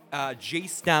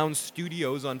Jace Down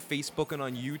Studios on Facebook and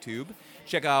on YouTube.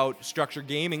 Check out Structure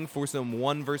Gaming for some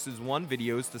 1 vs. 1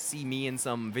 videos to see me in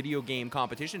some video game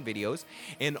competition videos.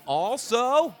 And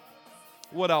also,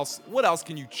 what else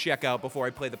can you check out before I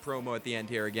play the promo at the end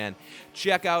here again?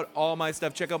 Check out all my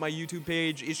stuff. Check out my YouTube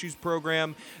page, Issues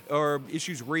Program, or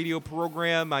Issues Radio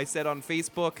Program. I said on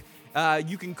Facebook.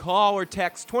 You can call or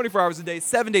text 24 hours a day,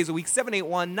 7 days a week,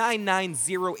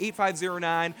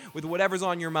 781-990-8509 with whatever's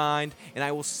on your mind. And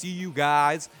I will see you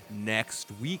guys next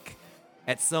week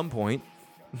at some point.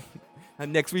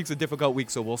 Next week's a difficult week,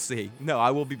 so we'll see. No,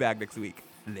 I will be back next week.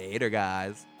 Later,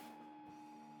 guys.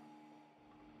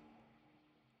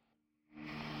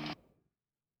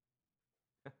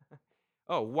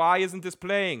 Oh, why isn't this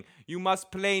playing? You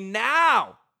must play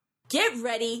now! Get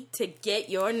ready to get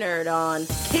your nerd on.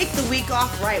 Kick the week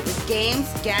off right with games,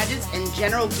 gadgets, and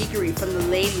general geekery from the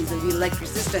ladies of the Electric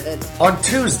Sisterhood. On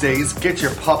Tuesdays, get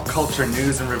your pop culture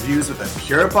news and reviews with a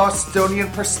pure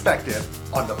Bostonian perspective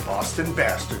on the Boston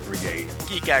Bastard Brigade.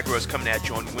 Geek Aggro is coming at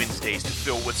you on Wednesdays to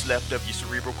fill what's left of your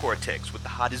cerebral cortex with the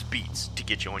hottest beats to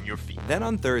get you on your feet. Then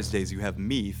on Thursdays, you have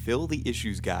me, Phil the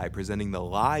Issues Guy, presenting the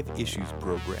live issues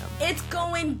program. It's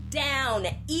going down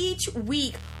each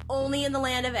week, only in the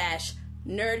land of Ash.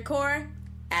 Nerdcore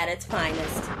at its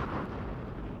finest.